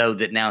funny though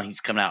that now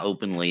he's coming out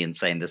openly and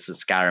saying this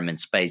is Skyrim in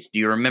space. Do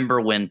you remember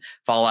when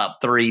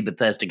Fallout 3,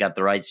 Bethesda got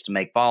the rights to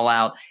make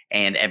Fallout,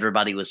 and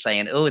everybody was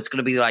saying, oh, it's going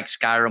to be like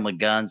Skyrim with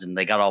guns, and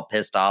they got all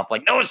pissed off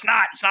like, no, it's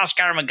not. It's not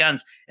Skyrim with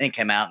guns. And it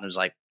came out and it was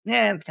like,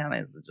 yeah, it kind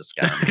of is just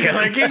Skyrim.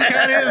 Like it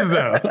kind of is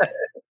though.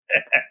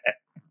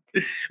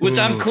 Which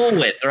I'm cool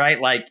with,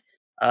 right? Like,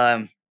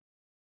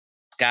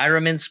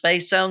 Skyrim in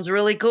space sounds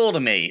really cool to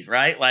me,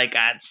 right? Like,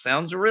 it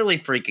sounds really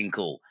freaking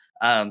cool.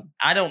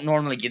 I don't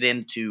normally get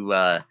into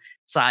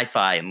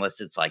sci-fi unless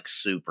it's like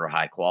super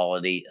high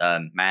quality.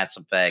 Mass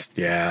Effect,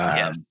 you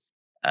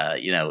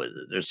know,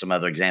 there's some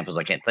other examples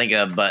I can't think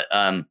of, but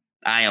I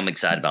am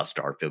excited about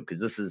Starfield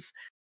because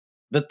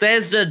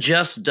Bethesda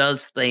just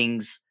does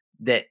things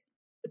that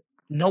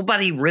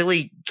nobody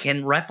really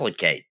can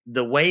replicate.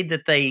 The way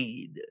that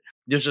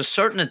there's a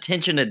certain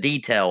attention to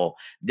detail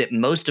that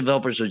most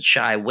developers would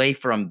shy away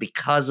from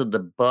because of the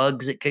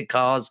bugs it could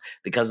cause,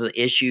 because of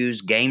the issues,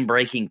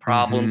 game-breaking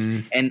problems.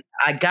 And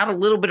I got a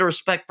little bit of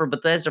respect for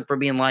Bethesda for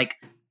being like,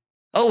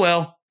 oh,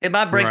 well, it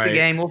might break the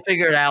game. We'll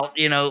figure it out,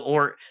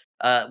 or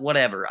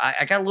whatever.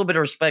 I got a little bit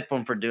of respect for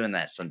them for doing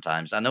that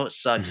sometimes. I know it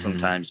sucks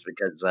sometimes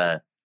because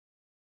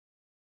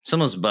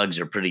some of those bugs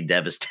are pretty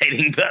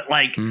devastating, but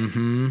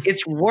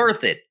it's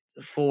worth it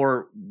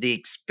for the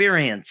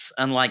experience.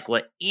 Unlike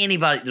what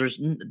anybody,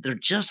 they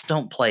just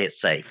don't play it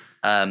safe.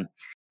 And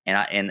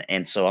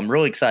so I'm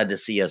really excited to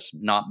see us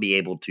not be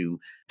able to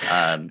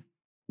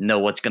know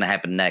what's going to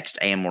happen next,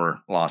 and we're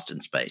lost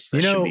in space.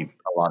 That should be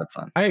a lot of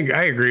fun. I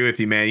agree with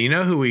you, man. You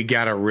know who we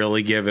got to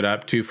really give it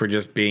up to for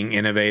just being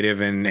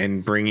innovative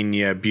and bringing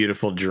you a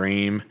beautiful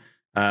dream.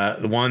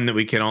 The one that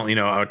we can only,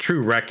 a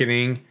true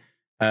reckoning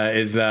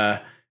is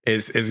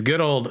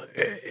good old.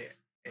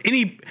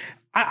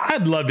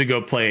 I'd love to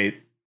go play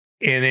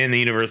in the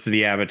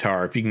University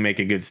Avatar if you can make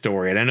a good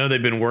story. And I know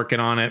they've been working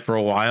on it for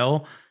a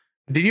while.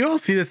 Did you all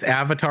see this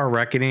Avatar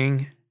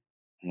Reckoning?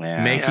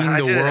 Making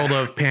the world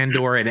of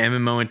Pandora an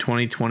MMO in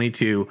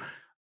 2022.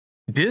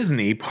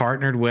 Disney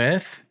partnered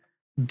with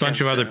a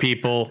bunch of other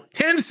people.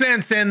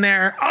 Tencent's in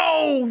there.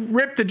 Oh,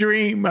 rip the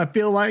dream. I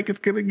feel like it's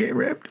gonna get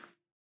ripped.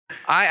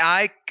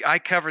 I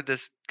covered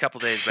this a couple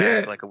days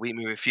back, like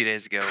a few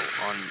days ago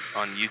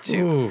on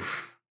YouTube.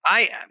 Oof.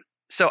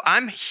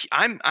 I'm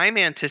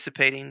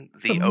anticipating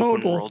the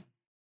open world.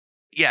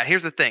 Yeah,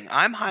 here's the thing.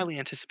 I'm highly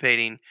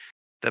anticipating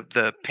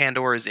the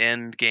Pandora's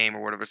End game,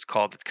 or whatever it's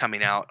called, that's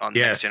coming out on the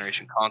next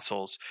generation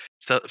consoles.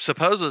 So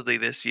supposedly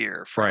this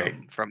year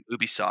from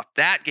Ubisoft.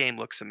 That game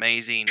looks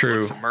amazing. True. It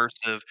looks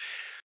immersive.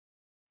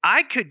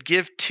 I could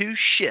give two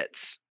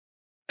shits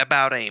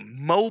about a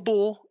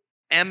mobile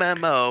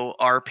MMO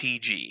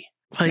RPG.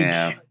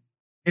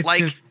 It's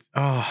just,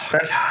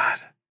 God.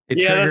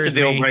 That's a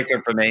deal breaker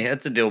for me.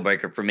 That's a deal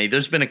breaker for me.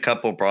 There's been a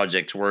couple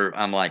projects where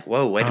I'm like,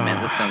 whoa, wait a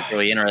minute, this sounds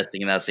really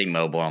interesting. And I see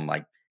mobile, I'm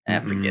like,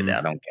 forget it.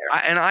 I don't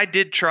care. I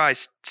did try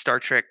Star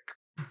Trek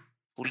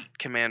Fleet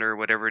Commander or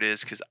whatever it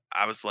is, because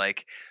I was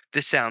like,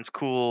 this sounds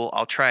cool.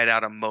 I'll try it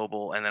out on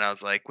mobile. And then I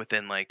was like,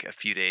 within like a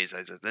few days, I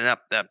was like,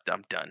 nope,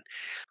 I'm done.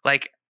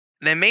 Like,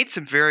 they made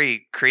some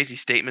very crazy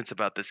statements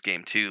about this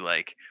game too.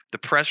 Like, the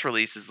press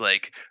release is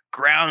like,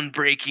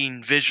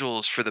 groundbreaking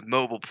visuals for the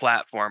mobile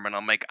platform. And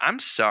I'm like, I'm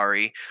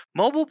sorry.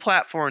 Mobile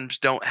platforms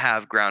don't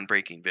have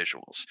groundbreaking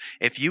visuals.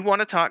 If you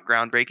want to talk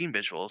groundbreaking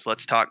visuals,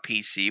 let's talk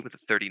PC with a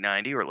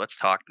 3090, or let's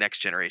talk next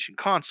generation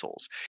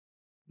consoles.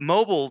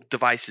 Mobile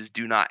devices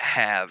do not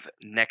have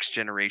next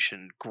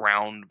generation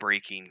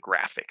groundbreaking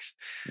graphics.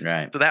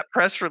 Right. So that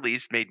press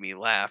release made me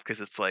laugh,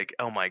 because it's like,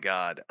 oh my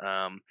God.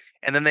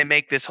 And then they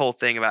make this whole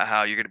thing about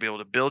how you're going to be able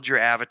to build your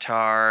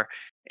avatar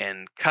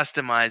and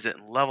customize it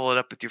and level it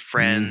up with your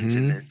friends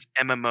in this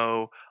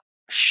MMO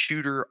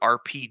shooter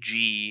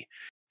RPG.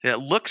 And it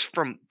looks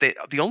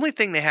the only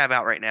thing they have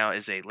out right now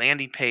is a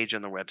landing page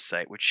on their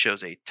website, which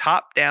shows a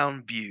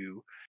top-down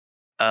view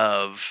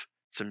of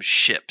some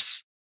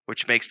ships,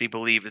 which makes me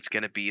believe it's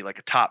going to be like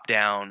a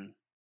top-down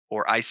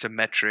or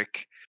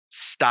isometric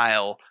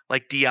style,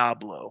 like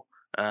Diablo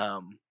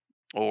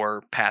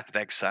or Path of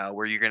Exile,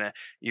 where you're gonna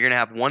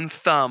have one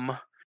thumb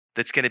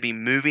that's going to be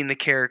moving the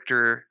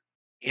character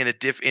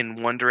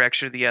in one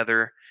direction or the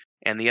other,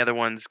 and the other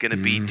one's going to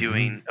be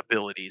doing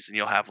abilities. And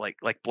you'll have like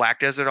Black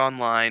Desert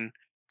Online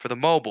for the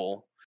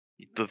mobile,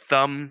 the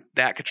thumb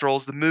that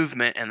controls the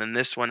movement, and then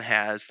this one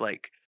has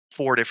like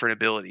 4 different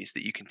abilities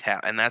that you can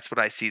tap, and that's what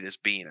I see this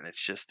being. And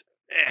it's just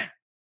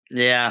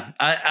Yeah,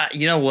 I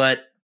you know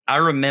what? I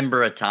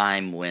remember a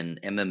time when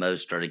MMOs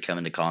started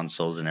coming to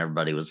consoles, and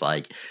everybody was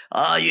like,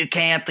 "Oh, you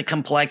can't. The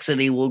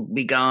complexity will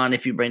be gone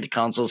if you bring to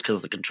consoles because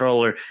of the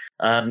controller."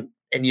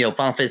 And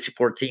Final Fantasy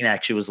 14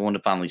 actually was the one to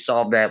finally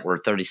solve that. Where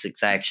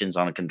 36 actions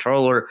on a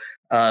controller.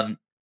 But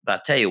I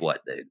tell you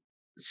what, dude,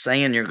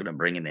 saying you're going to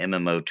bring an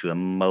MMO to a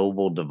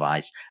mobile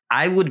device,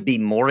 I would be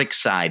more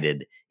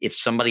excited if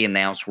somebody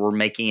announced we're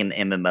making an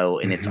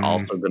MMO and it's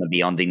also going to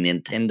be on the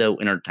Nintendo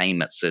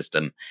Entertainment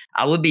System.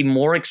 I would be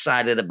more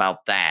excited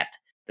about that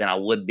than I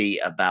would be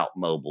about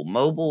mobile.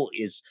 Mobile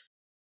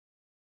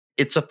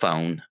it's a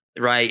phone,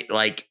 right?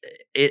 Like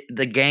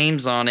the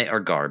games on it are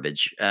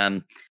garbage.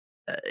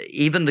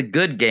 Even the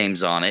good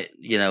games on it,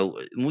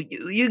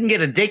 you can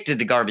get addicted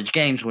to garbage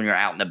games when you're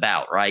out and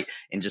about, right?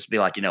 And just be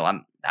like,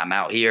 I'm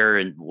out here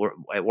and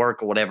at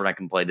work or whatever, and I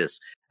can play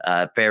this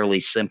fairly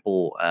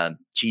simple,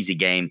 cheesy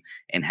game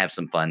and have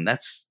some fun.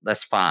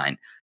 That's fine.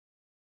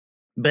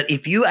 But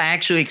if you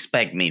actually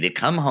expect me to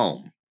come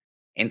home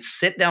and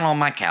sit down on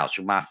my couch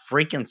with my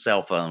freaking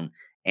cell phone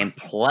and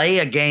play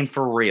a game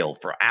for real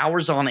for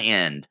hours on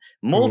end,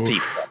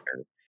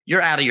 multiplayer,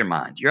 you're out of your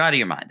mind. You're out of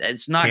your mind.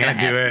 It's not going to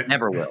happen. It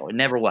never will. It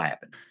never will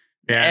happen.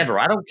 Yeah. Ever.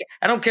 I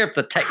don't care if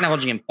the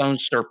technology in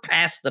phones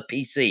surpass the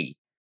PC.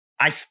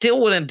 I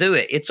still wouldn't do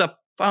it. It's a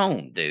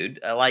phone, dude.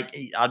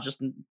 I'll just.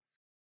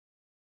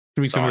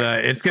 Some of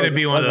that. It's going to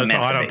be one of those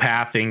auto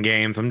pathing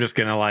games. I'm just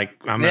going to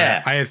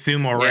I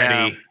assume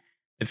already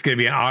It's going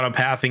to be an auto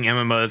pathing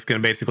MMO that's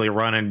going to basically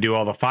run and do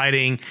all the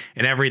fighting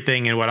and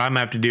everything. And what I'm going to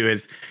have to do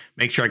is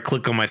make sure I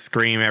click on my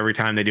screen every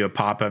time they do a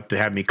pop-up to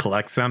have me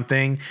collect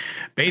something.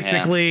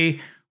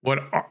 Basically, what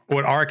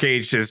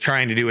ArcheAge is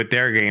trying to do with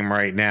their game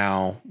right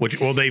now,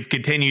 they've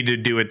continued to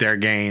do with their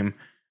game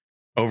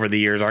over the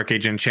years,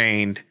 ArcheAge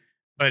Unchained,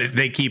 but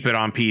they keep it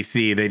on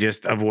PC. They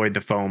just avoid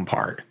the phone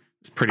part.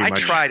 It's pretty much. I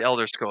tried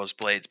Elder Scrolls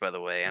Blades, by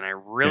the way, and I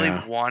really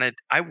wanted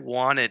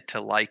to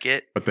like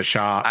it. But the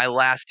shop. I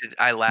lasted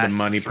the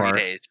money 3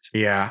 days.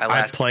 Yeah,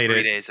 I played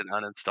 3 days and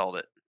uninstalled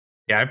it.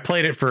 Yeah, I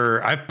played it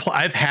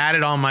I've had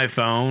it on my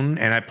phone,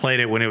 and I played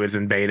it when it was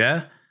in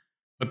beta.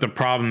 But the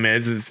problem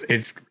is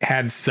it's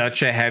had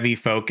such a heavy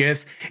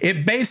focus.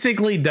 It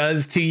basically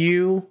does to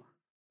you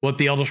what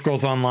the Elder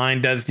Scrolls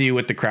Online does to you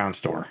with the Crown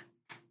Store.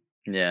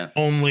 Yeah.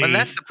 Only and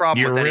that's the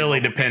problem. You're really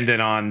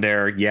dependent on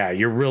their. Yeah,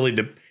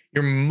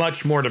 you're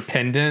much more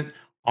dependent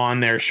on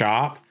their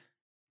shop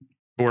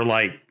for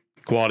like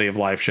quality of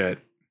life shit.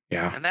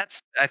 Yeah. And I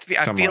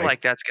feel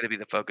like that's going to be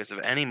the focus of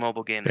any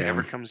mobile game that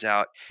ever comes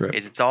out.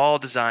 Is it's all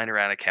designed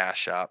around a cash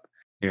shop.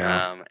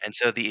 Yeah. And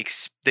so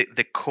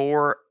the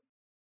core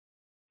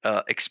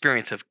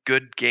experience of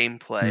good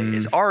gameplay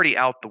is already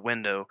out the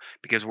window,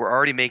 because we're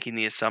already making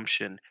the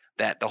assumption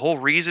that the whole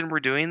reason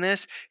we're doing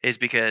this is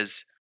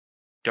because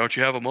don't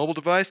you have a mobile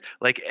device?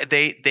 Like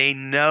they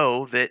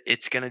know that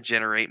it's going to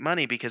generate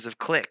money because of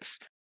clicks.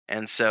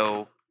 And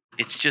so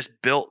it's just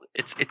built.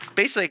 It's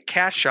basically a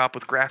cash shop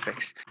with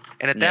graphics.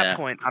 And at that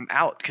point, I'm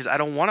out, because I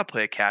don't want to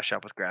play a cash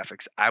shop with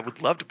graphics. I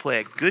would love to play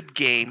a good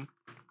game.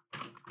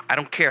 I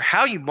don't care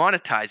how you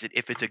monetize it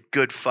if it's a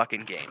good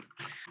fucking game.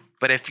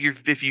 But if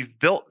you've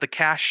built the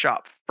cash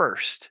shop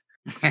first,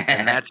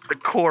 and that's the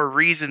core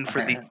reason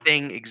for the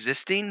thing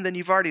existing, then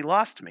you've already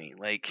lost me.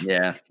 Like,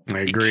 I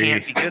agree. You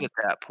can't be good at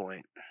that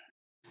point.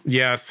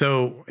 Yeah,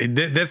 so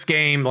this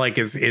game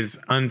is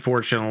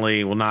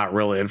unfortunately, well, not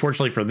really,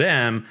 unfortunately for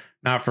them,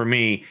 not for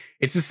me.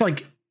 It's just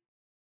like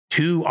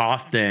too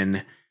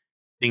often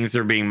things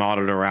are being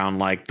modeled around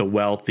like the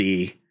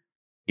wealthy.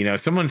 You know,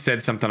 someone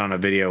said something on a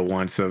video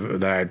once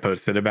that I had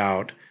posted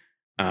about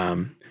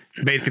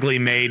it's basically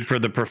made for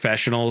the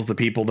professionals, the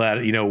people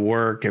that,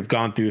 work, have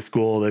gone through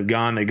school, they've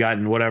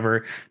gotten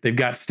whatever, they've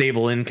got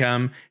stable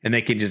income, and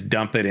they can just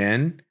dump it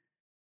in,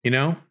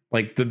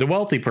 like the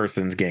wealthy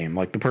person's game,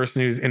 like the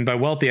person and by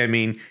wealthy, I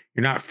mean,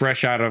 you're not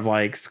fresh out of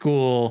like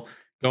school,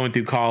 going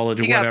through college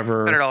or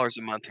whatever. $100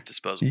 a month of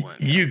disposable income.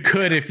 You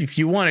could, if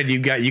you wanted,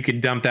 you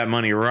could dump that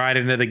money right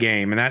into the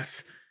game. And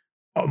that's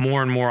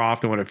more and more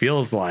often what it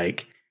feels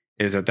like,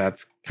 is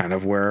that's kind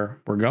of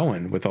where we're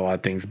going with a lot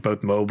of things,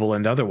 both mobile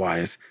and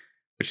otherwise,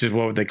 which is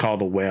what they call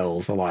the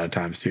whales a lot of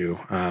times too.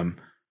 When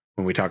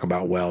we talk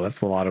about whale,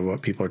 that's a lot of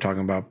what people are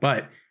talking about.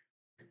 But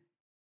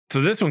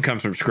so this one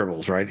comes from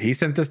Scribbles, right? He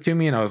sent this to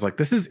me and I was like,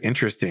 this is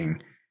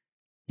interesting.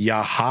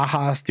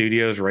 Yahaha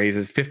Studios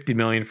raises $50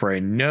 million for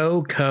a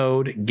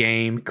no-code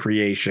game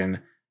creation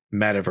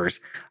metaverse.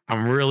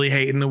 I'm really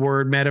hating the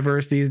word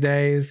metaverse these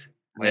days.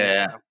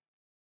 Yeah.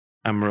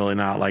 I'm really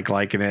not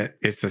liking it.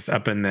 It's just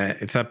up in that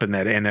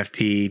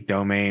NFT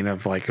domain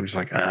of like, I'm just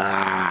like,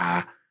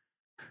 but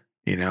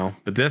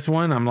this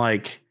one, I'm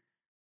like,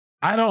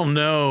 I don't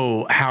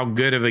know how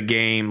good of a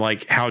game,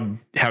 like how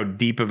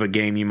deep of a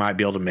game you might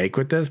be able to make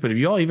with this, but have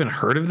you all even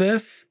heard of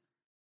this?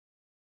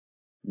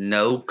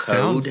 No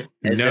code?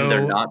 As in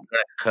they're not going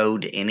to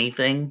code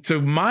anything?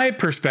 So my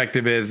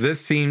perspective is this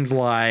seems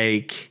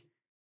like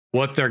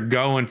what they're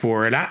going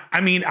for. And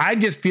I mean, I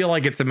just feel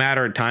like it's a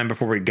matter of time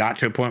before we got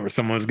to a point where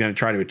someone's going to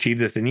try to achieve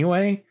this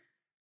anyway.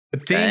 I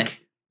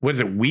think, what is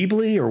it,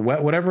 Weebly or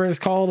whatever it's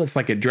called? It's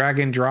like a drag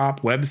and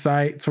drop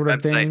website sort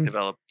of thing.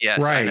 Developed.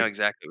 Yes, right. I know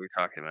exactly what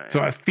you're talking about.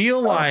 So I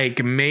feel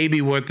like maybe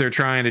what they're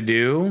trying to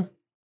do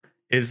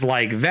is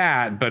like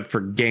that, but for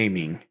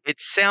gaming. It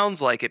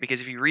sounds like it,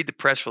 because if you read the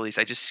press release,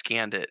 I just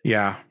scanned it.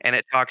 Yeah. And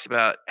it talks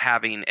about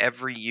having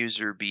every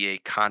user be a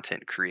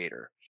content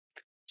creator.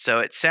 So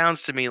it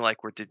sounds to me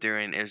like what they're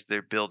doing is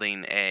they're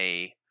building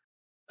a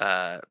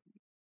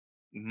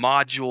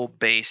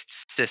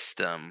module-based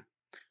system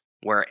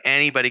where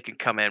anybody can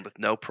come in with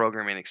no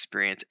programming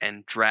experience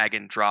and drag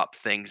and drop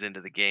things into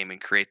the game and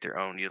create their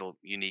own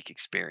unique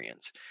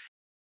experience.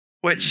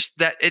 Which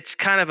that it's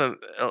kind of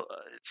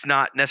it's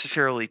not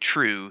necessarily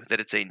true that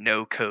it's a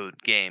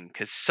no-code game,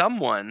 because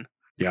someone,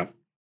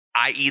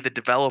 i.e. the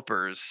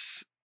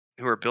developers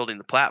who are building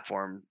the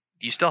platform,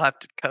 you still have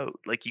to code.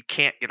 Like, you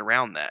can't get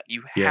around that.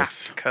 You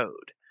have to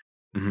code.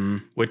 Mm-hmm.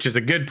 Which is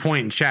a good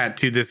point in chat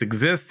too. This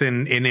exists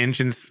in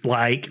engines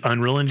like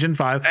Unreal Engine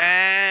 5.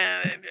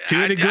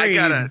 To a degree,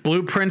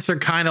 blueprints are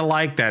kind of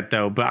like that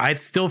though, but I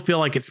still feel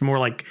like it's more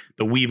like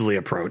the Weebly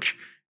approach.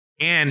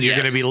 And you're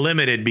going to be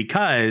limited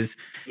because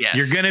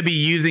you're going to be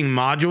using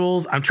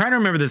modules. I'm trying to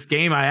remember this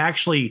game.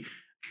 It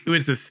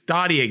was a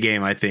Stadia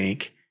game, I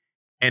think.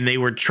 And they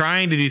were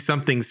trying to do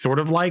something sort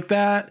of like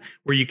that,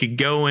 where you could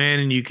go in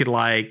and you could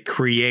like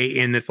create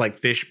in this like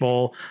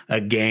fishbowl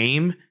a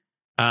game.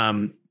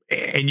 And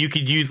you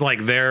could use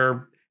like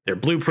their their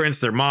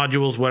blueprints, their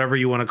modules, whatever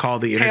you want to call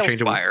the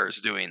interchangeable.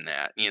 Tailspire's doing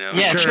that, you know.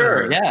 Yeah,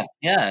 sure. Yeah.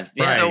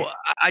 Right. So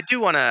I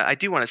do want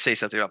to say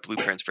something about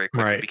blueprints very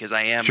quickly because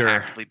I am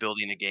actively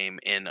building a game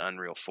in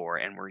Unreal 4,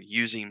 and we're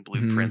using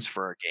blueprints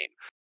for our game.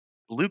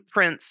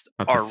 Blueprints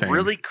are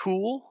really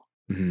cool,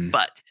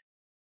 but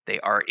they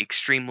are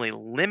extremely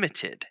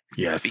limited.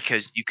 Yes.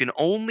 Because you can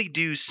only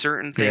do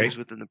certain things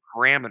within the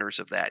parameters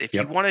of that. If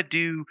you want to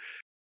do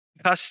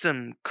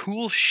custom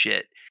cool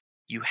shit,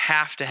 you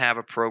have to have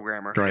a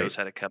programmer who knows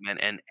how to come in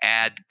and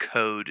add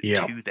code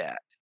to that.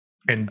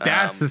 And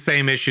that's the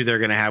same issue they're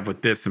going to have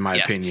with this, in my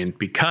opinion,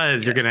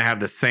 because you're going to have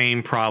the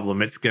same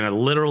problem. It's going to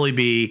literally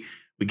be,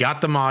 we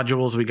got the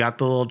modules, we got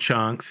the little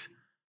chunks.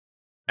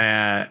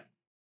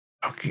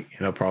 Okay,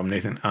 no problem,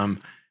 Nathan.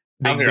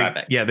 I'll be right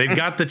back. Yeah, they've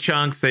got the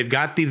chunks, they've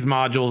got these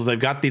modules, they've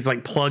got these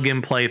like plug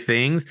and play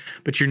things,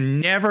 but you're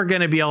never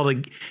going to be able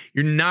to,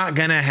 you're not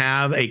going to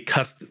have a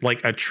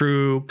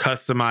true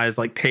customized,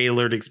 like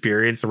tailored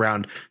experience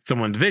around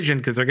someone's vision,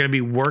 because they're going to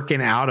be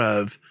working out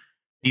of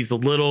these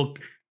little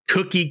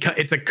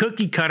it's a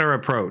cookie cutter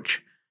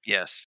approach.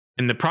 Yes.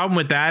 And the problem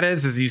with that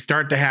is you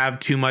start to have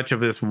too much of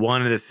this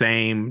one and the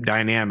same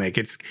dynamic.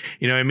 It's,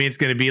 you know what I mean? It's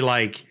going to be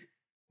like,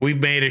 we've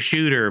made a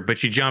shooter,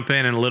 but you jump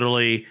in and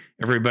literally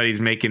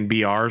everybody's making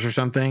BRs or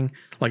something.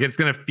 Like, it's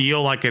going to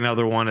feel like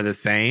another one of the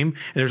same.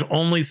 And there's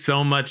only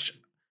so much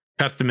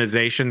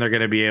customization they're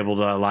going to be able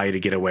to allow you to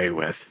get away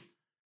with.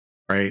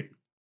 Right.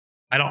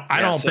 I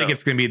don't think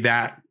it's going to be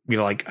that, you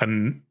know, like,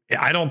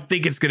 I don't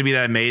think it's going to be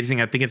that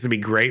amazing. I think it's going to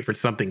be great for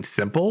something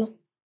simple.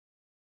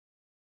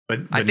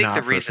 But I think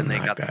the reason they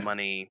got the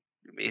money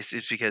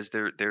is because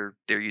they're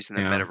using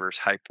the metaverse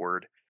hype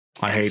word.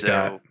 I hate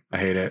that. I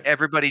hate it.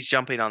 Everybody's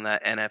jumping on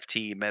that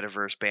NFT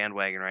metaverse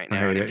bandwagon right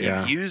now. If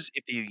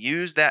you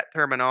use that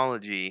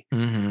terminology,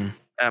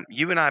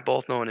 you and I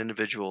both know an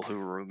individual who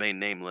will remain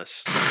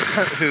nameless,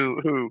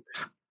 who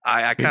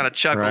I kind of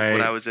chuckled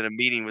when I was in a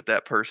meeting with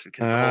that person,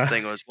 because the whole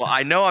thing was, well,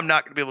 I know I'm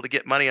not going to be able to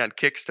get money on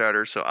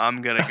Kickstarter, so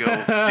I'm going to go do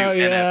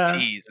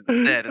NFTs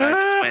instead. And I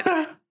just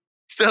went,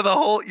 so the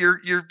whole,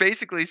 you're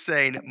basically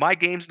saying my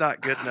game's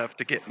not good enough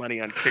to get money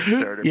on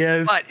Kickstarter.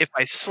 Yes. But if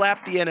I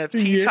slap the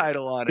NFT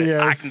title on it,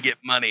 I can get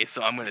money,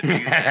 so I'm going to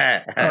do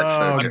that.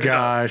 Oh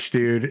gosh,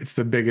 dude, it's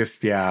the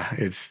biggest. Yeah,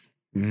 it's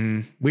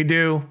we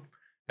do.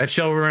 That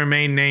shall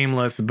remain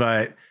nameless,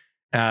 but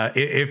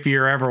if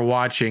you're ever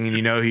watching and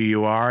you know who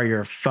you are,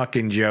 you're a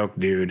fucking joke,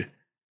 dude.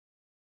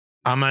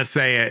 I'm gonna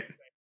say it.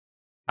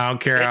 I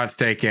don't care how it's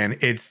taken.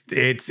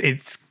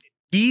 It's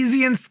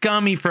easy and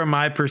scummy from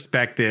my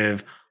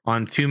perspective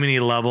on too many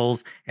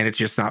levels, and it's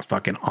just not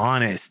fucking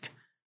honest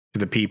to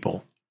the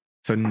people.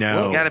 So no,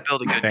 well, you got to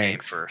build a good game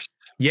first.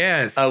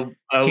 Yes.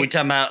 We're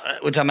talking about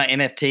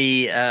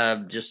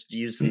NFT. Just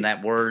using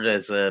that word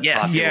as a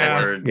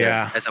popular word.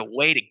 As a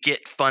way to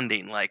get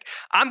funding. Like,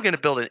 I'm going to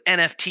build an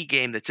NFT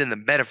game that's in the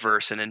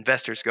metaverse, and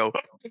investors go,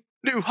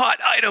 new hot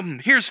item.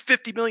 Here's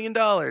 $50 million.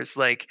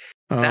 Like,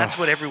 that's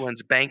what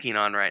everyone's banking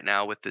on right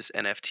now with this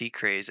NFT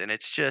craze, and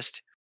it's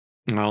just.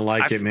 I don't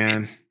like it,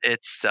 man.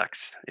 It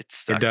sucks. It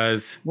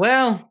does.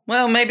 Well,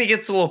 maybe it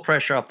gets a little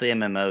pressure off the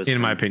MMOs.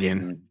 In my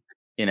opinion.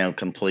 Getting,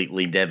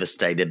 completely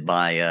devastated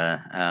by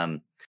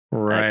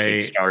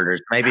Kickstarters.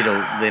 Maybe the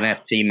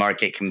NFT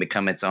market can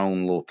become its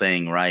own little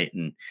thing, right?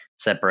 And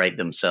separate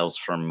themselves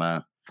from.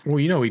 Well,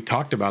 we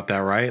talked about that,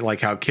 right?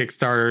 Like how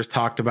Kickstarters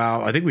talked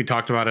about. I think we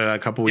talked about it a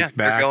couple weeks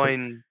back.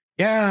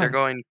 They're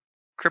going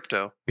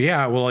crypto.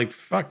 Yeah, well, like,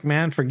 fuck,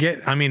 man,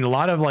 forget. I mean, a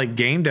lot of like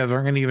game devs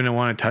aren't going to even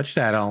want to touch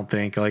that. I don't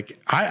think. Like,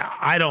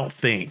 I don't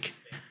think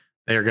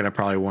they're going to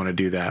probably want to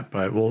do that.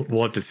 But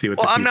we'll have to see what.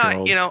 Well, the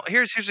future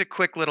holds. Here's a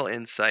quick little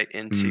insight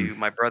into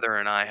my brother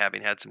and I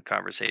having had some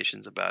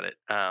conversations about it.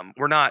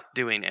 We're not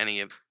doing any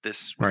of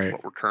this with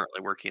what we're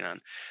currently working on,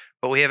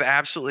 but we have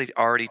absolutely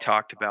already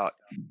talked about,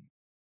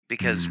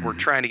 because we're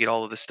trying to get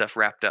all of this stuff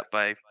wrapped up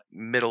by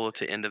middle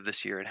to end of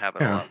this year and have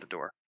it all out the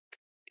door.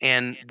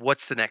 And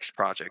what's the next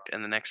project?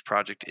 And the next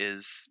project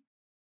is,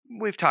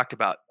 we've talked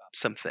about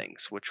some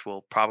things, which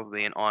will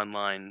probably be an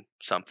online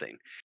something.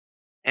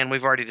 And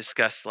we've already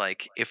discussed,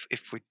 like, if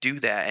we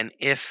do that, and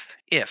if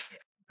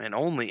and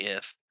only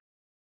if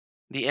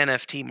the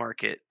NFT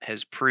market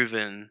has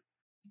proven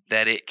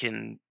that it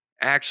can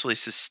actually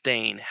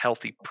sustain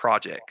healthy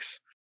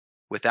projects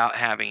without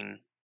having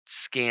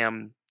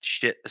scam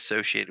shit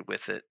associated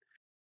with it,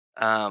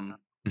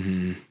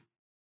 then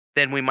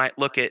we might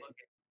look at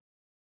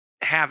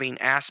having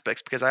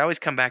aspects, because I always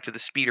come back to the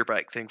speeder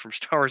bike thing from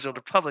Star Wars: Old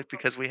Republic,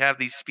 because we have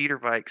these speeder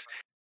bikes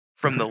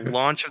from the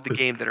launch of the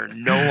game that are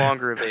no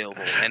longer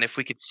available, and if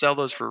we could sell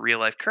those for real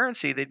life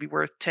currency, they'd be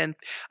worth 10.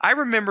 I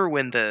remember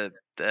when the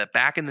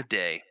back in the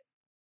day,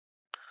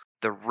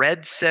 the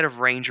red set of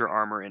Ranger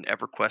armor in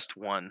EverQuest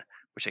 1,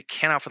 which I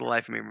cannot for the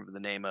life of me remember the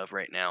name of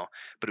right now,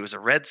 but it was a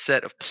red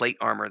set of plate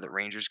armor that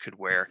Rangers could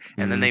wear,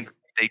 and then they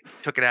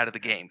took it out of the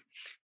game.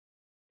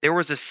 There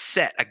was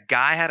a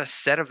guy had a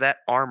set of that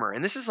armor,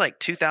 and this is like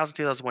 2000,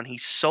 2001. He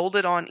sold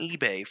it on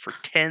eBay for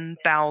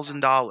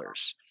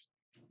 $10,000.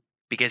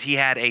 because he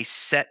had a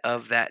set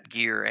of that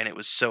gear and it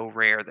was so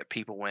rare that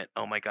people went,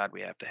 "Oh my god,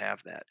 we have to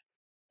have that."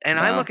 And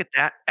I look at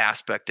that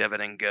aspect of it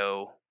and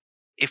go,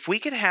 if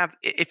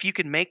you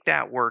could make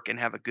that work and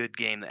have a good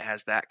game that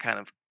has that kind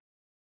of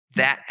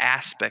that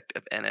aspect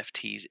of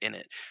NFTs in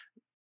it,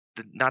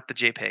 not the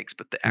JPEGs,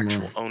 but the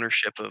actual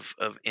ownership of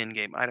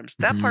in-game items,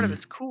 that part of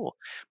it's cool.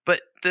 But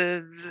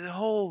the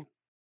whole,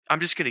 I'm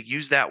just going to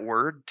use that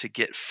word to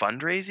get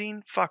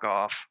fundraising. Fuck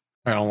off.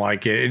 I don't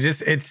like it.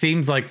 It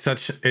seems like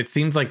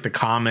the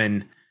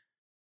common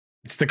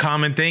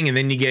thing, and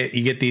then you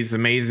get these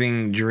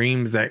amazing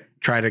dreams that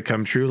try to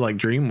come true, like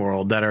Dream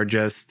World, that are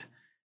just,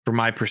 from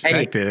my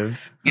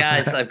perspective. Hey,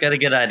 guys, I've got a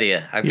good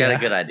idea.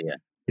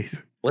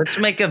 Let's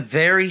make a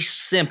very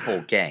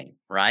simple game,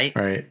 right?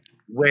 Right.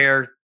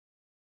 Where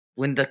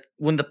when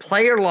the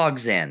player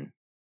logs in,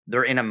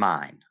 they're in a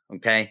mine,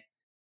 okay?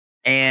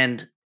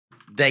 And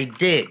they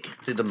dig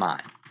through the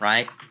mine,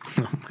 right?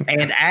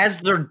 And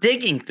as they're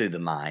digging through the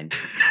mine,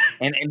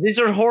 and these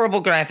are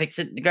horrible graphics.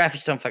 The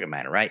graphics don't fucking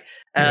matter, right?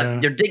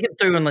 They're digging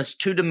through in this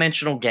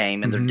 2-dimensional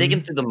game, and they're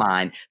digging through the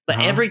mine. But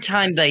every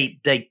time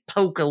they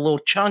poke a little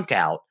chunk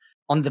out,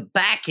 on the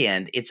back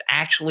end, it's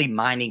actually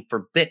mining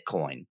for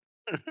Bitcoin.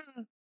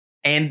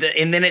 And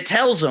then it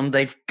tells them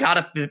they've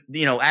got to,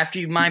 after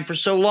you mine for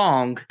so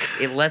long,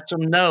 it lets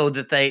them know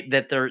that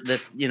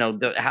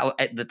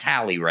the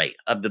tally rate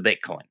of the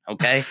Bitcoin.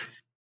 Okay.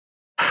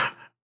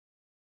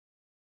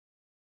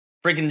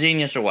 Freaking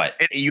genius or what?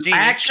 You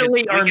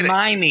actually are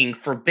mining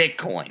for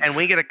Bitcoin, and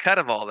we get a cut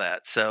of all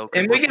that. So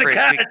we get a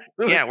cut.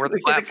 Yeah, we're the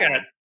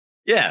platform.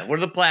 Yeah, we're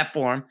the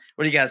platform.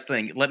 What do you guys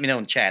think? Let me know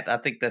in chat. I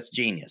think that's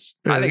genius.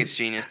 I think it's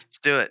genius. Let's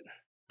do it.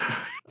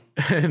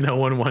 No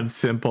one wants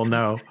simple.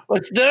 No.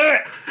 Let's do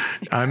it.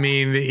 I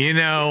mean,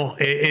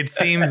 it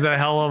seems a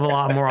hell of a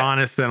lot more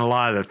honest than a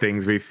lot of the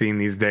things we've seen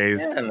these days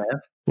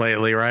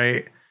lately,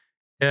 right?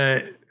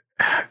 I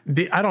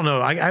don't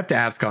know. I have to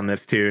ask on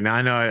this too. Now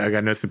I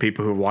know some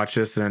people who watch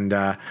this, and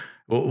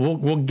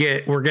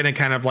we're gonna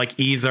kind of like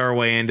ease our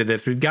way into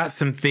this. We've got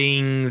some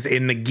things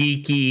in the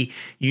geeky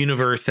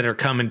universe that are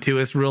coming to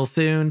us real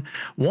soon.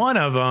 One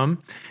of them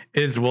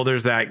is,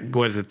 there's that,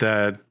 what is it,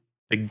 the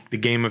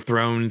Game of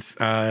Thrones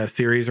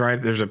series, right?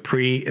 There's a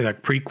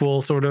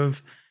prequel sort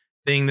of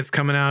thing that's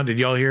coming out. Did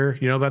y'all hear?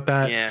 You know about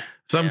that? Yeah.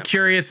 So I'm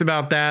curious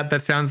about that.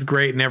 That sounds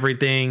great and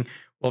everything.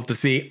 We'll have to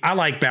see. I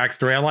like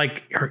backstory. I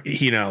like,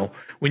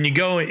 when you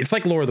go, it's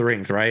like Lord of the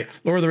Rings, right?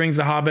 Lord of the Rings,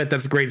 The Hobbit,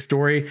 that's a great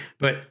story,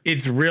 but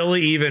it's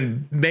really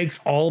even makes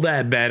all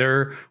that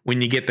better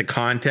when you get the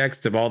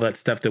context of all that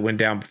stuff that went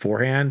down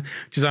beforehand.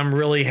 Because I'm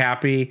really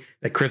happy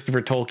that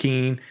Christopher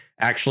Tolkien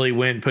actually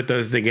went and put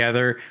those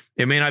together.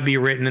 It may not be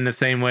written in the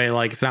same way,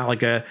 like it's not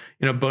like a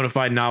bona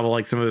fide novel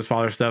like some of his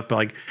father stuff, but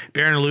like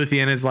Baron of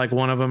Luthien is like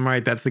one of them,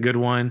 right? That's a good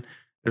one.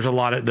 There's a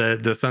lot of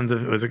the sons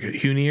of, was it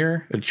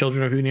Hunir, the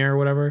children of Hunir or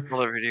whatever,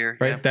 Hunir,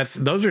 right? Yeah.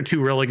 Those are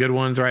two really good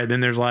ones, right?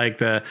 Then there's like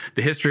the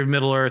history of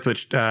Middle Earth,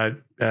 which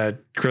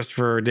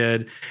Christopher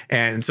did,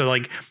 and so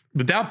like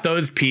without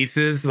those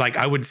pieces, like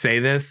I would say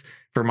this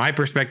from my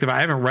perspective, I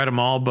haven't read them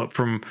all, but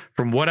from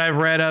what I've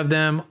read of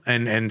them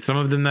and some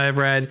of them that I've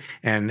read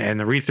and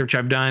the research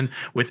I've done,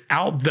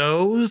 without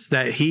those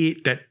that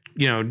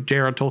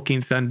J.R.R.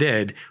 Tolkien's son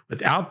did,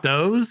 without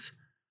those,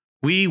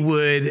 we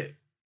would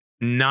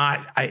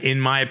not, in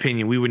my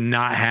opinion, we would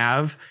not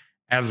have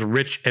as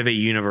rich of a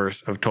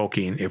universe of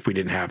Tolkien if we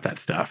didn't have that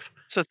stuff.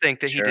 So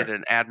think that he did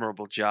an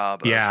admirable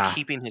job of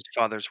keeping his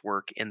father's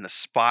work in the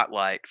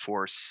spotlight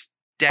for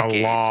decades,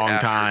 a long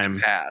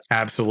time.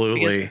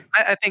 Absolutely. Because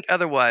I think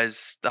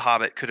otherwise The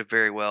Hobbit could have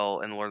very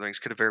well, and The Lord of the Rings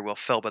could have very well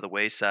fell by the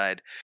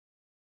wayside,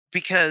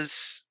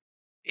 because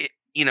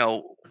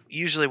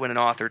usually when an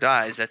author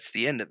dies, that's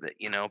the end of it,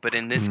 but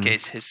in this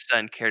case, his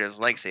son carried his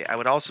legacy. I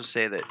would also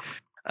say that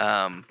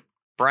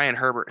Brian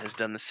Herbert has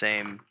done the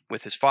same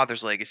with his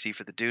father's legacy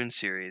for the Dune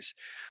series,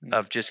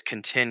 of just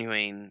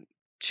continuing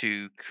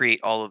to create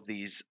all of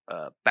these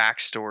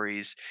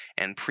backstories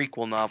and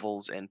prequel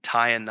novels and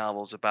tie-in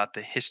novels about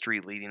the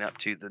history leading up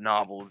to the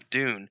novel of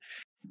Dune.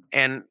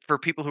 And for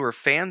people who are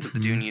fans of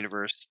the Dune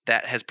universe,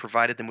 that has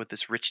provided them with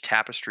this rich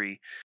tapestry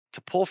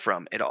to pull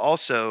from. It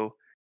also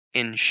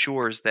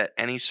ensures that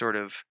any sort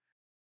of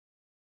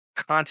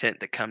content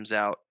that comes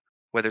out,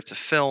 whether it's a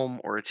film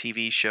or a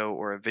TV show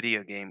or a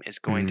video game, is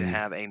going to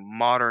have a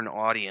modern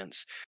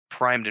audience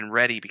primed and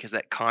ready, because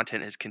that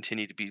content has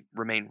continued to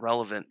remain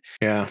relevant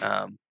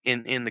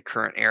in the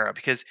current era.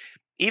 Because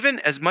even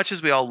as much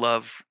as we all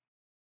love,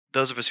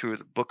 those of us who are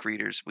the book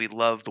readers, we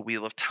love The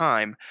Wheel of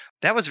Time,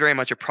 that was very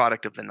much a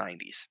product of the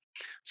 90s.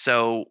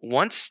 So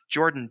once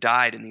Jordan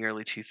died in the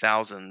early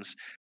 2000s,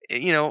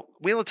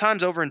 Wheel of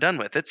Time's over and done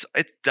with. It's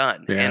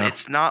done. Yeah. And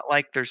it's not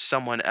like there's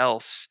someone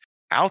else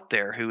out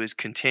there who is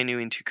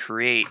continuing to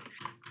create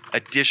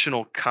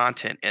additional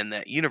content in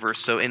that universe.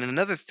 So in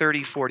another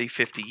 30, 40,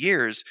 50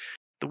 years,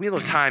 the Wheel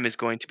of Time is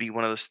going to be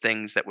one of those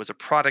things that was a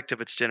product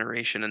of its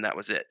generation, and that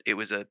was it. It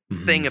was a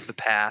thing of the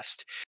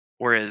past.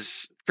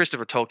 Whereas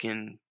Christopher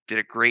Tolkien did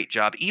a great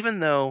job, even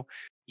though,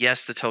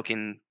 yes, the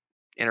Tolkien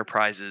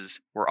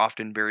enterprises were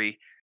often very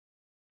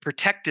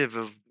protective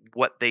of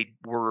what they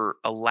were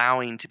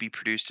allowing to be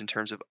produced in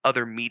terms of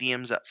other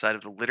mediums outside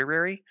of the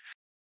literary.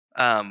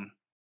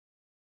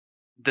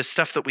 The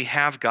stuff that we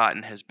have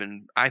gotten has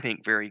been, I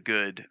think, very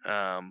good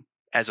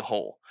as a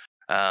whole.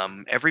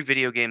 Every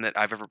video game that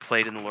I've ever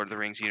played in the Lord of the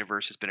Rings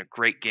universe has been a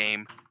great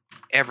game.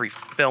 Every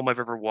film I've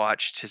ever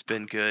watched has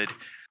been good.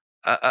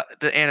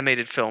 The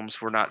animated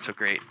films were not so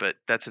great, but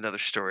that's another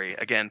story.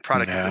 Again,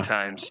 product of the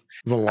times. It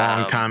was a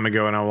long time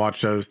ago, and I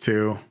watched those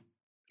too.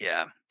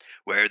 Yeah,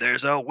 where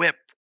there's a whip,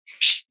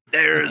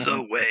 there's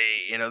a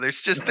way. You know,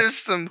 there's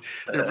some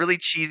they're really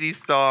cheesy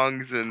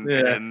songs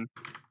and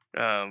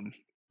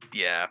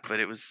yeah, but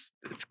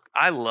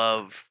I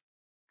love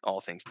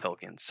all things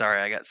Tolkien.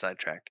 Sorry, I got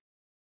sidetracked.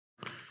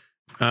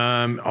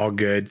 All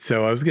good.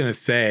 So I was gonna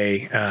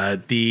say,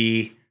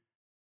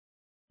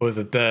 was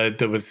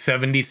it was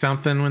 70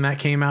 something when that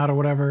came out or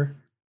whatever?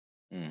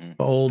 Mm-hmm.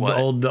 The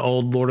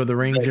old Lord of the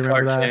Rings. You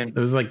remember that? It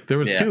was like there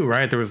was two,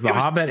 right? There was The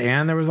Hobbit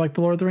and there was like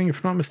the Lord of the Rings,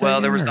 if I'm not mistaken.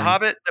 Well, there was The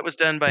Hobbit that was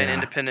done by an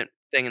independent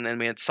thing, and then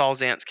we had Saul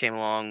Zaentz came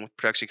along with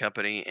production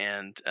company,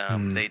 and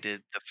they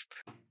did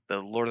the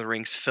Lord of the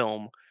Rings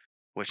film,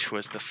 which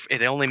was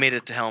it only made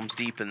it to Helm's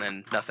Deep and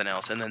then nothing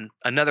else. And then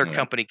another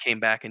company came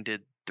back and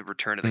did the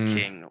Return of the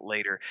King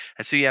later.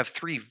 And so you have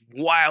three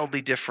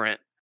wildly different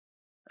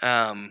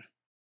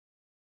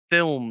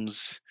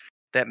films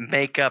that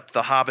make up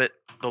The Hobbit,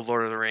 The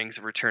Lord of the Rings,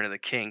 and Return of the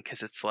King,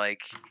 because it's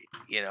like,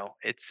 you know,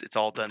 it's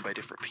all done by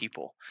different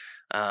people.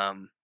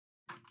 Was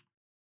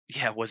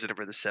it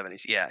over the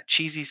 70s? Yeah,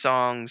 cheesy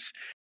songs,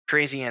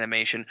 crazy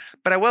animation.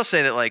 But I will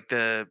say that like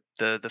the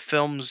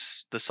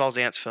films, the Saul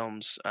Zaentz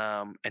films,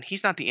 and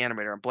he's not the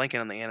animator. I'm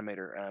blanking on the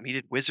animator. He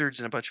did Wizards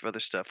and a bunch of other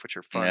stuff, which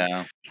are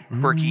fun,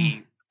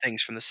 quirky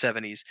things from the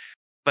 70s.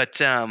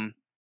 But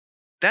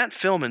that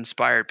film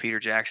inspired Peter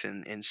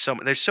Jackson in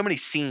there's so many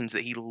scenes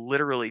that he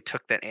literally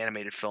took that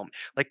animated film.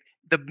 Like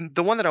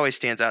the one that always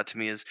stands out to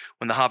me is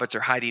when the hobbits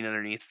are hiding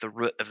underneath the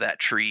root of that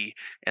tree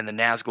and the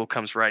Nazgul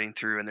comes riding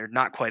through and they're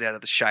not quite out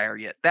of the Shire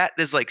yet. That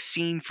is like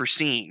scene for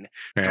scene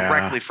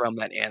directly from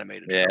that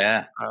animated film.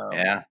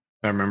 I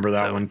remember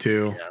that one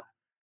too. Yeah.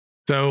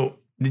 So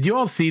did you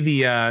all see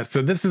the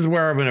so this is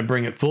where I'm going to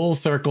bring it full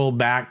circle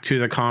back to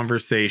the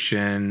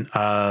conversation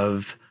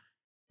of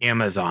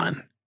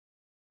Amazon.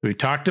 We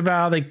talked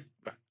about, like,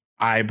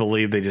 I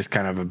believe they just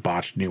kind of a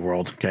botched New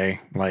World. Okay.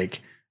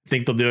 Like, I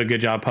think they'll do a good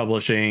job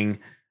publishing.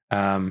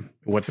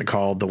 What's it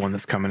called? The one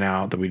that's coming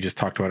out that we just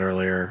talked about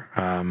earlier.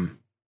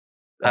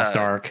 Lost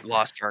Ark.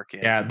 Lost Ark.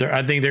 Yeah.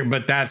 I think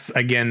but that's,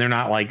 again, they're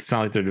not like, it's not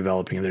like they're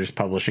developing it. They're just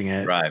publishing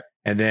it. Right.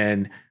 And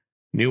then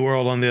New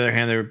World, on the other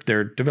hand,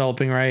 they're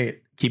developing,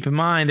 right? Keep in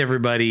mind,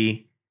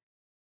 everybody,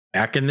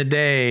 back in the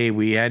day,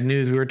 we had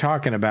news we were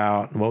talking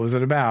about. What was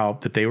it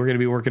about? That they were going to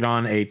be working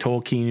on a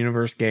Tolkien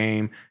universe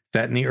game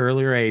set in the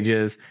earlier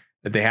ages,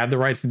 that they had the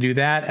rights to do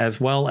that,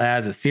 as well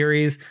as a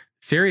series.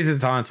 Series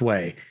is on its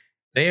way.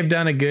 They have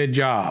done a good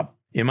job,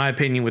 in my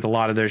opinion, with a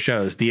lot of their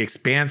shows. The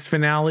Expanse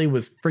finale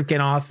was freaking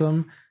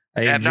awesome.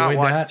 I have not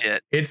watched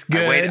it. It's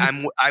good.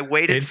 I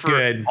waited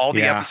for all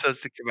the episodes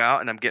to come out,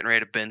 and I'm getting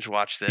ready to binge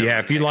watch them. Yeah,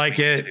 if you like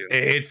it,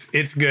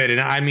 it's good. And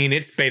I mean,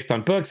 it's based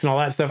on books and all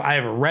that stuff. I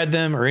haven't read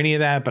them or any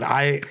of that, but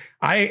I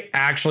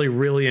actually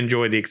really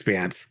enjoyed The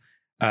Expanse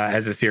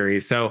as a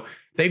series. So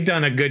they've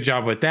done a good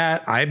job with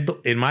that.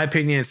 In my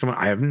opinion,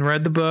 I haven't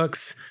read the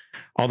books,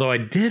 although I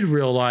did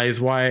realize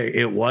why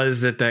it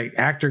was that the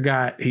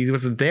actor he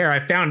wasn't there.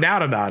 I found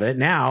out about it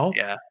now.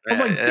 Yeah, I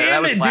was like,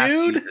 damn it,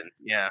 dude. Season.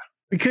 Yeah.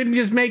 We couldn't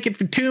just make it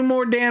for 2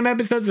 more damn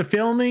episodes of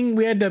filming.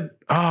 We had to.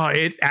 Oh,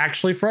 it's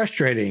actually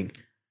frustrating.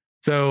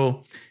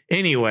 So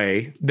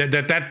anyway,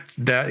 anyway,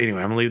 I'm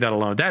gonna leave that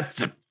alone. That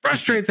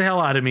frustrates the hell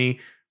out of me.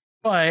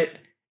 But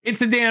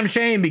it's a damn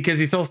shame because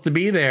he's supposed to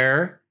be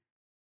there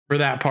for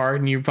that part,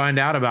 and you find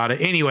out about it.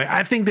 Anyway,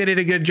 I think they did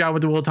a good job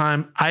with the Wheel of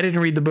Time. I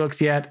didn't read the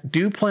books yet.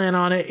 Do plan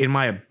on it in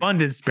my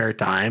abundant spare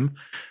time.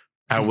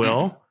 I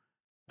will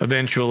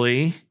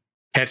eventually.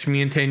 Catch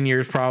me in 10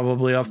 years,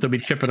 probably. I'll still be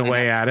chipping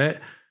away at it.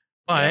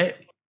 But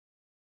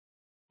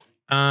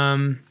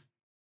the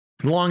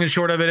long and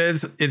short of it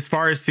is, as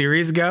far as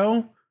series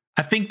go,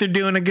 I think they're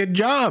doing a good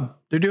job.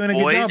 They're doing a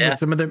good job with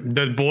some of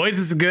the Boys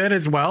is good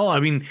as well. I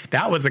mean,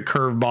 that was a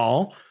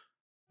curveball.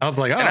 I was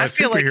like, I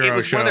feel like it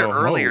was one of their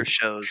earlier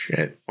shows.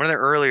 Shit. One of their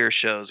earlier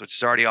shows, which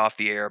is already off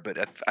the air,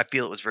 but I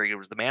feel it was very good. It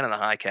was The Man in the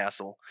High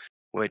Castle,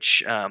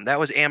 which that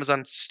was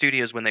Amazon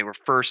Studios when they were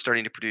first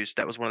starting to produce.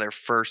 That was one of their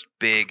first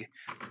big,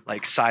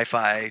 like,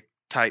 sci-fi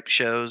type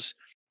shows.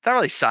 It's not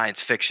really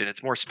science fiction.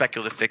 It's more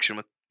speculative fiction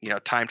with, you know,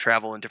 time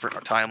travel and different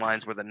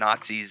timelines where the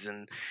Nazis,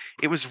 and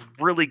it was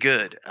really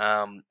good.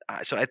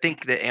 So I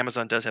think that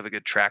Amazon does have a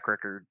good track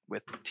record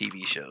with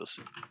TV shows.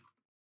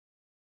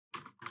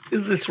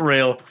 Is this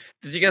real?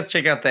 Did you guys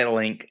check out that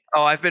link?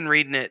 Oh, I've been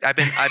reading it. I've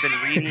been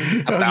reading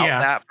about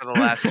that for the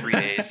last 3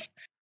 days.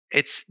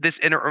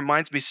 And it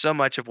reminds me so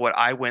much of what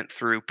I went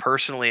through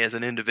personally as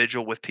an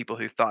individual with people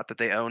who thought that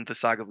they owned the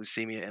Saga of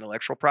Lucemia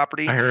intellectual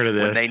property. I heard of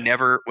this.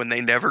 When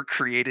they never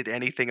created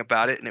anything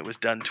about it, and it was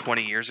done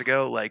 20 years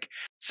ago. Like,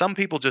 some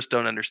people just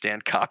don't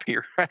understand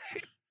copyright.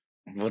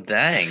 Well,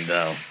 dang,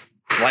 though.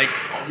 Like,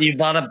 you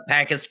bought a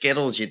pack of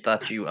Skittles, you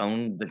thought you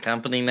owned the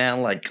company now?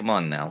 Like, come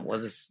on now. What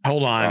is...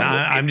 Hold on.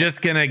 I'm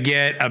just going to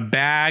get a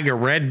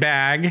red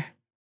bag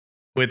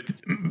with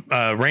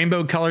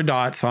rainbow colored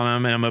dots on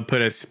them, and I'm going to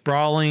put a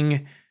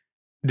sprawling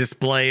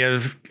display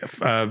of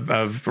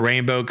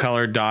rainbow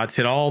colored dots,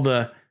 hit all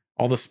the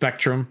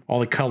spectrum, all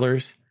the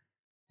colors,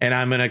 and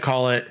I'm going to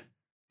call it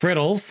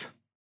Frittles.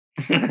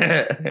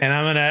 And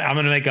I'm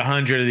gonna make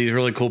 100 of these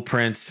really cool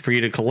prints for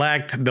you to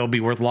collect. They'll be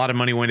worth a lot of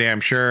money one day,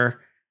 I'm sure.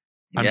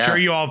 I'm sure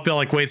you all feel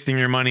like wasting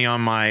your money on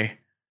my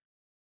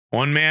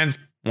woman's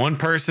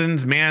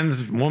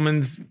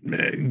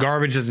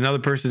garbage is another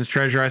person's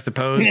treasure, I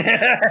suppose.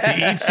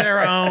 To each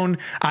their own.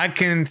 I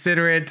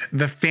consider it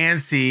the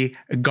fancy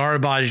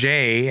garbage,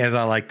 as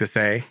I like to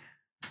say.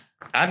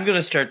 I'm going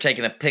to start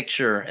taking a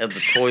picture of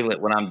the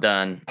toilet when I'm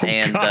done.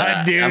 And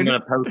I'm going to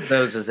post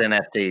those as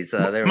NFTs.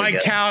 There my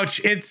couch,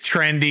 it's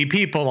trendy.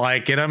 People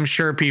like it. I'm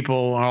sure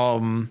people...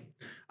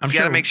 you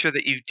got to make sure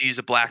that you use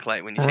a black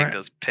light when you take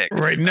those pics.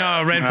 Right.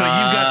 No, Red Pill,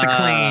 you've got the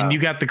clean. You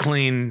got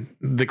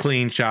the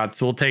clean shots.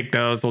 We'll take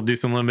those. We'll do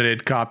some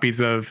limited copies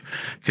of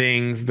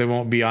things. They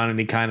won't be on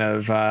any kind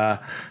of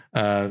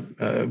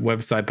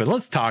website. But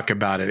let's talk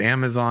about it.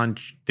 Amazon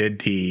did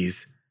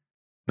tease.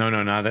 No,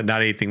 not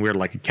anything weird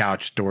like a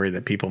couch story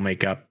that people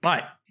make up.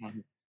 But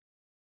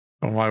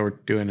while we're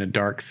doing a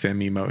dark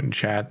sim emote in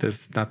chat,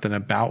 there's nothing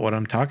about what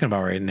I'm talking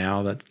about right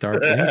now that's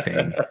dark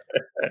anything.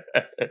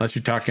 Unless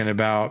you're talking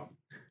about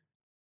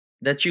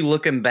that you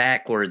looking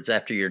backwards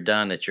after you're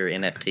done at your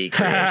NFT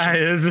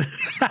creation.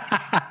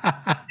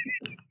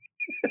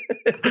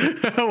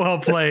 Well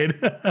played.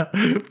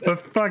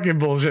 But fucking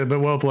bullshit, but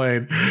well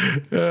played.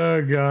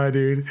 Oh god,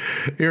 dude.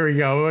 Here we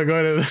go. We're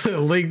going to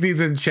link these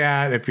in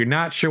chat. If you're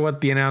not sure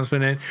what the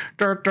announcement is,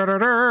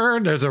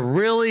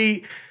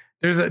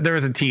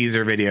 there's a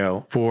teaser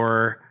video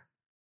for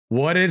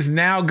what is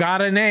now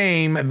got a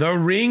name, the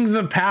Rings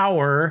of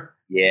Power.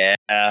 Yeah.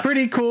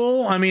 Pretty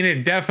cool. I mean,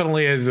 it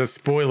definitely is a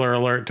spoiler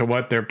alert to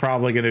what they're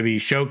probably going to be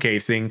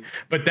showcasing,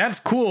 but that's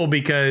cool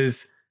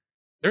because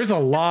there's a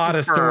lot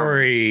of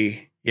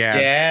story.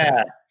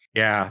 Yeah.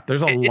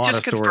 There's a lot of story. It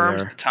just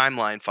confirms the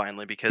timeline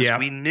finally because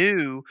we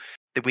knew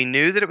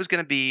that it was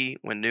going to be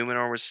when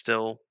Numenor was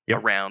still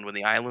around, when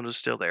the island was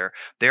still there.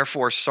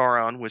 Therefore,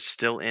 Sauron was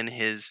still in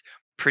his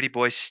pretty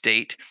boy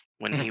state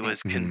when he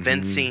was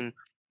convincing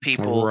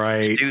people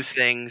to do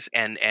things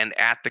and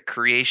at the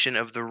creation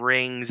of the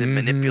rings and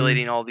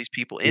manipulating all these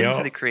people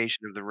into the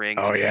creation of the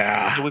rings. Oh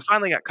yeah. So we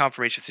finally got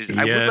confirmation season.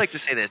 I would like to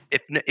say this.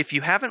 If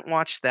you haven't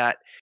watched that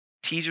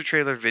teaser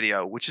trailer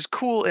video, which is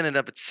cool in and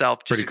of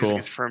itself, just because it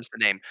confirms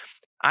the name,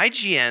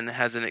 IGN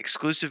has an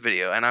exclusive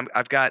video, and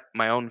I've got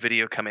my own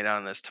video coming out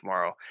on this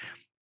tomorrow.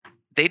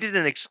 They did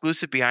an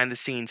exclusive behind the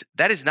scenes.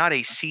 That is not a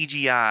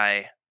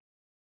CGI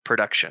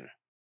production.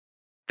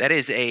 That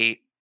is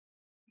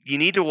you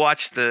need to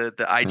watch the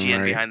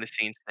IGN behind the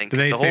scenes thing.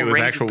 Did they say it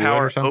was actual wood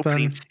or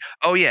something?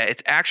 Oh yeah,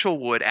 it's actual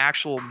wood,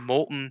 actual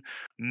molten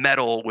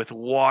metal with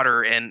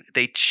water, and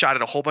they shot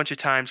it a whole bunch of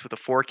times with a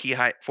 4K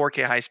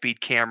high speed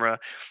camera.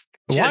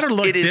 The water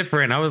looked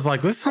different. I was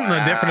like, "What's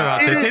something different about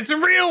this?" It's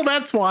real.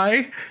 That's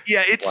why.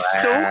 Yeah, it's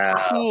so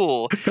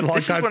cool.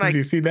 This is when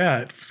you see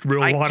that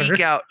real water. I geek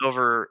out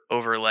over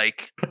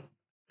like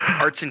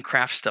arts and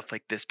crafts stuff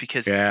like this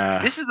because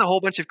this is a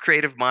whole bunch of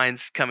creative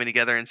minds coming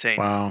together and saying,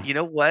 you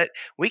know what,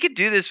 we could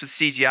do this with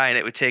CGI and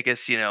it would take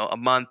us, a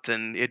month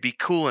and it'd be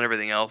cool and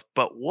everything else.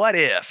 But what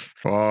if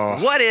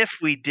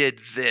we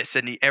did this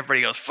and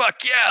everybody goes, fuck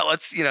yeah,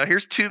 let's,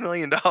 here's $2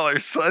 million.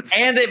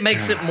 And it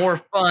makes it more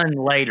fun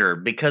later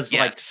because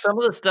like some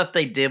of the stuff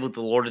they did with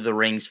the Lord of the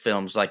Rings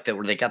films, like that,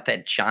 where they got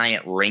that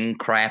giant ring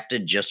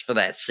crafted just for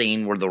that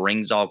scene where the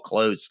ring's all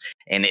close.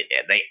 And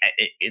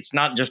it's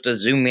not just a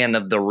zoom in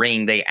of the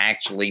ring. They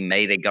actually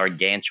made a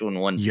gargantuan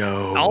one.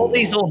 All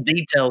these little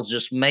details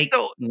just make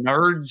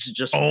nerds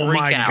just freak out. Oh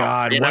my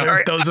god! What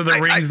if those are the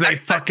rings they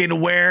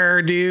fucking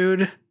wear,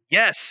 dude?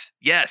 Yes.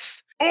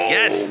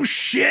 Oh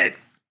shit!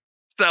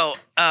 So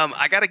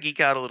I got to geek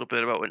out a little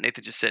bit about what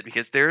Nathan just said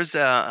because there's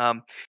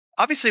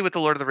obviously with the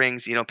Lord of the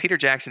Rings, Peter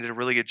Jackson did a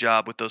really good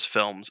job with those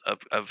films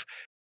of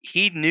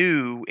he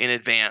knew in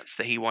advance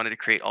that he wanted to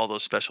create all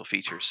those special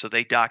features. So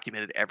they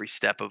documented every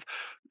step of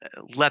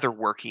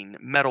leatherworking,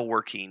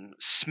 metalworking,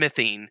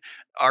 smithing,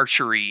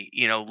 archery,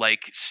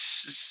 like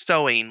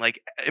sewing, like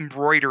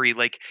embroidery,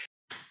 like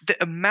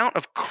the amount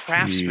of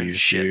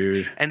craftsmanship.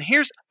 Jeez, and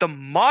here's the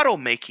model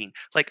making,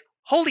 like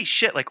holy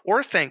shit, like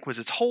Orthanc was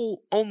its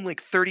whole own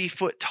like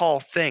 30-foot tall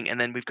thing. And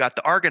then we've got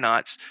the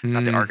Argonauts,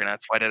 not the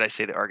Argonauts. Why did I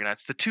say the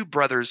Argonauts? The two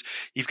brothers,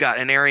 you've got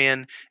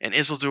Anarion and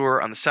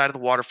Isildur on the side of the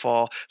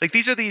waterfall. Like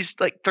these are these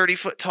like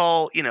 30-foot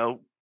tall,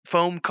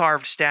 foam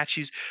carved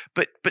statues.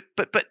 But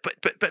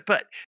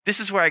this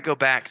is where I go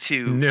back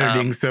to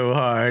nerding so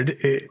hard.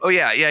 Oh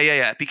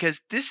yeah.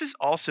 Because this is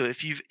also,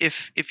 if you've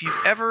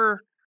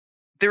ever,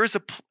 there is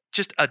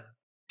just a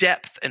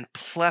depth and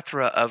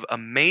plethora of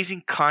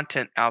amazing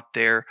content out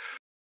there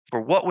for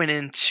what went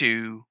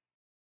into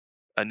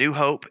A New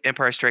Hope,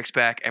 Empire Strikes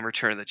Back, and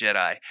Return of the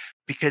Jedi,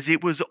 because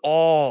it was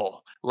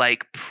all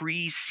like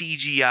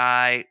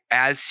pre-CGI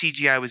as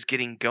CGI was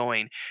getting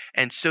going.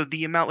 And so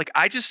the amount, like,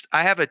 I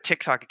have a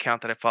TikTok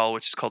account that I follow,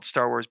 which is called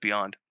Star Wars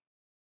Beyond.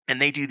 And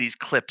they do these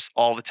clips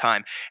all the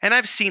time. And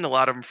I've seen a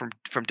lot of them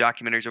from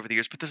documentaries over the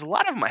years, but there's a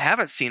lot of them I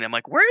haven't seen. I'm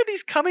like, where are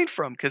these coming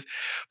from? Because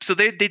so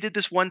they did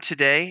this one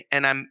today,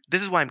 and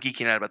this is why I'm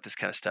geeking out about this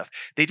kind of stuff.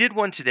 They did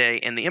one today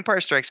in The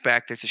Empire Strikes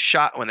Back. There's a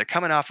shot when they're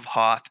coming off of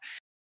Hoth,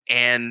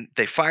 and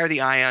they fire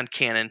the ion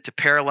cannon to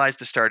paralyze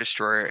the Star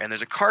Destroyer, and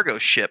there's a cargo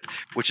ship,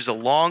 which is a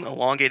long,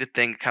 elongated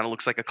thing that kind of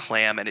looks like a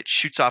clam, and it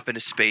shoots off into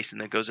space and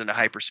then goes into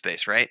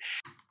hyperspace, right?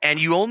 And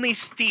you only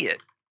see it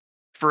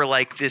for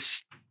like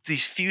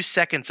these few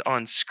seconds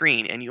on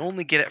screen, and you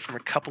only get it from a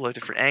couple of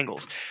different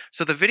angles.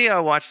 So the video I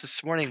watched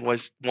this morning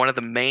was one of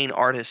the main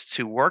artists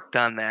who worked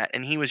on that,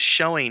 and he was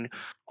showing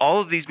all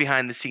of these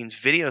behind the scenes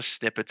video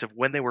snippets of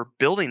when they were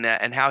building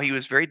that, and how he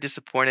was very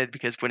disappointed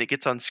because when it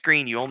gets on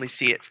screen you only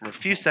see it from a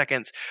few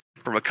seconds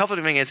from a couple of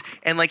different angles.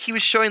 And like he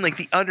was showing like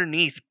the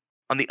underneath,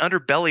 on the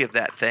underbelly of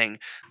that thing,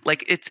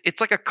 like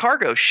it's like a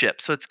cargo ship,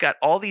 so it's got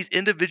all these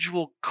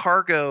individual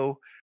cargo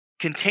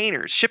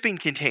containers, shipping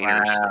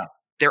containers. Wow.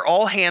 They're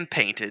all hand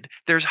painted.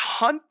 There's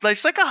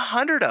like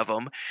 100 of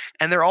them,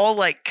 and they're all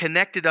like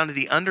connected onto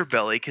the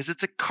underbelly because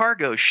it's a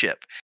cargo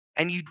ship.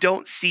 And you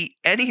don't see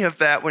any of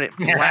that when it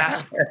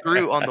blasts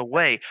through on the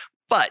way.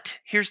 But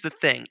here's the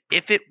thing: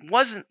 if it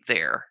wasn't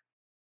there,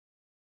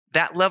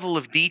 that level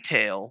of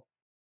detail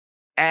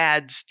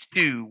adds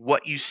to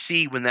what you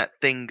see when that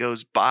thing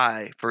goes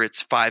by for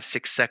its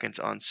 5-6 seconds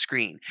on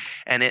screen.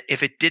 And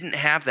if it didn't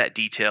have that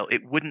detail,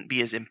 it wouldn't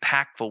be as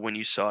impactful when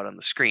you saw it on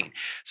the screen.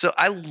 So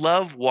I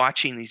love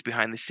watching these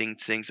behind the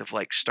scenes things of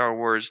like Star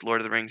Wars,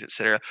 Lord of the Rings,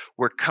 etc.,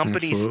 where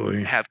companies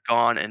have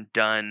gone and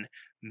done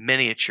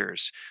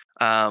miniatures.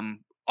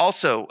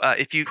 Also,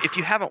 if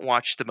you haven't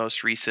watched the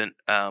most recent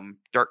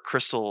Dark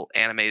Crystal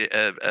animated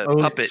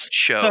puppet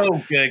show,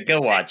 so good,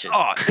 go watch it.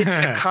 Oh, it's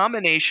a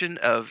combination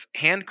of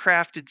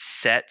handcrafted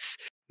sets,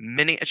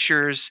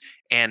 miniatures,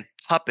 and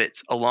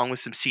puppets, along with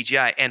some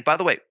CGI. And by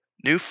the way,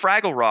 new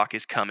Fraggle Rock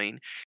is coming.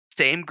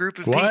 Same group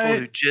of people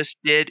who just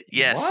did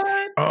same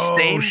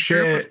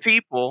group of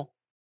people.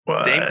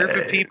 Same group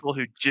of people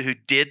who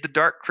did the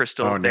Dark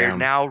Crystal. Oh,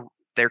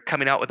 they're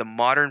coming out with a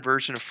modern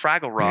version of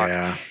Fraggle Rock.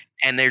 Yeah.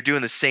 And they're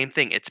doing the same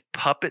thing. It's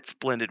puppets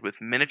blended with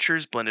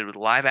miniatures, blended with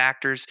live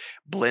actors,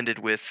 blended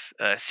with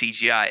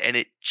CGI. And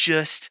it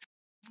just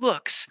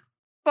looks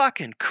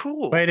fucking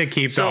cool. Way to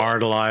keep the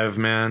art alive,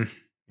 man.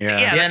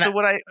 Yeah. So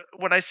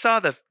when I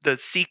saw the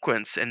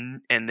sequence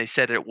and they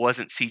said it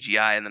wasn't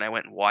CGI, and then I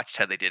went and watched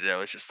how they did it, I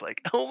was just like,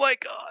 oh my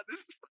God,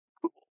 this is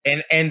cool.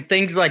 And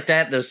things like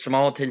that, those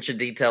small attention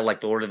detail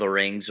like Lord of the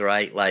Rings,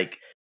 right? Like,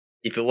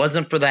 if it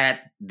wasn't for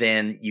that,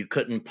 then you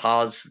couldn't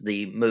pause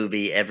the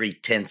movie every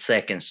 10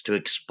 seconds to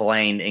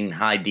explain in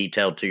high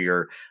detail to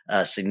your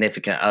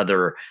significant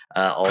other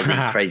all these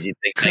crazy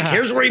things. Like,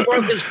 here's where he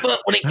broke his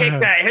foot when he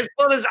kicked that. His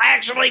foot is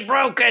actually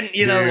broken.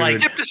 You know, like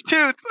chipped his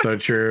tooth. So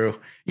true.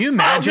 You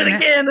imagine it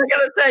again. I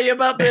gotta tell you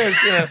about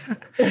this. You know,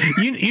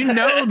 you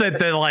know that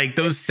the like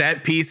those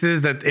set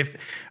pieces that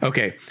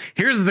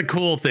here's the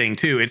cool thing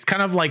too. It's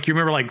kind of like, you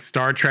remember like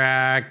Star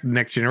Trek,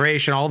 Next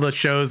Generation, all the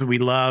shows that we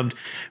loved,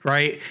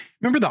 right?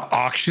 Remember the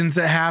auctions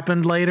that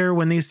happened later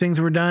when these things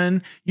were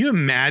done? You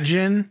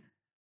imagine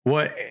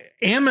what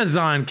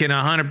Amazon can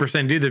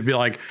 100% do. They'd be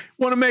like,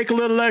 want to make a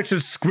little extra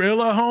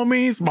Skrilla,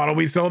 homies? Why don't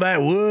we sell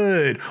that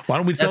wood? Why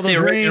don't we sell those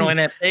rings? That's the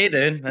original NFT,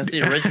 dude. That's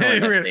the original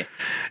NFT.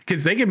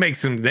 Because they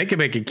could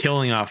make a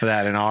killing off of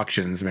that in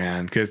auctions,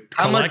 man. Because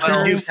how much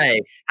would you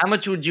pay? How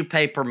much would you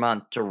pay per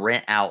month to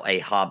rent out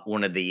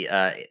one of the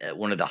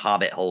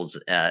Hobbit holes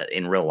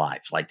in real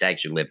life, like to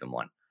actually live in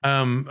one?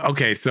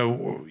 Okay,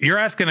 so you're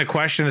asking a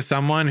question to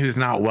someone who's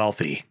not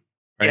wealthy.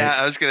 Right? Yeah,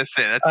 I was gonna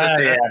say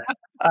that's yeah.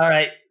 All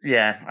right.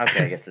 Yeah.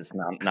 Okay. I guess it's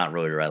not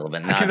really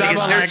relevant. Because I'm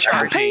like,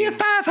 I'll pay you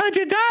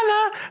 $500.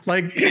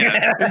 Like, is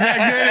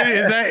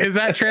that good? Is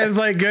that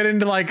translate good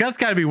into like, that's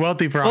got to be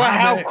wealthy for? Well,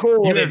 how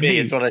cool would it be?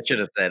 Is what I should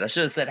have said. I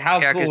should have said, how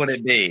cool would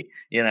it be?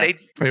 You know,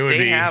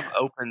 they have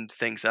opened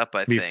things up.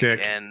 I think,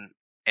 sick.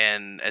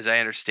 and as I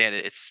understand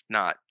it, it's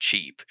not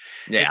cheap.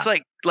 Yeah.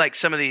 It's like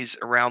some of these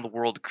around the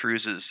world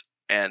cruises,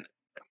 and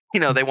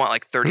they want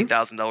like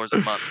 $30,000 a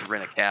month to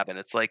rent a cabin.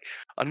 It's like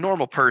a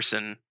normal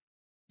person.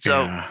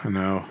 So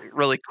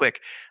really quick,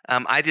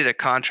 I did a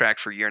contract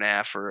for a year and a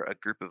half for a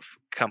group of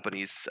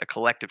companies, a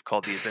collective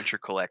called the Adventure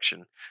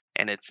Collection,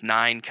 and it's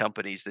 9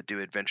 companies that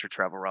do adventure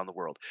travel around the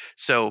world.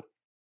 So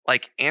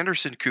like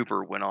Anderson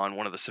Cooper went on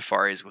one of the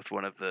safaris with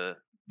one of the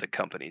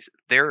companies.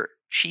 Their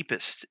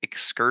cheapest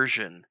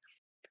excursion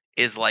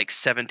is like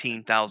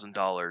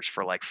 $17,000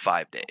 for like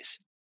 5 days.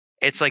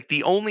 It's like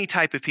the only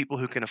type of people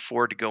who can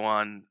afford to go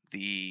on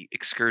the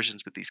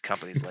excursions with these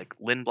companies, like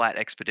Lindblad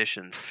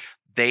Expeditions.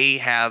 They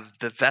have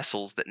the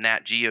vessels that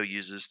Nat Geo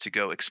uses to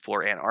go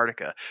explore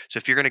Antarctica. So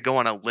if you're going to go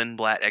on a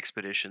Lindblad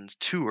Expeditions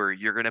tour,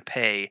 you're going to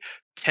pay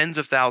tens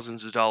of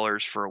thousands of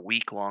dollars for a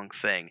week-long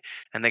thing.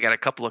 And they got a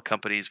couple of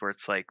companies where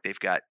it's like they've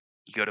got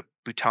you go to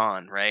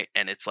Bhutan, right,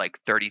 and it's like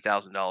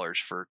 $30,000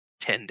 for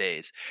 10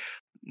 days.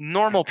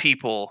 Normal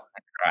people,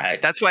 right?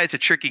 That's why it's a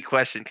tricky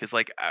question, because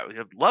like I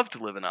would love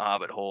to live in a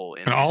hobbit hole.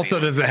 And also,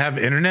 does it have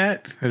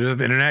internet? Does it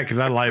have internet? Because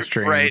I live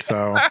stream, right.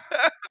 So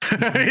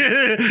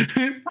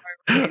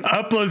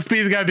upload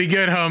speed's got to be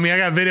good, homie. I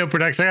got video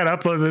production. I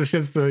got to upload this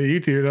shit to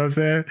YouTube. You know what I'm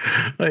saying?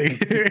 Like,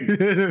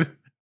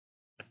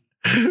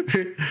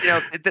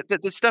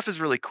 the stuff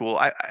is really cool.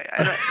 I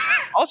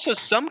also,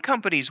 some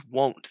companies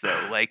won't,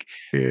 though. Like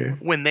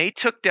when they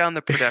took down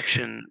the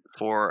production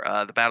for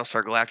the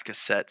Battlestar Galactica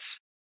sets,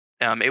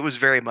 it was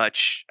very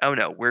much, oh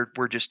no,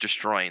 we're just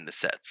destroying the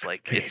sets.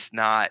 Like it's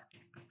not,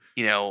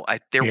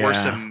 there were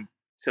some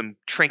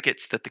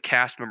trinkets that the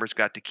cast members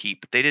got to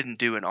keep, but they didn't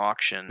do an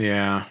auction.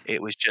 Yeah.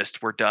 It was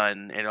just, we're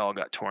done. It all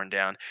got torn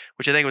down,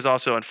 which I think was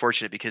also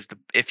unfortunate, because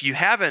if you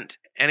haven't,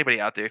 anybody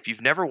out there, if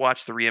you've never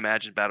watched the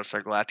reimagined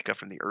Battlestar Galactica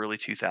from the early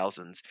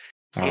 2000s,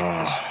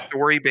 it's a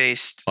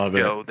story-based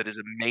show that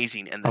is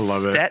amazing. And the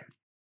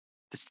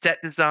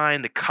set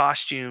design, the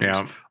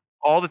costumes,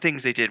 all the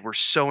things they did were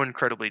so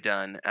incredibly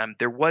done.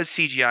 There was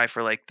CGI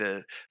for like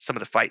some of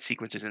the fight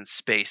sequences in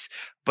space,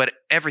 but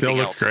everything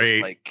else was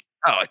like,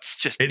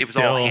 it was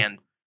all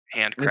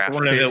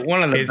handcrafted.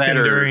 One of the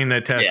better, enduring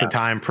the test of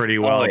time pretty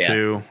well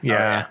too.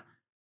 Yeah.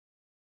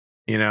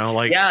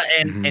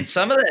 And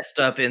some of that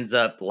stuff ends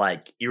up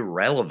like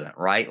irrelevant,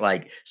 right?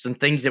 Like some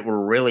things that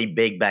were really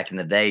big back in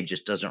the day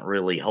just doesn't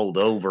really hold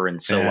over.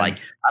 And so like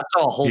I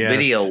saw a whole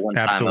video one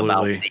time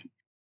about the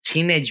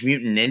Teenage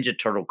Mutant Ninja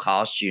Turtle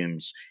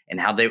costumes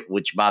and how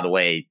which by the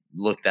way,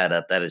 look that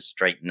up. That is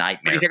straight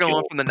nightmare. Are you taking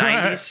one from the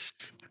 90s?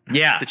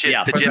 Yeah, the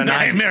gym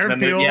nightmare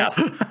fuel. Yeah.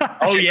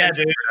 Oh yeah,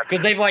 dude.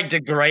 Because they've like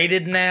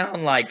degraded now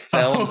and like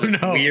fell in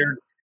this weird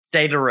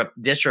state of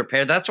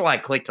disrepair. That's why I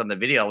clicked on the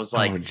video. I was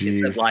like, it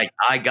said like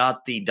I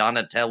got the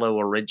Donatello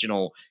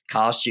original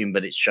costume,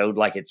 but it showed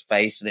like its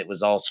face and it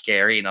was all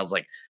scary. And I was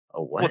like,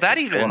 oh, what? Well, that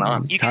even going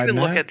on? You can even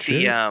look at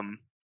and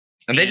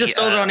they just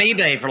sold it on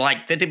eBay for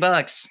like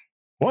 $50.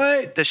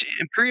 What? The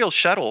Imperial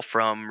shuttle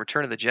from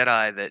Return of the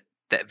Jedi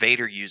that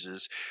Vader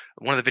uses.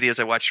 One of the videos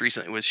I watched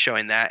recently was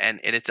showing that, and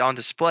it's on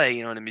display,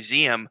 in a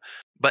museum.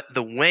 But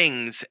the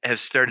wings have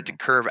started to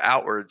curve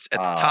outwards at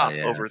the top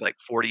over like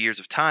 40 years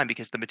of time,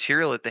 because the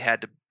material that they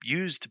had to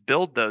use to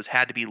build those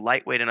had to be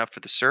lightweight enough for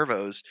the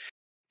servos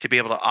to be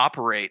able to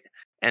operate.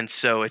 And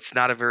so it's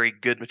not a very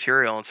good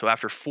material. And so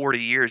after 40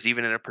 years,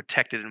 even in a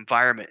protected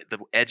environment, the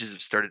edges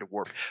have started to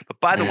warp.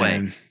 But by the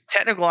way,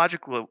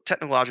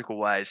 technological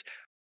wise,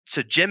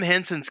 so Jim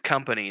Henson's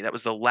company, that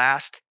was the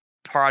last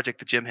project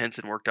that Jim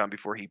Henson worked on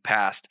before he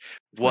passed,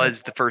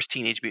 was the first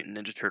Teenage Mutant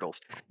Ninja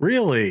Turtles.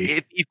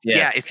 Really?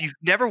 If you've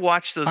never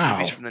watched those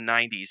movies from the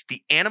 90s,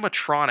 the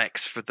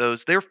animatronics for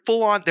those, they're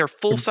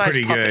full-size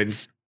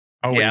puppets. Good.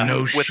 Oh,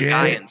 no shit. With a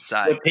guy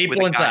inside. With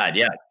people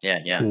inside,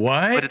 yeah.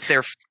 What? But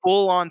they're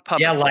full-on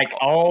puppets. Yeah, like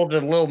all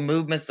the little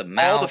movements, the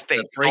mouth, all the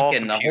face,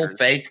 the whole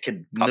face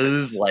could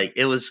move. Like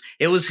it was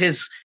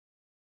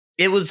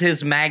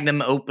his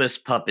magnum opus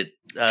puppet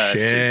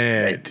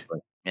shit.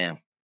 Yeah.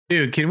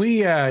 Dude, can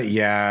we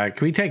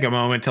take a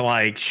moment to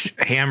like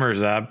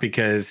hammers up,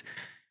 because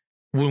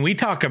when we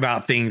talk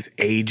about things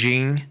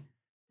aging,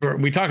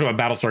 we talked about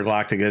Battlestar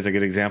Galactica as a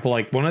good example.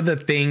 Like one of the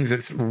things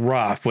that's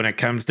rough when it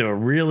comes to a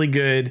really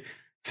good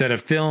set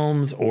of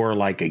films or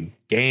like a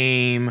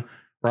game,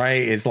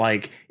 right? It's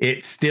like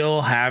it's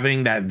still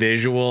having that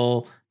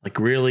visual, like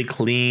really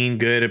clean,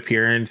 good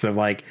appearance of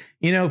like,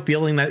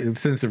 feeling that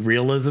sense of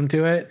realism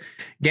to it.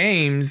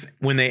 Games,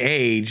 when they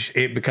age,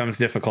 it becomes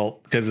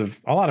difficult because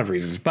of a lot of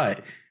reasons.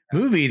 But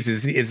movies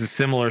is a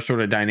similar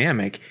sort of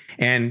dynamic.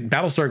 And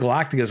Battlestar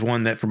Galactica is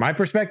one that, from my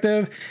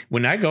perspective,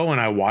 when I go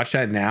and I watch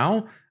that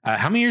now,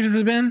 how many years has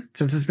it been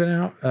since it's been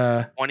out?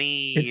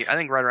 20, I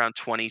think right around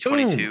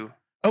 2022.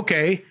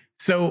 Okay,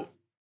 so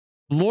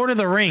Lord of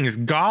the Rings,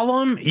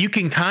 Gollum, you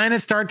can kind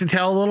of start to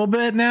tell a little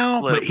bit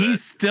now, but he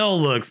still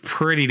looks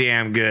pretty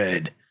damn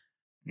good.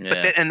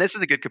 Yeah. And this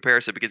is a good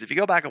comparison, because if you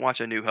go back and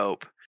watch A New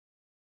Hope,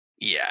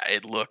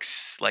 it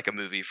looks like a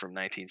movie from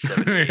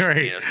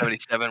 1970,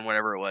 77,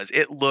 whatever it was.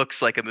 It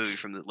looks like a movie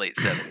from the late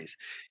 70s.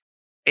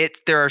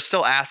 There are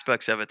still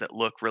aspects of it that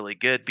look really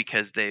good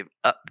because they've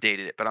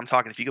updated it. But I'm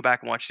talking, if you go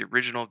back and watch the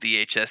original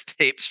VHS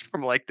tapes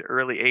from like the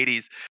early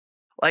 80s,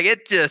 like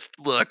it just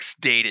looks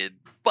dated.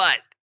 But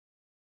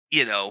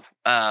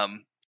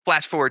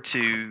flash forward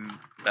to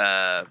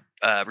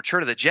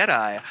Return of the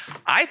Jedi.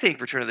 I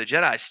think Return of the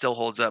Jedi still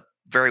holds up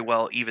very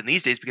well even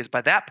these days, because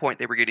by that point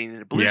they were getting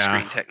into blue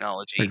screen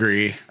technology.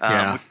 Agree.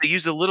 Which they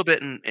used a little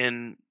bit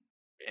in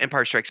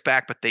Empire Strikes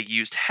Back, but they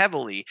used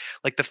heavily,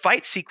 like the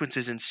fight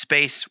sequences in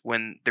space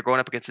when they're going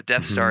up against the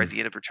Death Star at the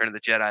end of Return of the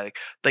Jedi.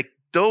 Like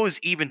those,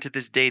 even to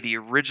this day, the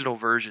original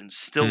versions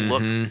still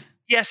look.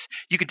 Yes,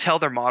 you can tell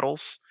they're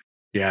models.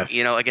 Yes,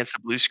 against the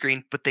blue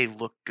screen, but they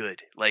look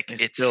good. Like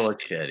it still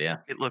looks good. Yeah,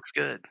 it looks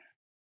good.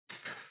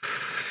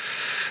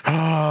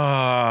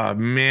 Oh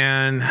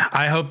man,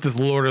 I hope this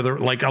Lord of the,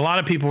 like, a lot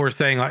of people were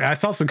saying, like, I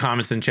saw some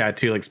comments in chat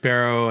too, like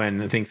Sparrow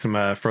and I think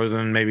some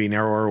Frozen, maybe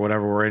Narrow or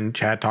whatever, were in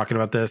chat talking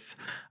about this.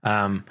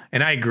 And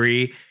I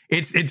agree.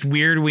 It's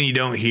weird when you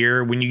don't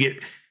hear, when you get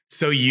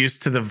so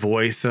used to the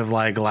voice of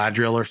like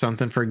Galadriel or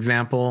something, for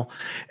example.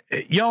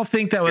 Y'all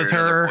think that was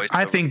her?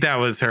 I think that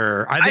was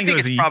her. I think it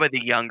was probably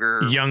the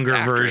younger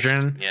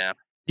version. Yeah.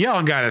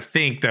 Y'all got to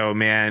think though,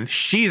 man.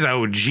 She's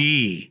OG.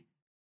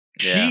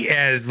 She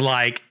is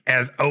like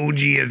as OG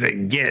as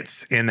it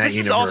gets in that universe.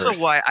 This is also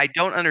why I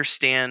don't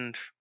understand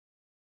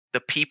the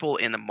people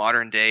in the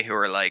modern day who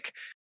are like,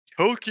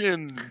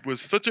 Tolkien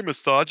was such a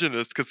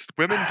misogynist because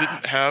women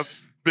didn't have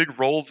big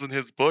roles in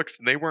his books,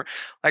 and they weren't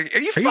like.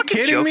 Are you fucking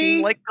kidding joking?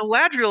 Me? Like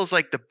Galadriel is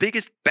like the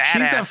biggest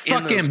badass. She's a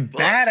fucking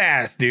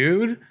badass,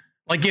 dude.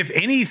 Like, if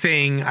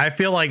anything, I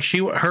feel like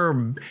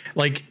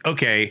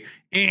okay,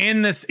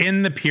 in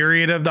the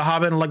period of the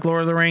Hobbit and like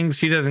Lord of the Rings,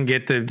 she doesn't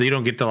get to. You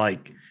don't get to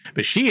like.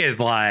 But she is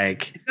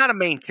like, she's not a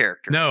main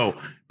character. No,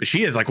 but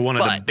she is like one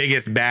of the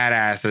biggest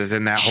badasses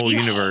in that whole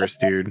universe,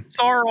 dude.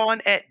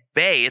 Sauron at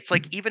bay. It's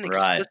like even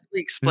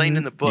explicitly explained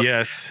in the book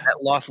that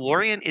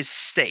Lothlorien is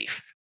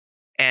safe,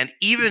 and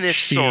even if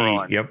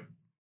Sauron,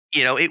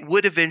 you know, it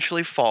would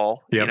eventually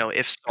fall. You know,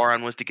 if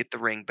Sauron was to get the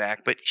ring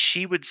back, but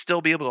she would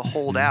still be able to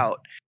hold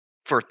out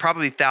for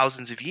probably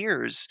thousands of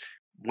years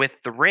with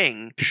the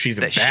ring. She's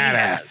a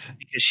badass.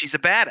 Because she's a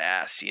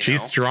badass, you know.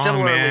 She's strong,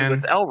 similarly man.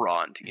 with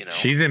Elrond, you know.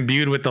 She's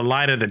imbued with the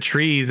light of the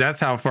trees. That's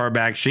how far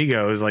back she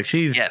goes. Like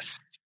she's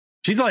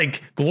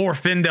like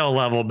Glorfindel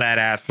level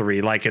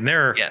badassery. Like, and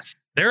they're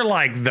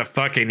like the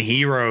fucking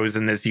heroes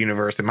in this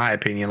universe, in my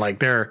opinion.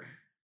 Like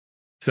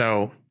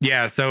so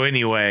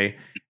anyway,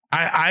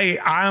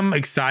 I'm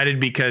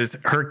excited because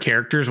her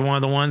character is one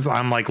of the ones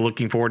I'm like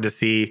looking forward to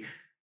see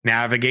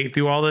navigate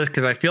through all this,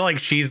 because I feel like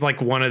she's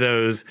like one of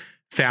those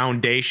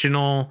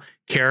foundational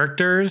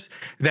characters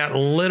that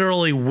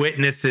literally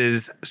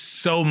witnesses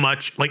so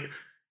much. Like,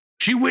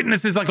 she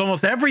witnesses like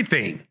almost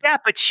everything. Yeah,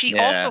 but she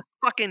also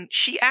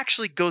she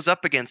actually goes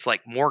up against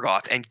like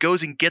Morgoth and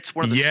goes and gets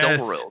one of the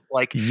Silmarils.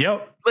 Like,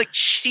 like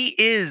she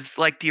is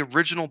like the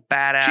original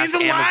badass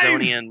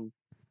Amazonian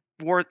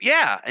war.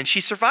 Yeah, and she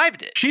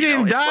survived it. She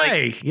didn't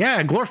die.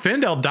 Like,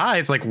 Glorfindel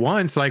dies like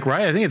once, like,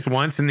 right? I think it's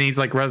once, and then he's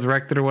like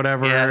resurrected or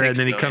whatever, and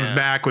then he comes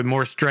back with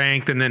more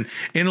strength. And then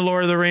in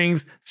Lord of the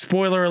Rings,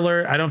 spoiler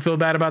alert, I don't feel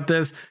bad about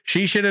this,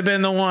 she should have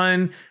been the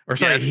one, or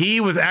sorry, he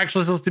was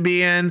actually supposed to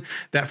be in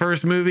that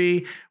first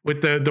movie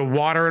with the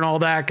water and all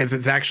that, because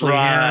it's actually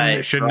him.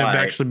 It shouldn't have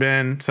actually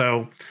been.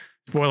 So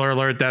spoiler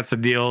alert, that's the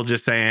deal,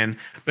 just saying.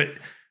 But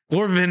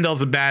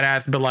Glorfindel's a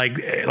badass, but like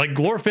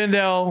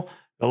Glorfindel,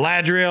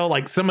 Galadriel,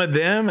 like some of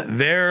them,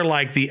 they're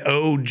like the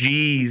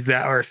OGs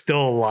that are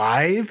still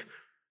alive,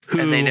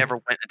 and they never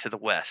went into the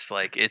West.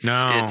 Like it's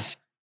and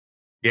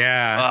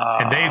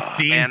they've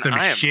seen some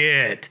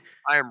shit.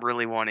 I am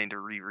really wanting to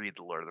reread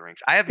the Lord of the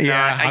Rings. I have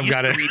not. I used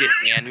to read it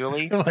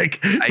annually.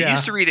 I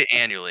used to read it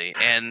annually,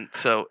 and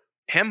so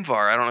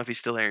Hemvar, I don't know if he's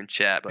still here in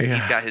chat, but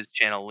he's got his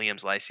channel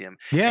Liam's Lyceum.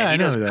 Yeah, he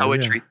does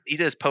poetry. He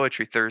does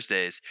poetry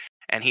Thursdays.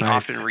 And he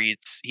often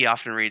reads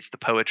the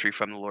poetry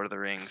from the Lord of the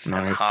Rings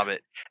and the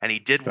Hobbit. And he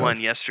did one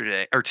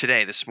yesterday or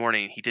today, this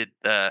morning. He did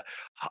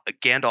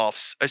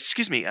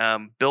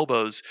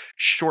Bilbo's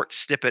short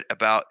snippet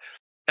about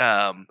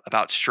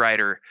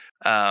Strider,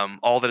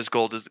 all that is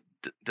gold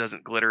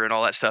doesn't glitter and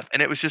all that stuff.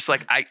 And it was just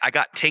like I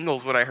got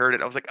tingles when I heard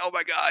it. I was like, oh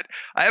my God,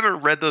 I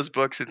haven't read those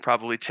books in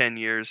probably 10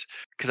 years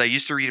because I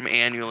used to read them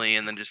annually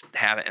and then just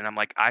have it. And I'm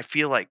like, I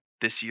feel like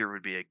this year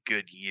would be a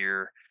good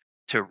year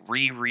to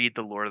reread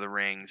the Lord of the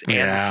Rings and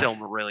the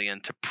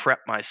Silmarillion to prep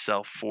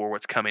myself for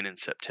what's coming in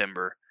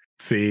September.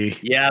 See,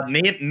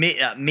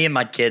 me and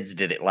my kids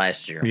did it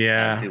last year.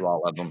 Do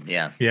all of them.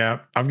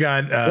 I've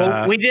got.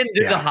 Well, we didn't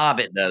do the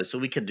Hobbit though, so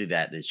we could do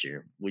that this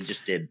year. We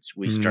just did.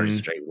 We started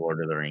straight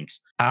Lord of the Rings.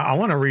 I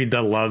want to read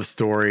the love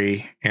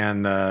story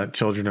and the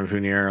Children of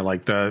Hunir,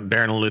 like the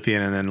Baron and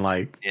Luthien, and then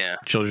like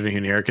Children of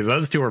Hunir, because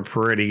those two are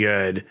pretty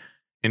good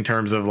in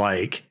terms of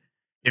like,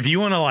 if you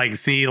want to like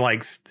see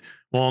like.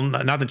 Well,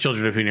 not the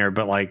Children of Hunir,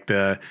 but like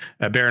the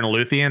Baron of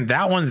Luthien.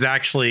 That one's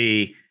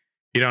actually,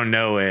 you don't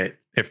know it.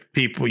 If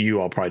you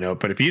all probably know it,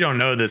 but if you don't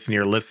know this and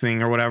you're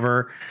listening or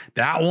whatever,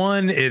 that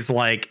one is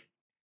like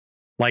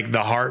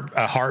the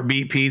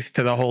heartbeat piece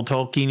to the whole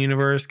Tolkien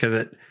universe.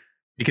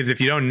 Because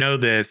if you don't know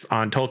this,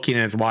 on Tolkien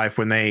and his wife,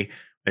 when they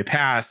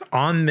passed,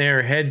 on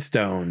their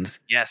headstones.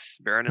 Yes,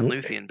 Baron and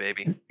Luthien,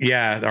 baby.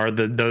 Yeah, are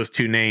those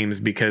two names,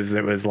 because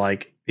it was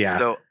like,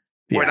 So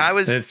when I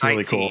was 19,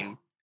 really cool.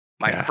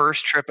 My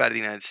first trip out of the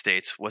United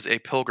States was a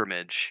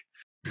pilgrimage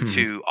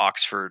to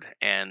Oxford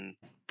and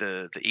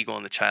the Eagle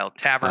and the Child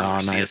Tavern,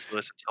 where C.S.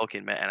 Lewis and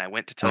Tolkien met, and I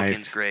went to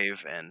Tolkien's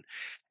grave,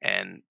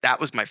 and that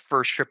was my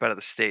first trip out of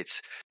the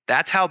States.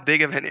 That's how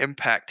big of an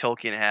impact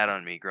Tolkien had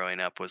on me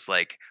growing up. Was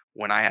like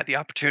when I had the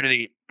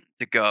opportunity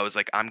to go, I was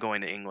like, I'm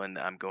going to England,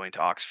 I'm going to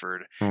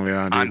Oxford.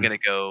 I'm going to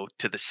go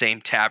to the same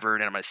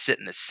tavern, and I'm going to sit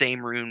in the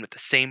same room with the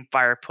same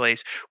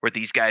fireplace where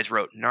these guys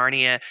wrote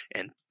Narnia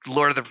and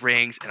Lord of the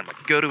Rings, and I'm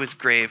like, go to his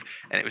grave.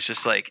 And it was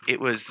just like, it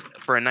was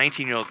for a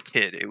 19-year-old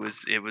kid, it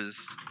was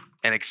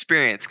an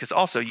experience, because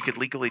also you could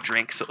legally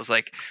drink. So it was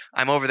like,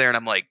 I'm over there and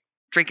I'm like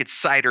drinking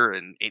cider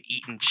and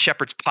eating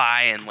shepherd's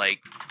pie, and like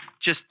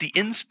just the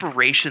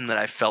inspiration that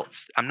I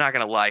felt. I'm not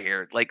going to lie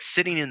here, like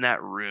sitting in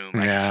that room,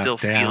 I can still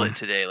feel it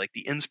today. Like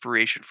the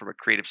inspiration from a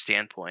creative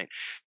standpoint.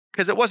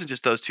 Because it wasn't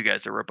just those two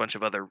guys. There were a bunch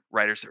of other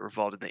writers that were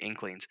involved in the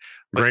Inklings.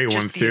 But great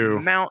ones too.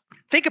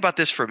 Think about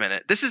this for a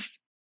minute. This is,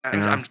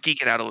 I'm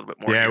geeking out a little bit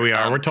more. Yeah, we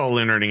are. We're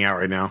totally nerding out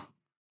right now.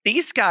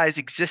 These guys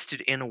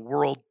existed in a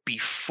world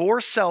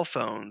before cell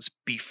phones,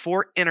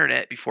 before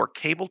internet, before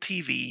cable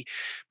TV,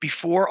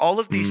 before all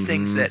of these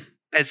things that,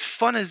 as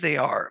fun as they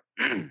are,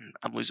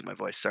 I'm losing my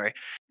voice, sorry,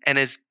 and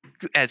as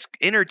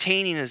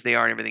entertaining as they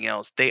are and everything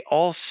else, they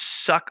all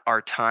suck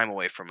our time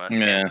away from us.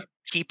 Yeah. And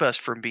keep us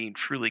from being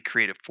truly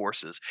creative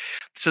forces.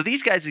 So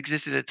these guys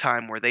existed at a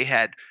time where they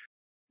had,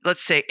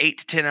 let's say, 8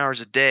 to 10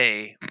 hours a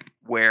day,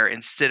 where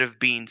instead of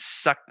being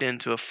sucked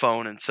into a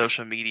phone and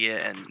social media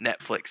and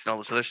Netflix and all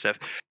this other stuff,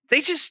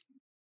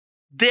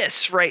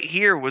 this right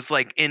here was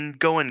like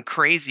going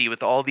crazy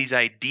with all these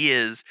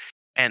ideas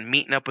and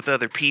meeting up with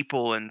other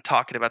people and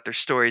talking about their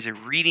stories and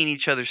reading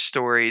each other's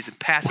stories and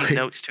passing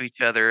notes to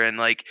each other and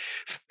like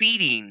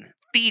feeding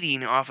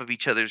off of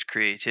each other's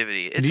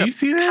creativity.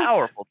 It's a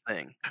powerful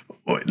thing.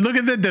 Look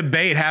at the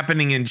debate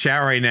happening in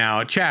chat right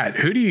now. Chat,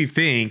 who do you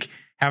think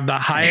have the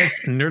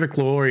highest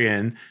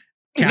Nerdichlorian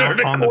count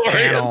on the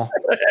panel?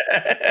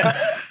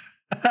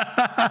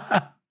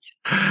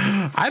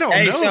 I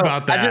don't know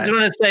about that. I just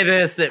want to say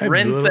this, that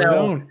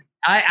Renfell,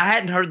 I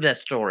hadn't heard that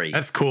story.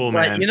 That's cool,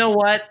 man. But you know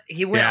what?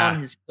 He went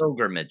on his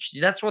pilgrimage.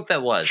 That's what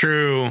that was.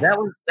 True. That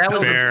was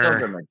his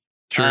pilgrimage.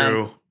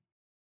 True.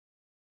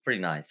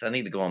 Pretty nice. I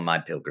need to go on my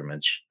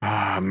pilgrimage.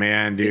 Oh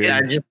man, dude.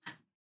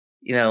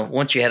 Yeah,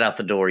 once you head out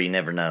the door, you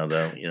never know,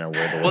 though.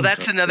 Well,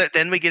 that's another.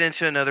 Then we get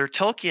into another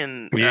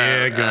Tolkien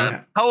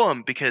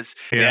poem, because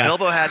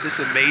Bilbo had this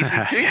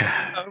amazing thing.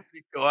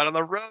 You go out on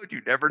the road,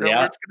 you never know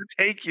where it's going to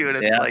take you, and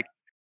it's like,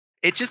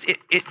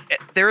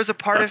 there is a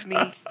part of me.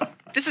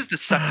 This is the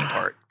sucky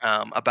part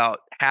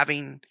about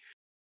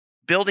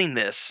building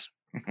this,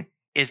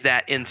 is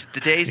that in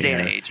today's day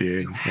and age,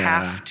 you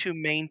have to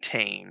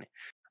maintain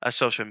a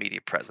social media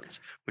presence,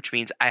 which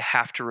means I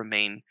have to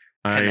remain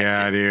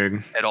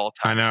connected at all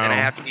times. And I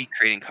have to be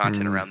creating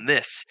content around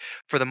this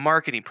for the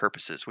marketing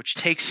purposes, which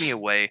takes me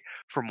away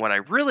from what I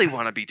really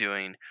want to be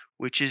doing,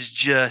 which is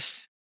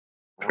just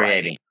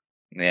creating.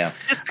 Yeah.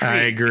 I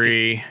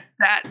agree.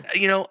 That,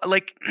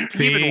 like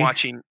you've been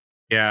watching.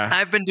 Yeah.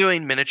 I've been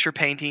doing miniature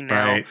painting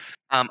now. Right.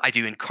 I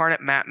do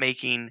incarnate map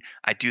making.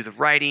 I do the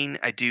writing.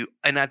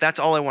 And that's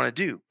all I want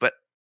to do. But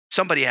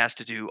somebody has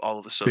to do all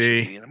of the social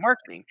media and the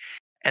marketing.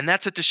 And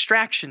that's a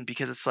distraction,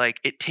 because it's like,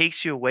 it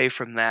takes you away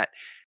from that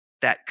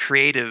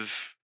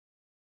creative,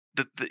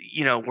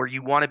 where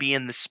you want to be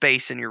in the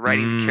space and you're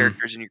writing the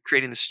characters and you're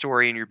creating the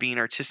story and you're being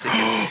artistic,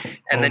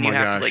 and then you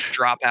have to like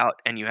drop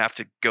out and you have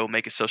to go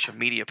make a social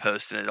media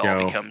post, and it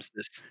all becomes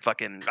this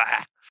fucking.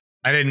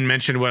 I didn't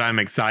mention what I'm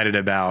excited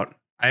about.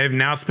 I have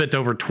now spent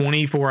over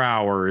 24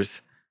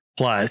 hours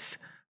plus,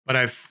 but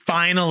I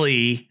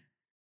finally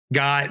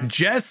got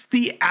just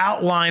the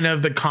outline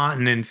of the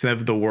continents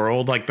of the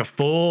world, like the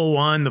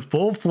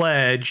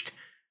full-fledged.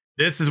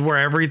 This is where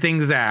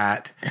everything's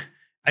at.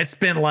 I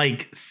spent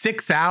like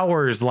 6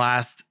 hours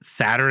last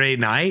Saturday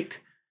night.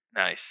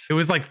 Nice. It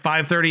was like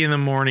 5:30 in the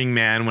morning,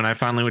 man. When I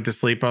finally went to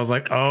sleep, I was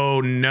like,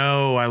 oh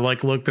no. I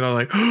like looked and I was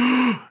like,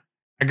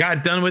 I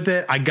got done with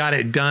it. I got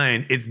it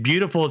done. It's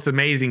beautiful. It's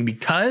amazing,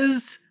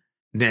 because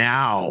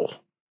now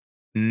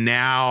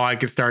I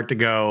can start to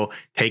go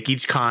take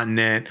each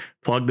continent,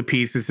 plug the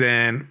pieces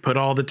in, put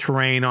all the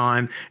terrain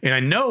on, and I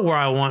know where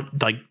I want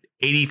like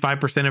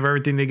 85% of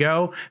everything to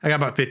go. I got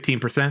about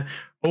 15%.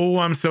 Oh,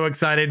 I'm so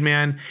excited,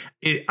 man.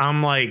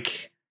 I'm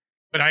like,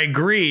 but I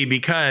agree,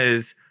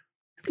 because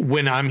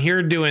when I'm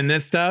here doing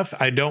this stuff,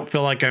 I don't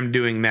feel like I'm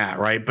doing that,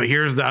 right? But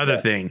here's the other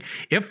thing.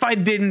 If I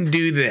didn't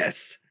do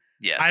this,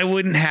 I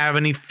wouldn't have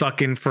any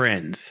fucking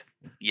friends.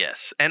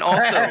 Yes. And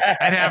also,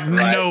 I'd have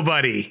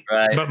nobody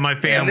but my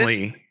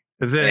family.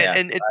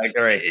 And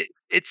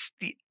it's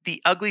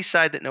the ugly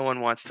side that no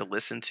one wants to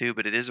listen to,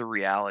 but it is a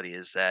reality,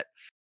 is that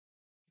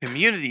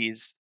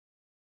communities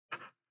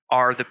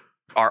are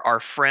our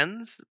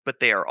friends, but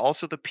they are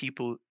also the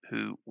people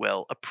who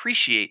will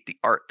appreciate the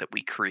art that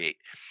we create.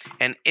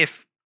 And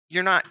if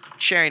you're not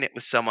sharing it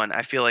with someone,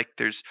 I feel like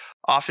there's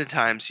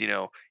oftentimes,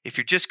 if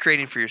you're just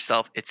creating for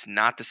yourself, it's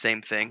not the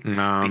same thing.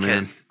 No,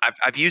 because man.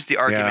 I've used the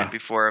argument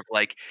before of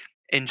like,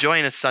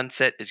 enjoying a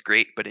sunset is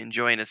great, but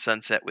enjoying a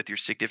sunset with your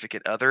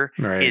significant other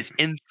is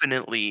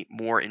infinitely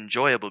more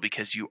enjoyable,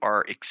 because you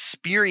are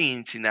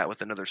experiencing that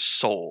with another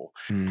soul.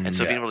 And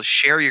so being able to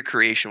share your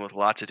creation with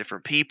lots of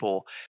different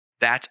people,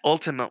 that's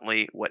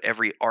ultimately what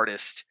every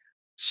artist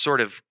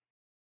sort of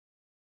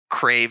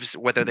craves,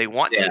 whether they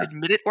want to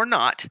admit it or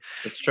not.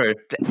 It's true.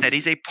 That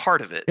is a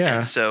part of it. Yeah.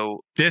 And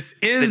so this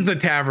is the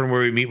tavern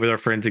where we meet with our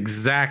friends.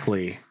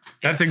 Exactly.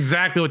 That's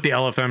exactly what the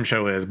LFM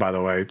show is, by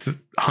the way. It's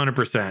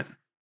 100%.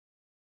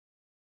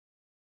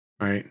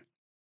 Right.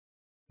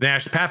 The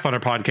Ash Pathfinder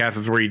podcast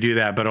is where you do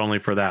that, but only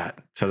for that.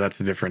 So that's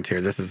the difference here.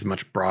 This is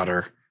much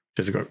broader.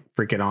 Just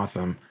freaking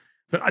awesome.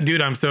 But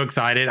dude, I'm so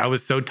excited. I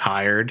was so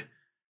tired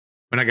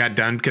when I got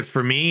done because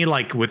for me,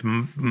 like with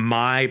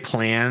my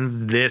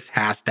plans, this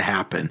has to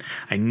happen.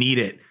 I need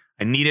it.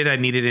 I need it.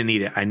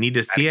 I need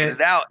to see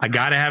it. I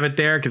got to have it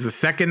there because the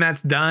second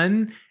that's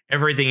done,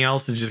 everything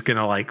else is just going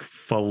to like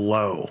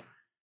flow.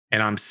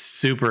 And I'm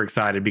super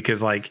excited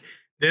because like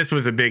this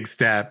was a big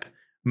step.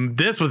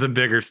 This was a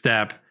bigger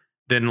step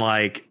than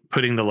like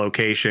putting the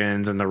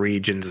locations and the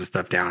regions and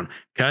stuff down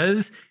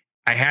because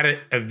I had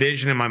a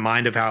vision in my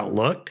mind of how it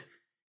looked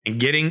and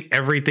getting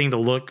everything to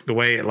look the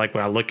way like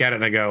when I look at it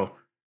and I go,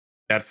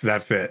 that's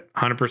it.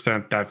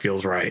 100%. That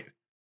feels right.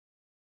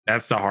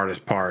 That's the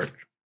hardest part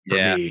for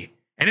me.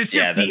 And it's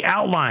just the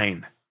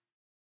outline,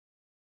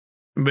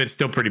 but it's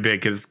still pretty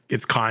big because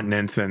it's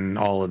continents and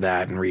all of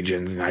that and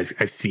regions. And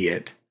I see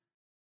it.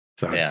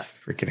 So it's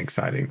freaking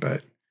exciting,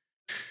 but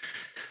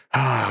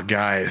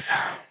guys,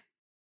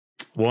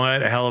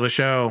 what a hell of a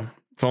show.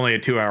 It's only a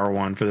 2-hour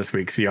one for this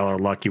week. So y'all are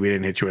lucky we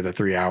didn't hit you with a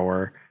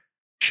 3-hour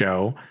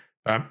show.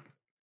 I'm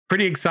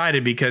pretty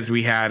excited because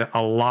we had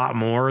a lot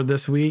more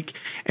this week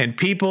and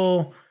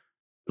people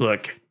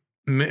look,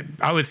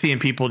 I was seeing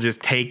people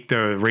just take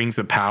the Rings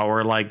of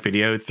Power like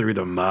video through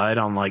the mud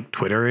on like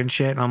Twitter and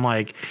shit. And I'm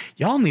like,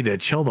 y'all need to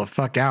chill the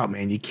fuck out,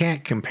 man. You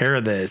can't compare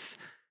this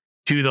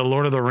to the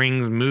Lord of the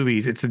Rings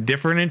movies. It's a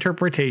different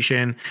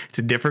interpretation. It's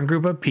a different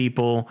group of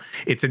people.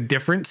 It's a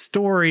different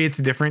story. It's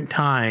a different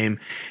time.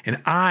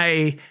 And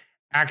I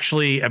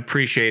actually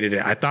appreciated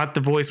it. I thought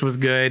the voice was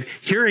good.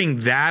 Hearing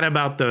that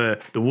about the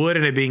wood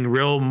and it being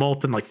real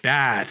molten like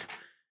that.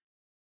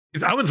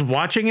 Because I was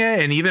watching it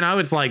and even I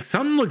was like,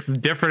 something looks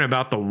different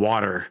about the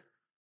water.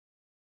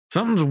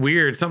 Something's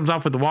weird. Something's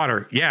off with the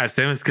water. Yeah, it's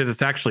because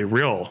it's actually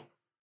real.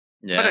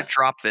 Yeah. I'm gonna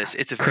drop this.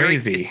 It's a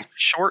crazy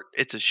short.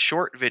 It's a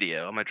short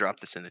video. I'm gonna drop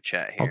this in the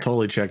chat here. I'll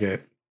totally check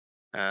it.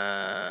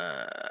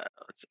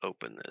 Let's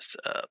open this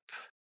up.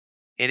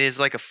 It is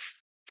like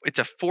it's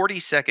a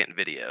 40-second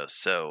video.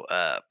 So,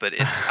 but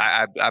it's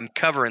I'm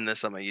covering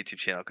this on my YouTube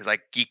channel because I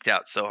geeked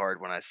out so hard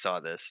when I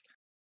saw this.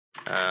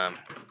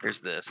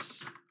 Here's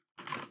this.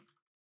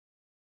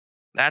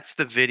 That's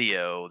the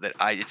video that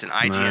it's an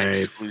IGN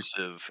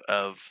exclusive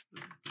of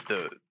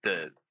the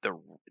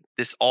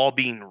this all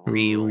being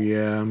real. Ooh,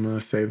 yeah, I'm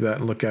gonna save that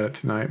and look at it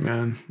tonight,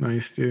 man.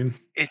 Nice, dude.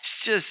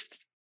 It's just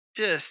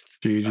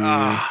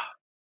GG.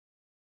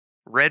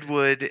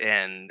 Redwood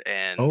and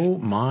oh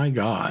my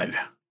god,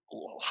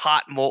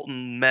 hot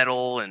molten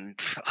metal and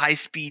high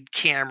speed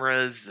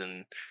cameras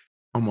and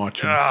I'm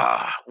watching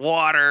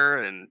water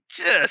and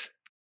just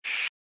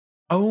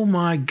oh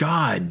my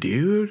god,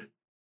 dude.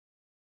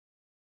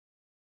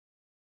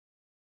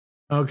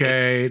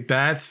 Okay,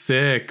 that's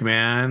sick,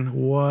 man.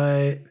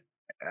 What?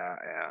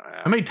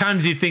 How many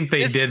times do you think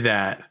they did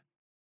that?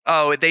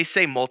 Oh, they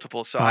say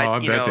multiple. So I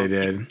bet they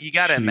did. You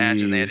got to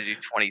imagine they had to do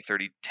 20,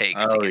 30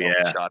 takes to get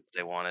all the shots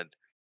they wanted.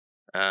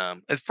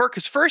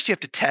 Because first you have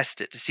to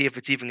test it to see if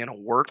it's even going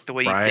to work the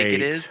way you think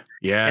it is.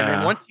 Yeah. And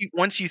then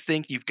once you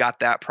think you've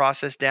got that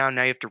process down,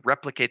 now you have to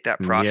replicate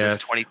that process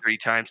 20, 30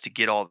 times to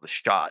get all the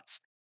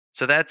shots.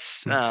 So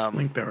that's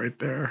link that right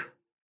there.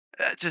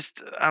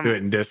 Do it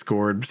in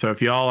Discord. So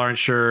if y'all aren't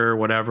sure,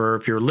 whatever,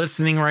 if you're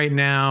listening right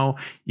now,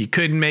 you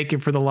couldn't make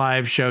it for the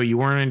live show, you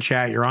weren't in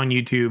chat, you're on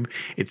YouTube,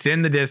 it's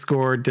in the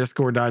Discord,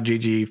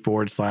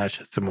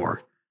 discord.gg/some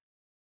more.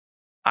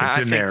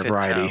 It's in there,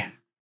 variety.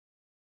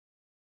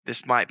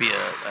 This might be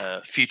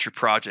a future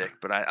project,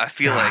 but I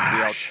feel like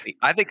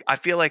I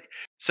feel like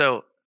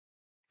so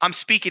I'm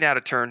speaking out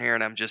of turn here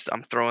and I'm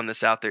throwing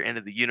this out there into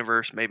the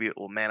universe. Maybe it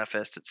will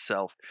manifest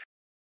itself.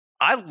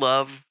 I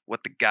love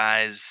what the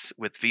guys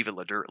with Viva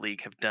La Dirt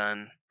League have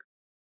done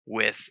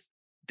with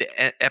the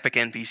Epic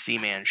NPC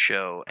Man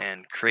show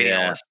and creating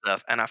all this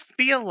stuff. And I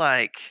feel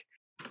like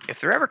if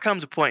there ever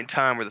comes a point in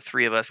time where the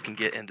three of us can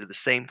get into the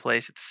same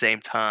place at the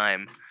same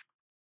time,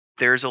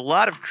 there's a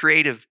lot of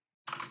creative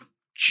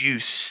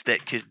juice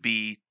that could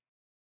be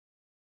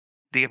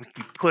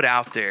put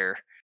out there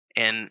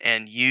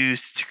and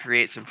used to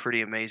create some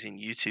pretty amazing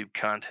YouTube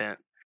content.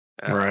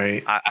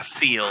 Right. I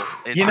feel.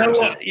 You know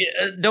what?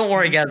 Don't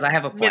worry, guys. I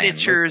have a plan.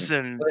 Miniatures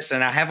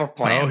listen. I have a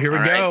plan. Oh, here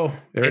we go.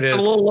 There it's a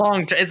little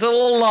long. It's a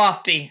little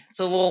lofty. It's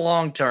a little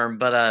long term,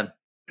 but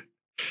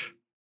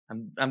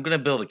I'm gonna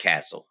build a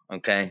castle.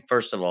 Okay.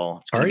 First of all,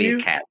 it's gonna be a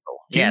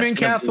castle. Human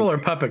castle or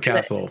puppet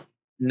castle?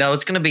 No,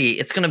 it's gonna be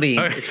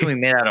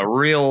made out of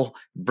real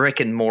brick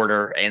and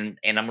mortar, and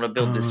I'm gonna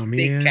build this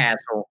big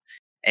castle.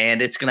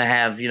 And it's going to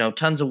have,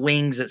 tons of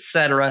wings,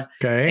 etc.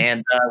 Okay.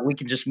 And we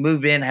can just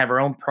move in, have our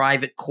own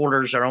private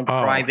quarters, our own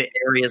private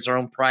areas, our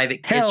own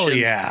private kitchen. Hell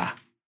yeah.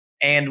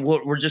 And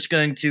we're just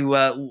going to,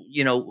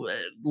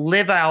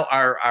 live out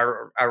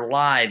our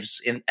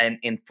lives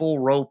in full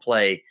role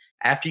play.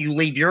 After you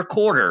leave your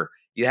quarter,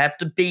 you have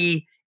to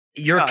be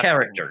your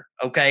character,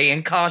 okay,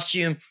 in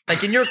costume,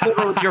 like in your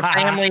quarter with your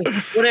family,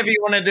 whatever you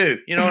want to do.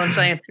 You know what I'm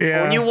saying?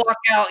 Yeah. When you walk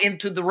out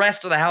into the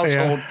rest of the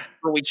household,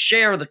 where we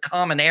share the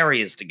common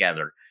areas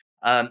together,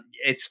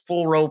 It's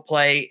full role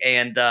play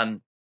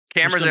and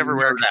cameras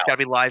everywhere. It's got to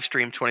be live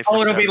streamed 24/7.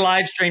 Oh, it'll be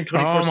live streamed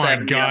 24/7. Oh my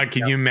God!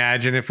 Can you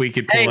imagine if we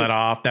could pull that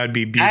off? That would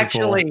be beautiful.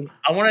 Actually,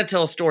 I want to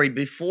tell a story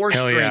before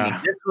streaming.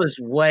 Yeah. This was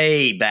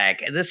way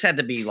back. This had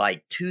to be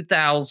like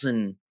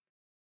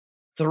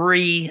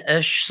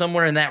 2003-ish,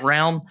 somewhere in that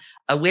realm.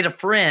 We had a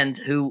friend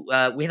who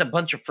we had a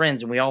bunch of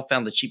friends, and we all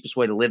found the cheapest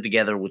way to live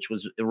together, which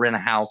was rent a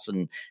house,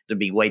 and there'd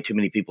be way too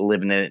many people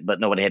living in it, but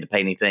nobody had to pay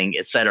anything,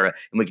 etc.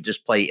 And we could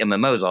just play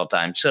MMOs all the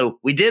time. So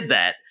we did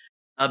that.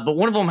 But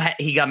one of them,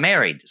 he got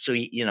married. So,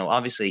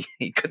 obviously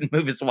he couldn't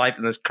move his wife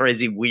in this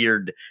crazy,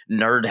 weird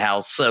nerd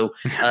house. So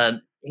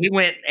he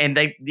went and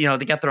they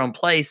got their own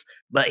place.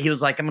 But he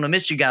was like, I'm going to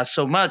miss you guys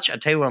so much. I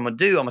tell you what I'm going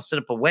to do. I'm going to set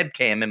up a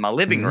webcam in my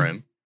living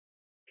room.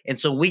 And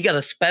so we got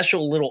a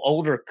special little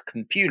older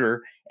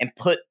computer and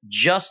put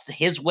just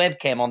his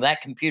webcam on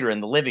that computer in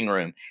the living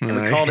room.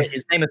 And we called it,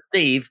 his name is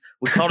Steve.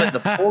 We called it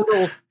the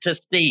portal to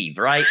Steve,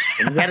 right?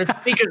 And we had his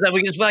speakers that we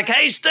could just be like,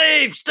 hey,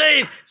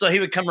 Steve. So he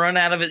would come run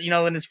out of it,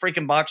 in his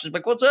freaking boxers,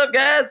 like, what's up,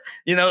 guys?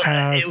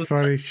 It was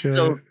funny shit.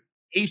 So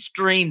he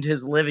streamed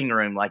his living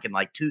room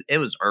it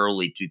was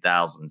early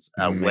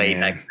 2000s, way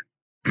back.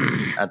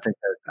 I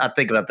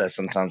think about that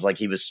sometimes, like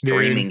he was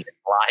streaming his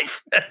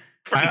life.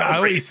 I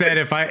always said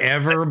if I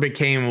ever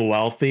became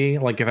wealthy,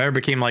 like if I ever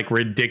became like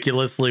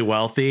ridiculously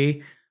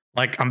wealthy,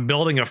 like I'm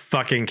building a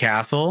fucking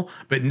castle.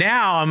 But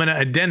now I'm going to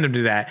addendum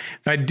to that.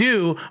 If I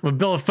do, I'm going to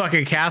build a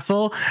fucking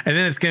castle, and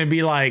then it's going to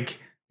be like,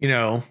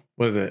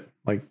 what is it?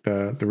 Like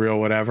the real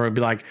whatever. It'd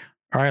be like,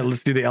 all right,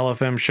 let's do the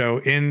LFM show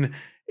in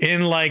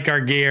like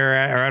our gear or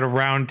at a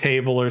round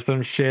table or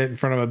some shit in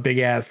front of a big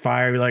ass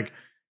fire. It'd be like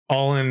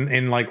all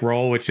in like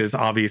role, which is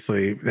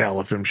obviously the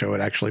LFM show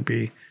would actually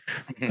be.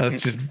 Us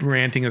just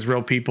ranting as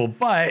real people,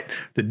 but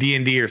the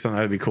D&D or something,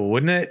 that'd be cool,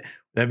 wouldn't it?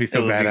 That'd be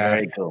so badass.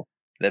 Very cool.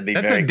 That's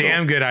a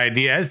damn good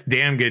idea. That's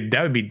damn good.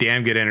 That would be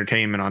damn good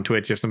entertainment on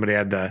Twitch if somebody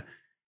had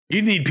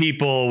you'd need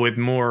people with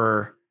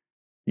more.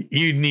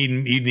 You'd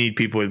need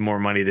people with more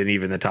money than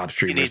even the top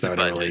streamers.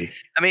 I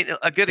mean,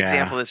 a good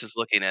example of this is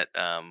looking at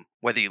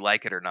whether you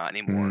like it or not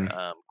anymore.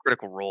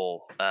 Critical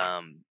Role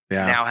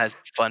now has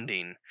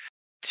funding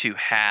to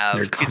have,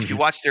 because if you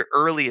watch their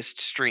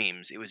earliest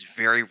streams, it was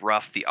very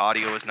rough. The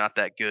audio was not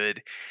that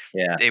good.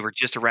 Yeah, they were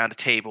just around a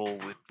table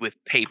with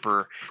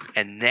paper.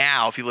 And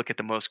now, if you look at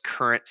the most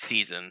current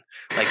season,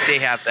 like they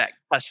have that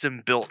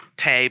custom built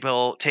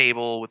table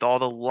with all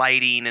the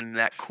lighting and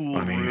that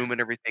cool room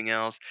and everything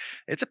else.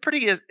 It's a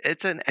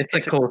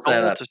cool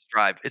setup to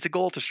strive. It's a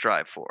goal to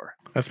strive for.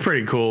 That's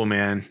pretty cool,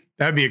 man.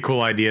 That'd be a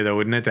cool idea, though,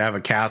 wouldn't it? To have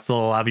a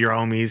castle, have your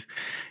homies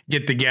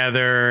get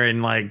together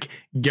and like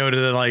go to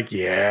the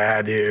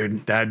yeah,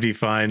 dude, that'd be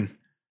fun.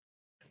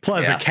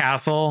 Plus a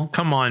castle.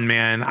 Come on,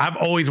 man. I've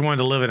always wanted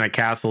to live in a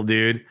castle,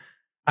 dude.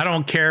 I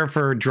don't care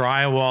for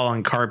drywall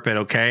and carpet,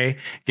 okay?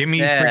 Give me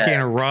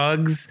freaking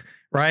rugs,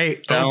 right?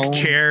 Oak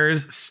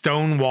chairs,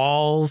 stone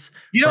walls.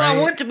 Right? I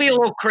want it to be a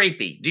little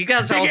creepy. Do you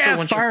guys also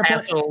want your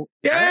castle?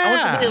 Yeah. I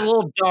want it to be a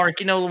little dark,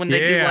 when they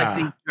do like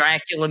these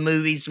Dracula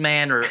movies,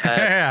 man, or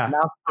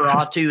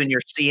Nosferatu, and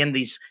you're seeing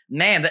these,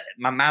 man,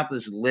 my mouth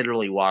is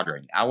literally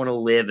watering. I want to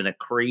live in a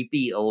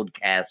creepy old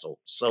castle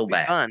so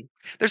bad. Fun.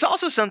 There's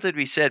also something to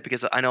be said,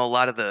 because I know a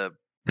lot of a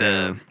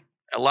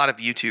lot of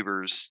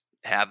YouTubers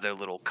have their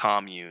little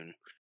commune.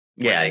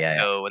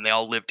 Go and they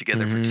all live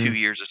together for 2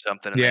 years or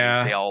something. And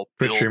they all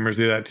build. Streamers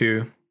do that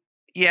too.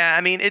 Yeah,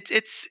 I mean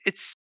it's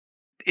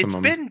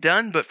been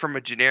done, but from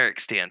a generic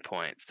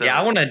standpoint. So,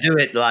 I want to do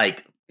it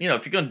like,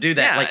 if you're going to do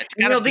that,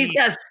 these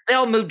guys, they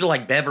all moved to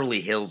like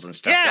Beverly Hills and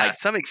stuff. Yeah,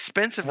 some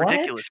expensive,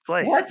 ridiculous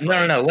place. What?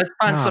 No. Let's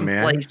find some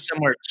place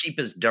somewhere cheap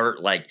as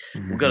dirt. Like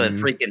we'll go to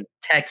freaking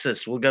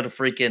Texas. We'll go to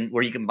freaking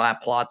where you can buy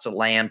plots of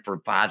land for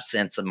 5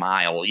 cents a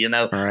mile.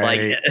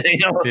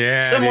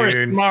 Somewhere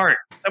smart.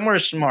 Somewhere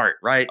smart,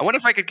 right? I wonder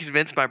if I could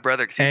convince my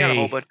brother, because he's got a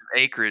whole bunch of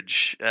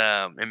acreage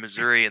in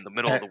Missouri in the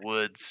middle of the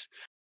woods.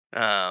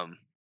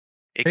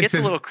 It gets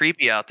a little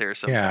creepy out there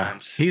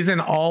sometimes. Yeah. He's in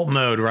alt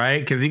mode, right?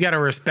 Because you got to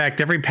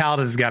respect every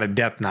paladin's got a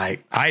death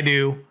knight. I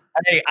do.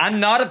 Hey, I'm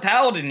not a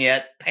paladin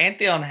yet.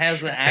 Pantheon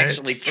hasn't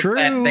actually put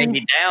that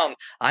baby down.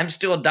 I'm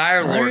still a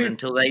Dire Lord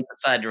until they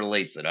decide to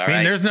release it. All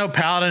right. There's no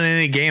paladin in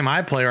any game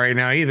I play right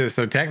now either.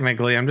 So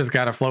technically, I'm just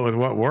got to float with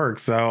what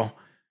works. So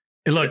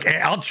look,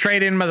 I'll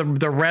trade in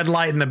the red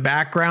light in the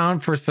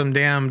background for some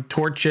damn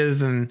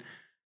torches and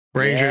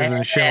braziers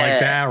and shit like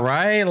that,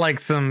 right? Like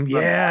some,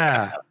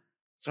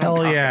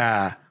 hell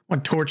yeah.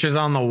 Want torches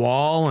on the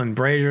wall and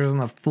braziers on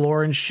the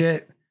floor and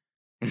shit.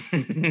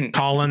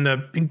 calling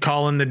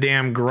the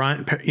damn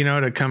grunt,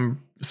 to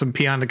come, some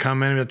peon to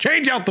come in and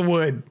change out the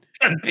wood.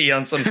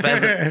 Peon, some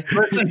peasant.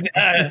 Listen,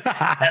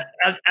 I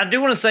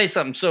do want to say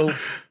something. So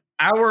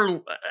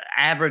our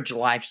average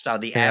lifestyle,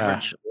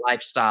 average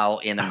lifestyle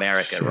in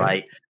America,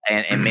 right?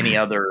 And many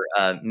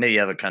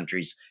other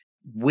countries,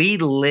 we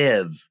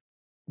live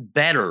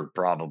better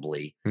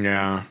probably,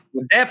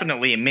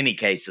 definitely in many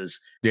cases,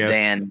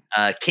 than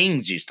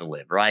kings used to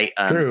live, right?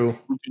 True.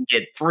 We can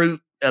get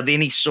fruit of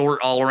any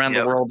sort all around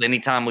the world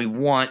anytime we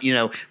want. You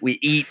know, we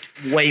eat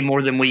way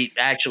more than we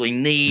actually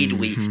need.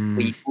 We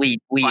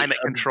climate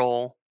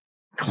control.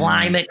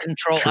 Climate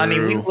control. True. I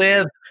mean,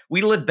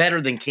 we live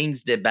better than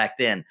kings did back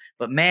then.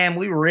 But man,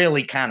 we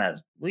really kind of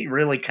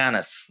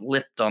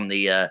slipped on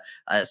the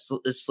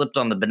slipped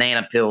on the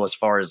banana peel as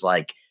far as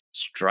like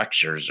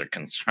structures are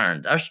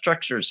concerned. Our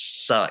structures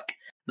suck.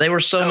 They were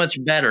so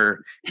much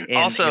better.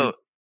 I'm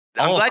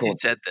glad you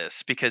said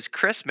this, because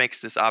Chris makes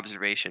this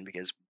observation,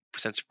 because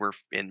since we're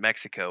in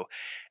Mexico,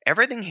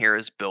 everything here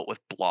is built with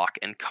block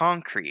and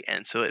concrete,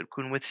 and so it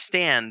can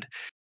withstand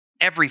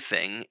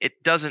everything.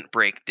 It doesn't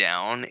break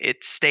down.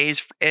 It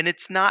stays, and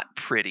it's not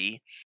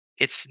pretty.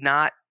 It's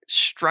not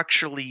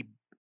structurally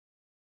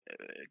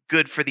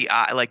good for the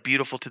eye, like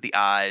beautiful to the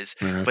eyes,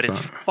 but it's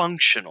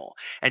functional.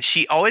 And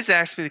she always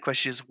asks me the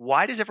question is,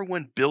 why does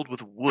everyone build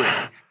with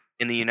wood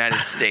in the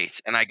United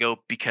States? And I go,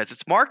 because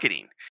it's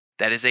marketing.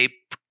 That is a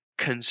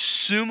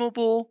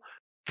consumable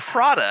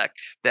product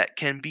that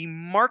can be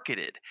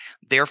marketed.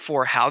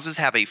 Therefore, houses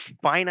have a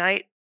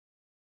finite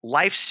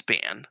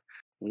lifespan,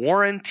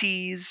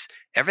 warranties,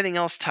 everything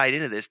else tied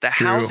into this. The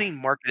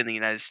housing market in the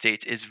United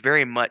States is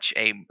very much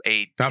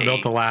not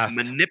built to last.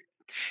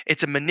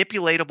 It's a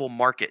manipulatable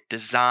market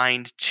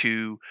designed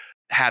to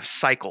have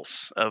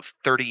cycles of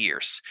 30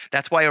 years.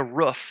 That's why a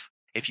roof,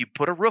 if you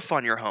put a roof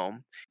on your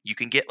home, you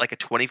can get like a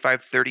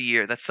 25, 30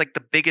 year. That's like the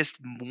biggest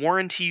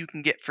warranty you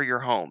can get for your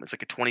home. It's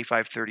like a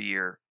 25, 30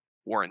 year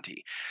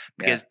warranty,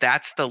 because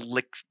that's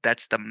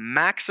the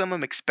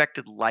maximum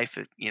expected life,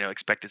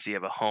 expectancy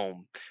of a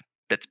home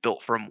that's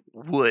built from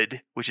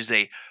wood, which is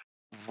a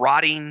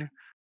rotting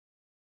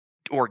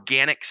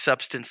organic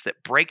substance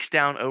that breaks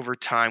down over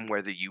time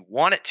whether you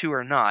want it to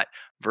or not,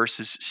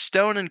 versus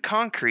stone and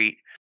concrete,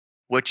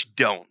 which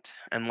don't,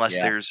 unless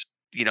there's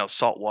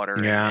salt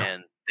water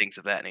and things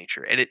of that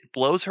nature. And it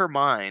blows her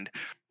mind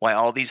why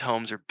all these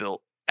homes are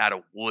built out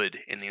of wood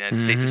in the United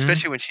States,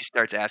 especially when she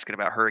starts asking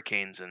about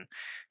hurricanes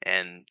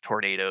and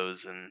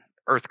tornadoes and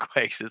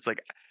earthquakes. It's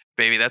like,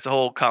 baby, that's a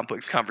whole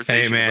complex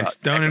conversation. Hey man,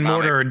 stone and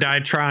mortar or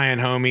die trying,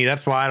 homie.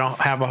 That's why I don't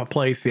have a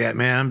place yet,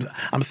 man.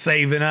 I'm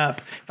saving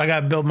up. If I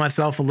got to build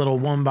myself a little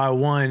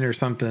 1x1 or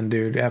something,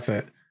 dude, F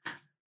it.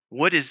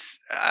 Wood is,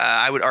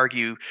 I would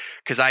argue,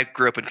 because I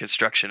grew up in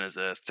construction as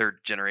a third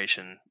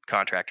generation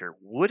contractor,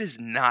 wood is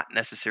not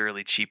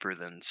necessarily cheaper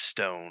than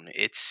stone.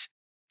 It's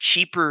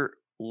cheaper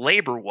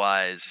labor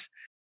wise,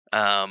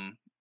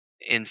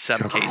 in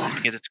some cases,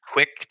 because it's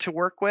quick to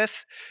work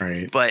with.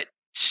 Right. But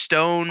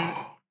stone,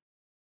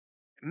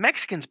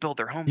 Mexicans build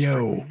their homes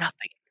for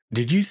nothing.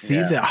 Did you see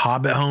that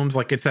Hobbit homes?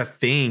 Like, it's a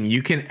thing.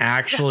 You can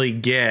actually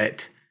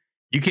get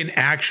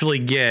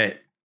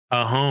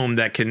a home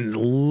that can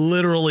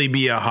literally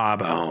be a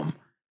Hobbit home.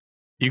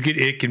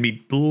 It can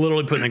be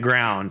literally put in the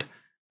ground.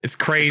 It's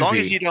crazy. As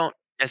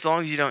long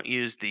as you don't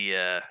use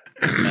the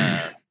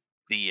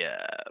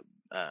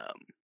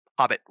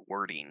Hobbit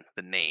wording,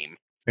 the name.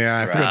 Yeah,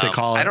 I forget what they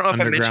call it. I don't know if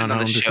I mentioned on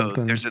the show.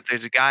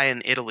 There's a guy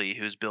in Italy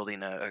who's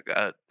building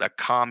a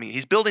commune.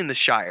 He's building the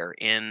Shire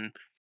in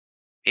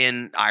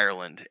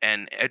Ireland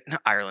and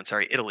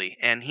Italy,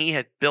 and he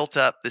had built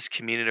up this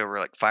community over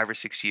like 5 or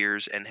 6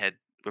 years and had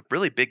a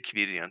really big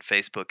community on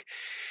Facebook.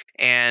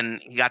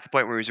 And he got to the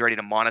point where he was ready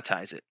to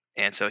monetize it.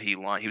 And so he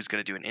was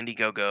going to do an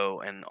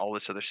Indiegogo and all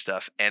this other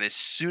stuff. And as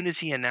soon as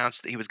he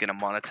announced that he was going to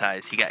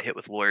monetize, he got hit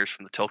with lawyers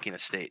from the Tolkien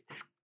estate,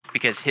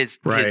 because his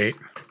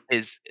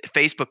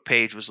Facebook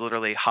page was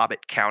literally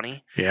Hobbit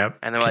County. Yep.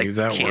 And they're like, you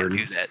can't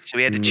do that. So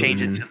he had to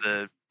change it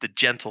to the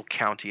Gentle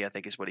County, I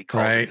think is what he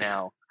calls it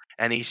now.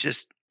 And he's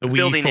just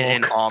building it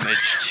in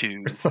homage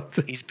to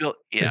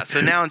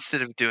So now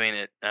instead of doing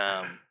it,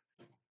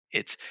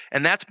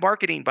 and that's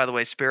marketing, by the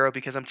way, Sparrow,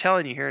 because I'm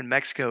telling you, here in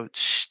Mexico,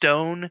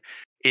 stone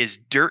is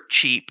dirt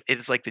cheap. It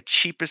is like the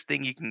cheapest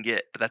thing you can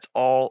get, but that's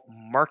all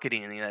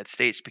marketing in the United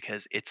States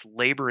because it's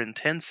labor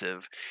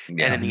intensive.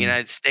 Yeah. And in the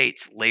United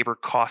States, labor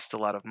costs a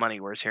lot of money,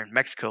 whereas here in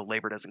Mexico,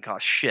 labor doesn't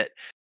cost shit.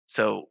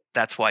 So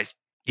that's why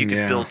you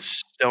can build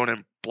stone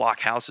and block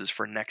houses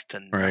for next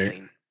to nothing.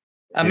 Right.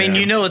 I mean,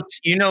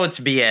 it's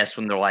BS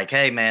when they're like,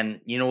 "Hey, man,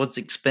 you know what's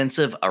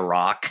expensive? A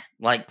rock."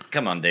 Like,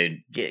 come on,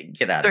 dude,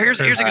 get out. So here's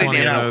a good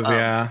example.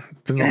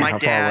 My dad,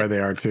 far away they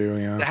are too.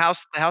 Yeah, the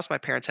house my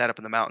parents had up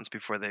in the mountains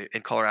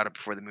in Colorado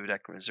before they moved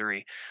back to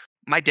Missouri.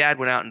 My dad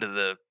went out into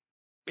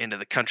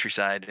the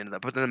countryside, into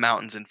the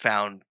mountains, and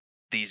found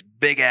these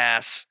big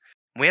ass.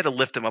 We had to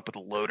lift them up with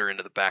a loader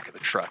into the back of the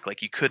truck.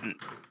 Like, you couldn't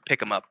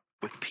pick them up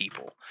with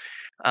people.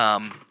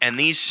 And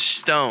these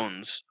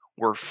stones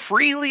were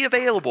freely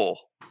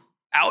available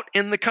out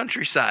in the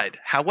countryside.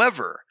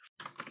 However,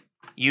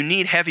 you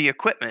need heavy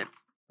equipment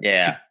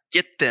to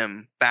get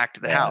them back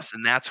to the house.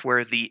 And that's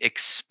where the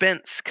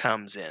expense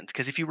comes in.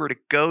 Because if you were to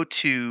go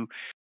to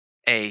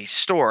a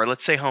store,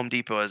 let's say Home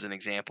Depot as an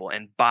example,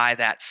 and buy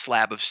that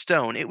slab of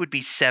stone, it would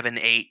be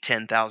 $7,000,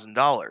 $8,000,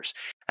 $10,000.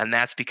 And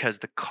that's because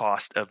the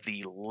cost of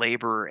the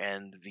labor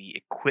and the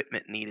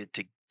equipment needed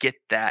to get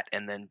that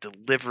and then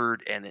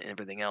delivered and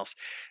everything else.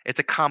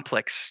 It's a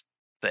complex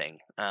thing.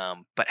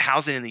 But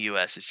housing in the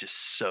U.S. is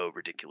just so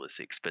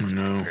ridiculously expensive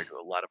compared to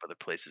a lot of other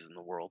places in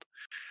the world.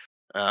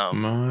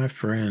 My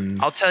friends,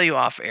 I'll tell you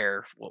off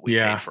air what we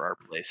paid for our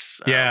place.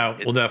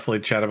 We'll definitely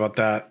chat about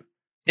that.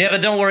 Yeah,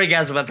 but don't worry,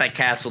 guys, about that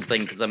castle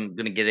thing because I'm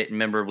gonna get it.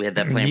 Remember, we had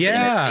that plan.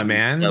 Yeah,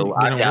 man. So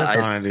I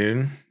work on it,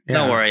 dude. Yeah.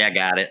 Don't worry, I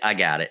got it.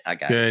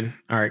 Good.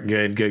 All right.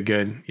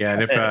 Good. Yeah,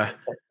 and if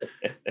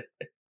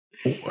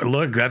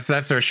look,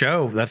 that's our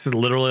show. That's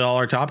literally all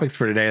our topics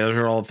for today. Those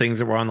are all the things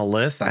that were on the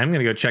list. I'm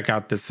gonna go check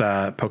out this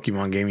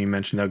Pokemon game you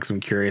mentioned though, because I'm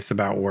curious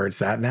about where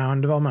it's at now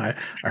in development.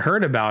 I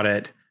heard about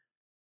it,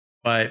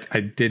 but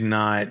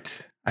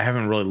I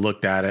haven't really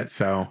looked at it.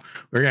 So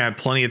we're going to have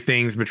plenty of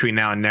things between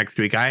now and next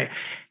week. I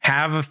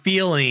have a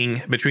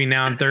feeling between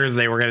now and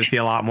Thursday, we're going to see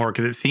a lot more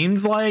because it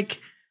seems like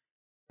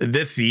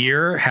this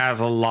year has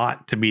a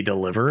lot to be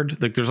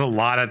delivered. Like there's a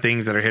lot of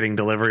things that are hitting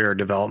delivery or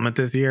development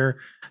this year.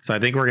 So I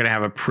think we're going to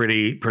have a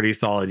pretty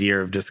solid year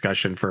of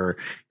discussion for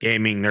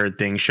gaming, nerd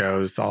thing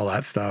shows, all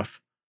that stuff.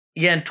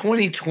 Yeah. In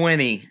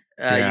 2020,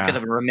 you gotta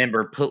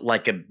remember, put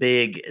like a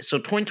big. So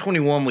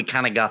 2021, we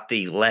kind of got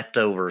the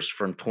leftovers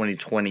from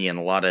 2020, and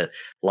a lot of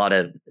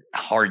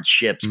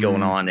hardships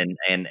going on, and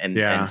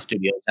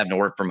studios having to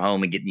work from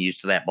home and getting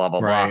used to that. Blah blah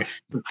blah.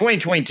 For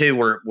 2022,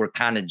 we're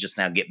kind of just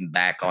now getting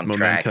back on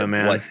track.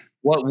 Of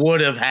what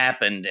would have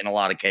happened in a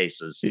lot of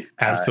cases.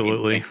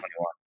 Absolutely,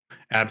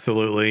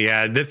 absolutely.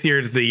 Yeah, this year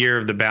is the year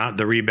of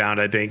the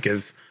rebound. I think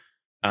is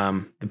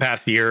the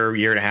past year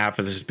and a half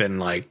has just been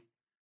like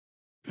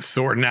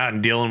sorting out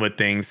and dealing with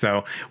things.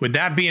 So with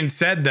that being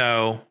said,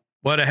 though,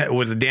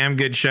 was a damn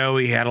good show.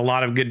 We had a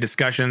lot of good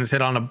discussions,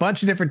 hit on a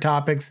bunch of different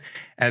topics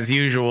as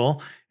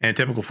usual. In a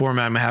typical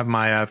format, I'm gonna have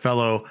my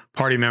fellow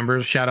party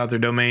members shout out their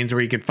domains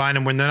where you can find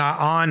them when they're not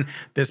on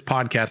this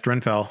podcast.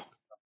 Renfell.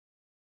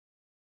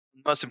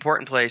 The most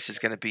important place is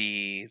going to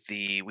be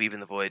the Weave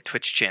in the Void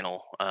Twitch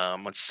channel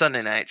on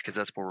Sunday nights, because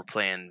that's where we're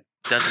playing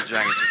Dungeons &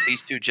 Dragons with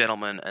these two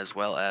gentlemen, as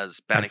well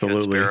as Bounty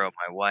Code Sparrow,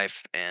 my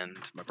wife, and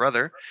my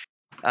brother.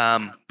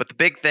 But the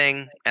big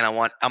thing,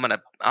 and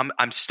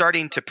I'm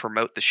starting to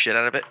promote the shit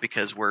out of it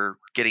because we're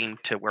getting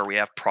to where we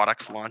have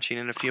products launching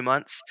in a few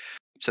months.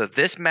 So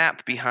this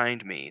map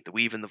behind me, the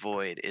Weave in the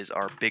Void, is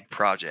our big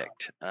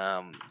project.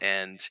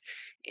 And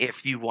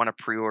if you want to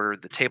pre-order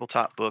the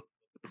tabletop book,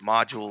 the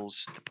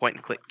modules, the point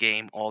and click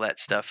game, all that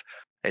stuff,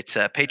 it's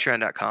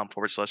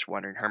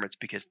patreon.com/Wandering Hermits,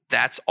 because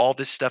that's all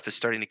this stuff is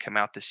starting to come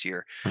out this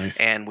year. Nice.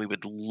 And we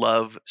would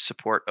love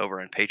support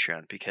over on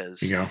Patreon,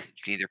 because you can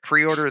either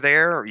pre-order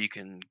there or you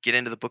can get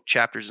into the book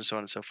chapters and so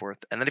on and so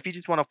forth. And then if you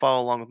just want to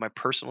follow along with my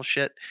personal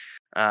shit,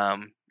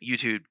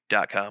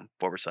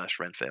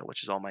 youtube.com/Renfail,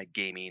 which is all my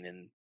gaming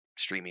and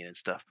streaming and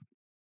stuff.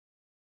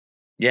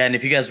 Yeah, and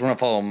if you guys want to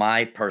follow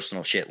my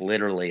personal shit,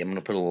 literally, I'm going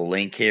to put a little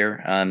link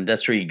here.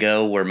 That's where you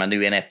go, where my new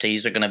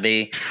NFTs are going to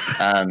be.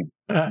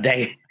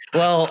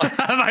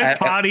 My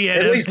potty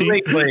at least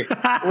weekly.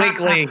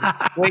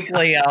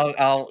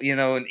 I'll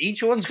and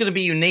each one's going to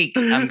be unique.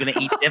 I'm going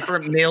to eat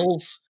different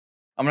meals.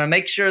 I'm going to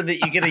make sure that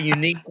you get a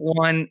unique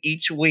one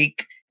each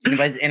week. If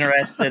anybody's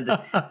interested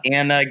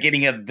in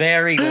getting a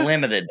very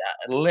limited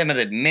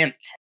mint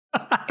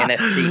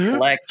NFT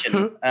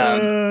collection.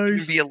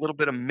 There'll be a little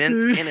bit of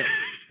mint in it.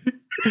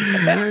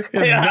 Is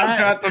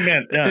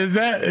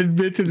that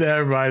admitted to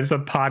everybody? It's a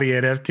potty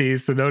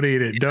NFT, so don't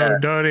eat it.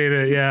 Don't eat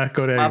it. Yeah,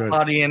 go to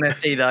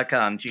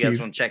pottyNFT.com if you guys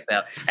want to check that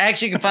out.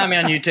 Actually, you can find me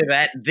on YouTube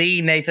at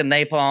the Nathan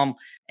Napalm.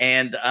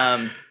 And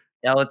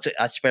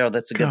Sparrow,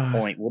 that's a good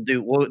point. We'll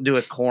do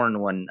a corn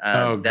one.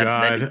 God.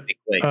 That needs to be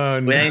quick.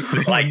 We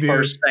ain't like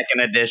first,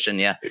 second edition,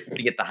 to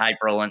get the hype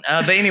rolling.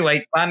 But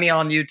anyway, find me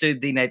on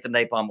YouTube, the Nathan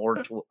Napalm,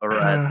 or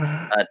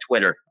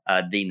Twitter,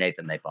 the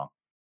Nathan Napalm.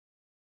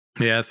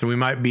 Yeah, so we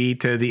might be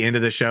to the end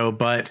of the show,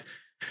 but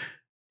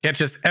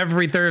catch us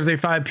every Thursday,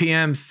 5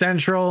 p.m.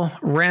 Central.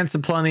 Rants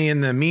aplenty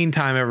in the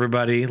meantime,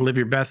 everybody. Live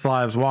your best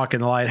lives, walk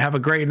in the light. Have a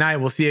great night.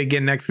 We'll see you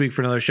again next week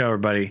for another show,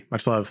 everybody.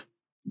 Much love.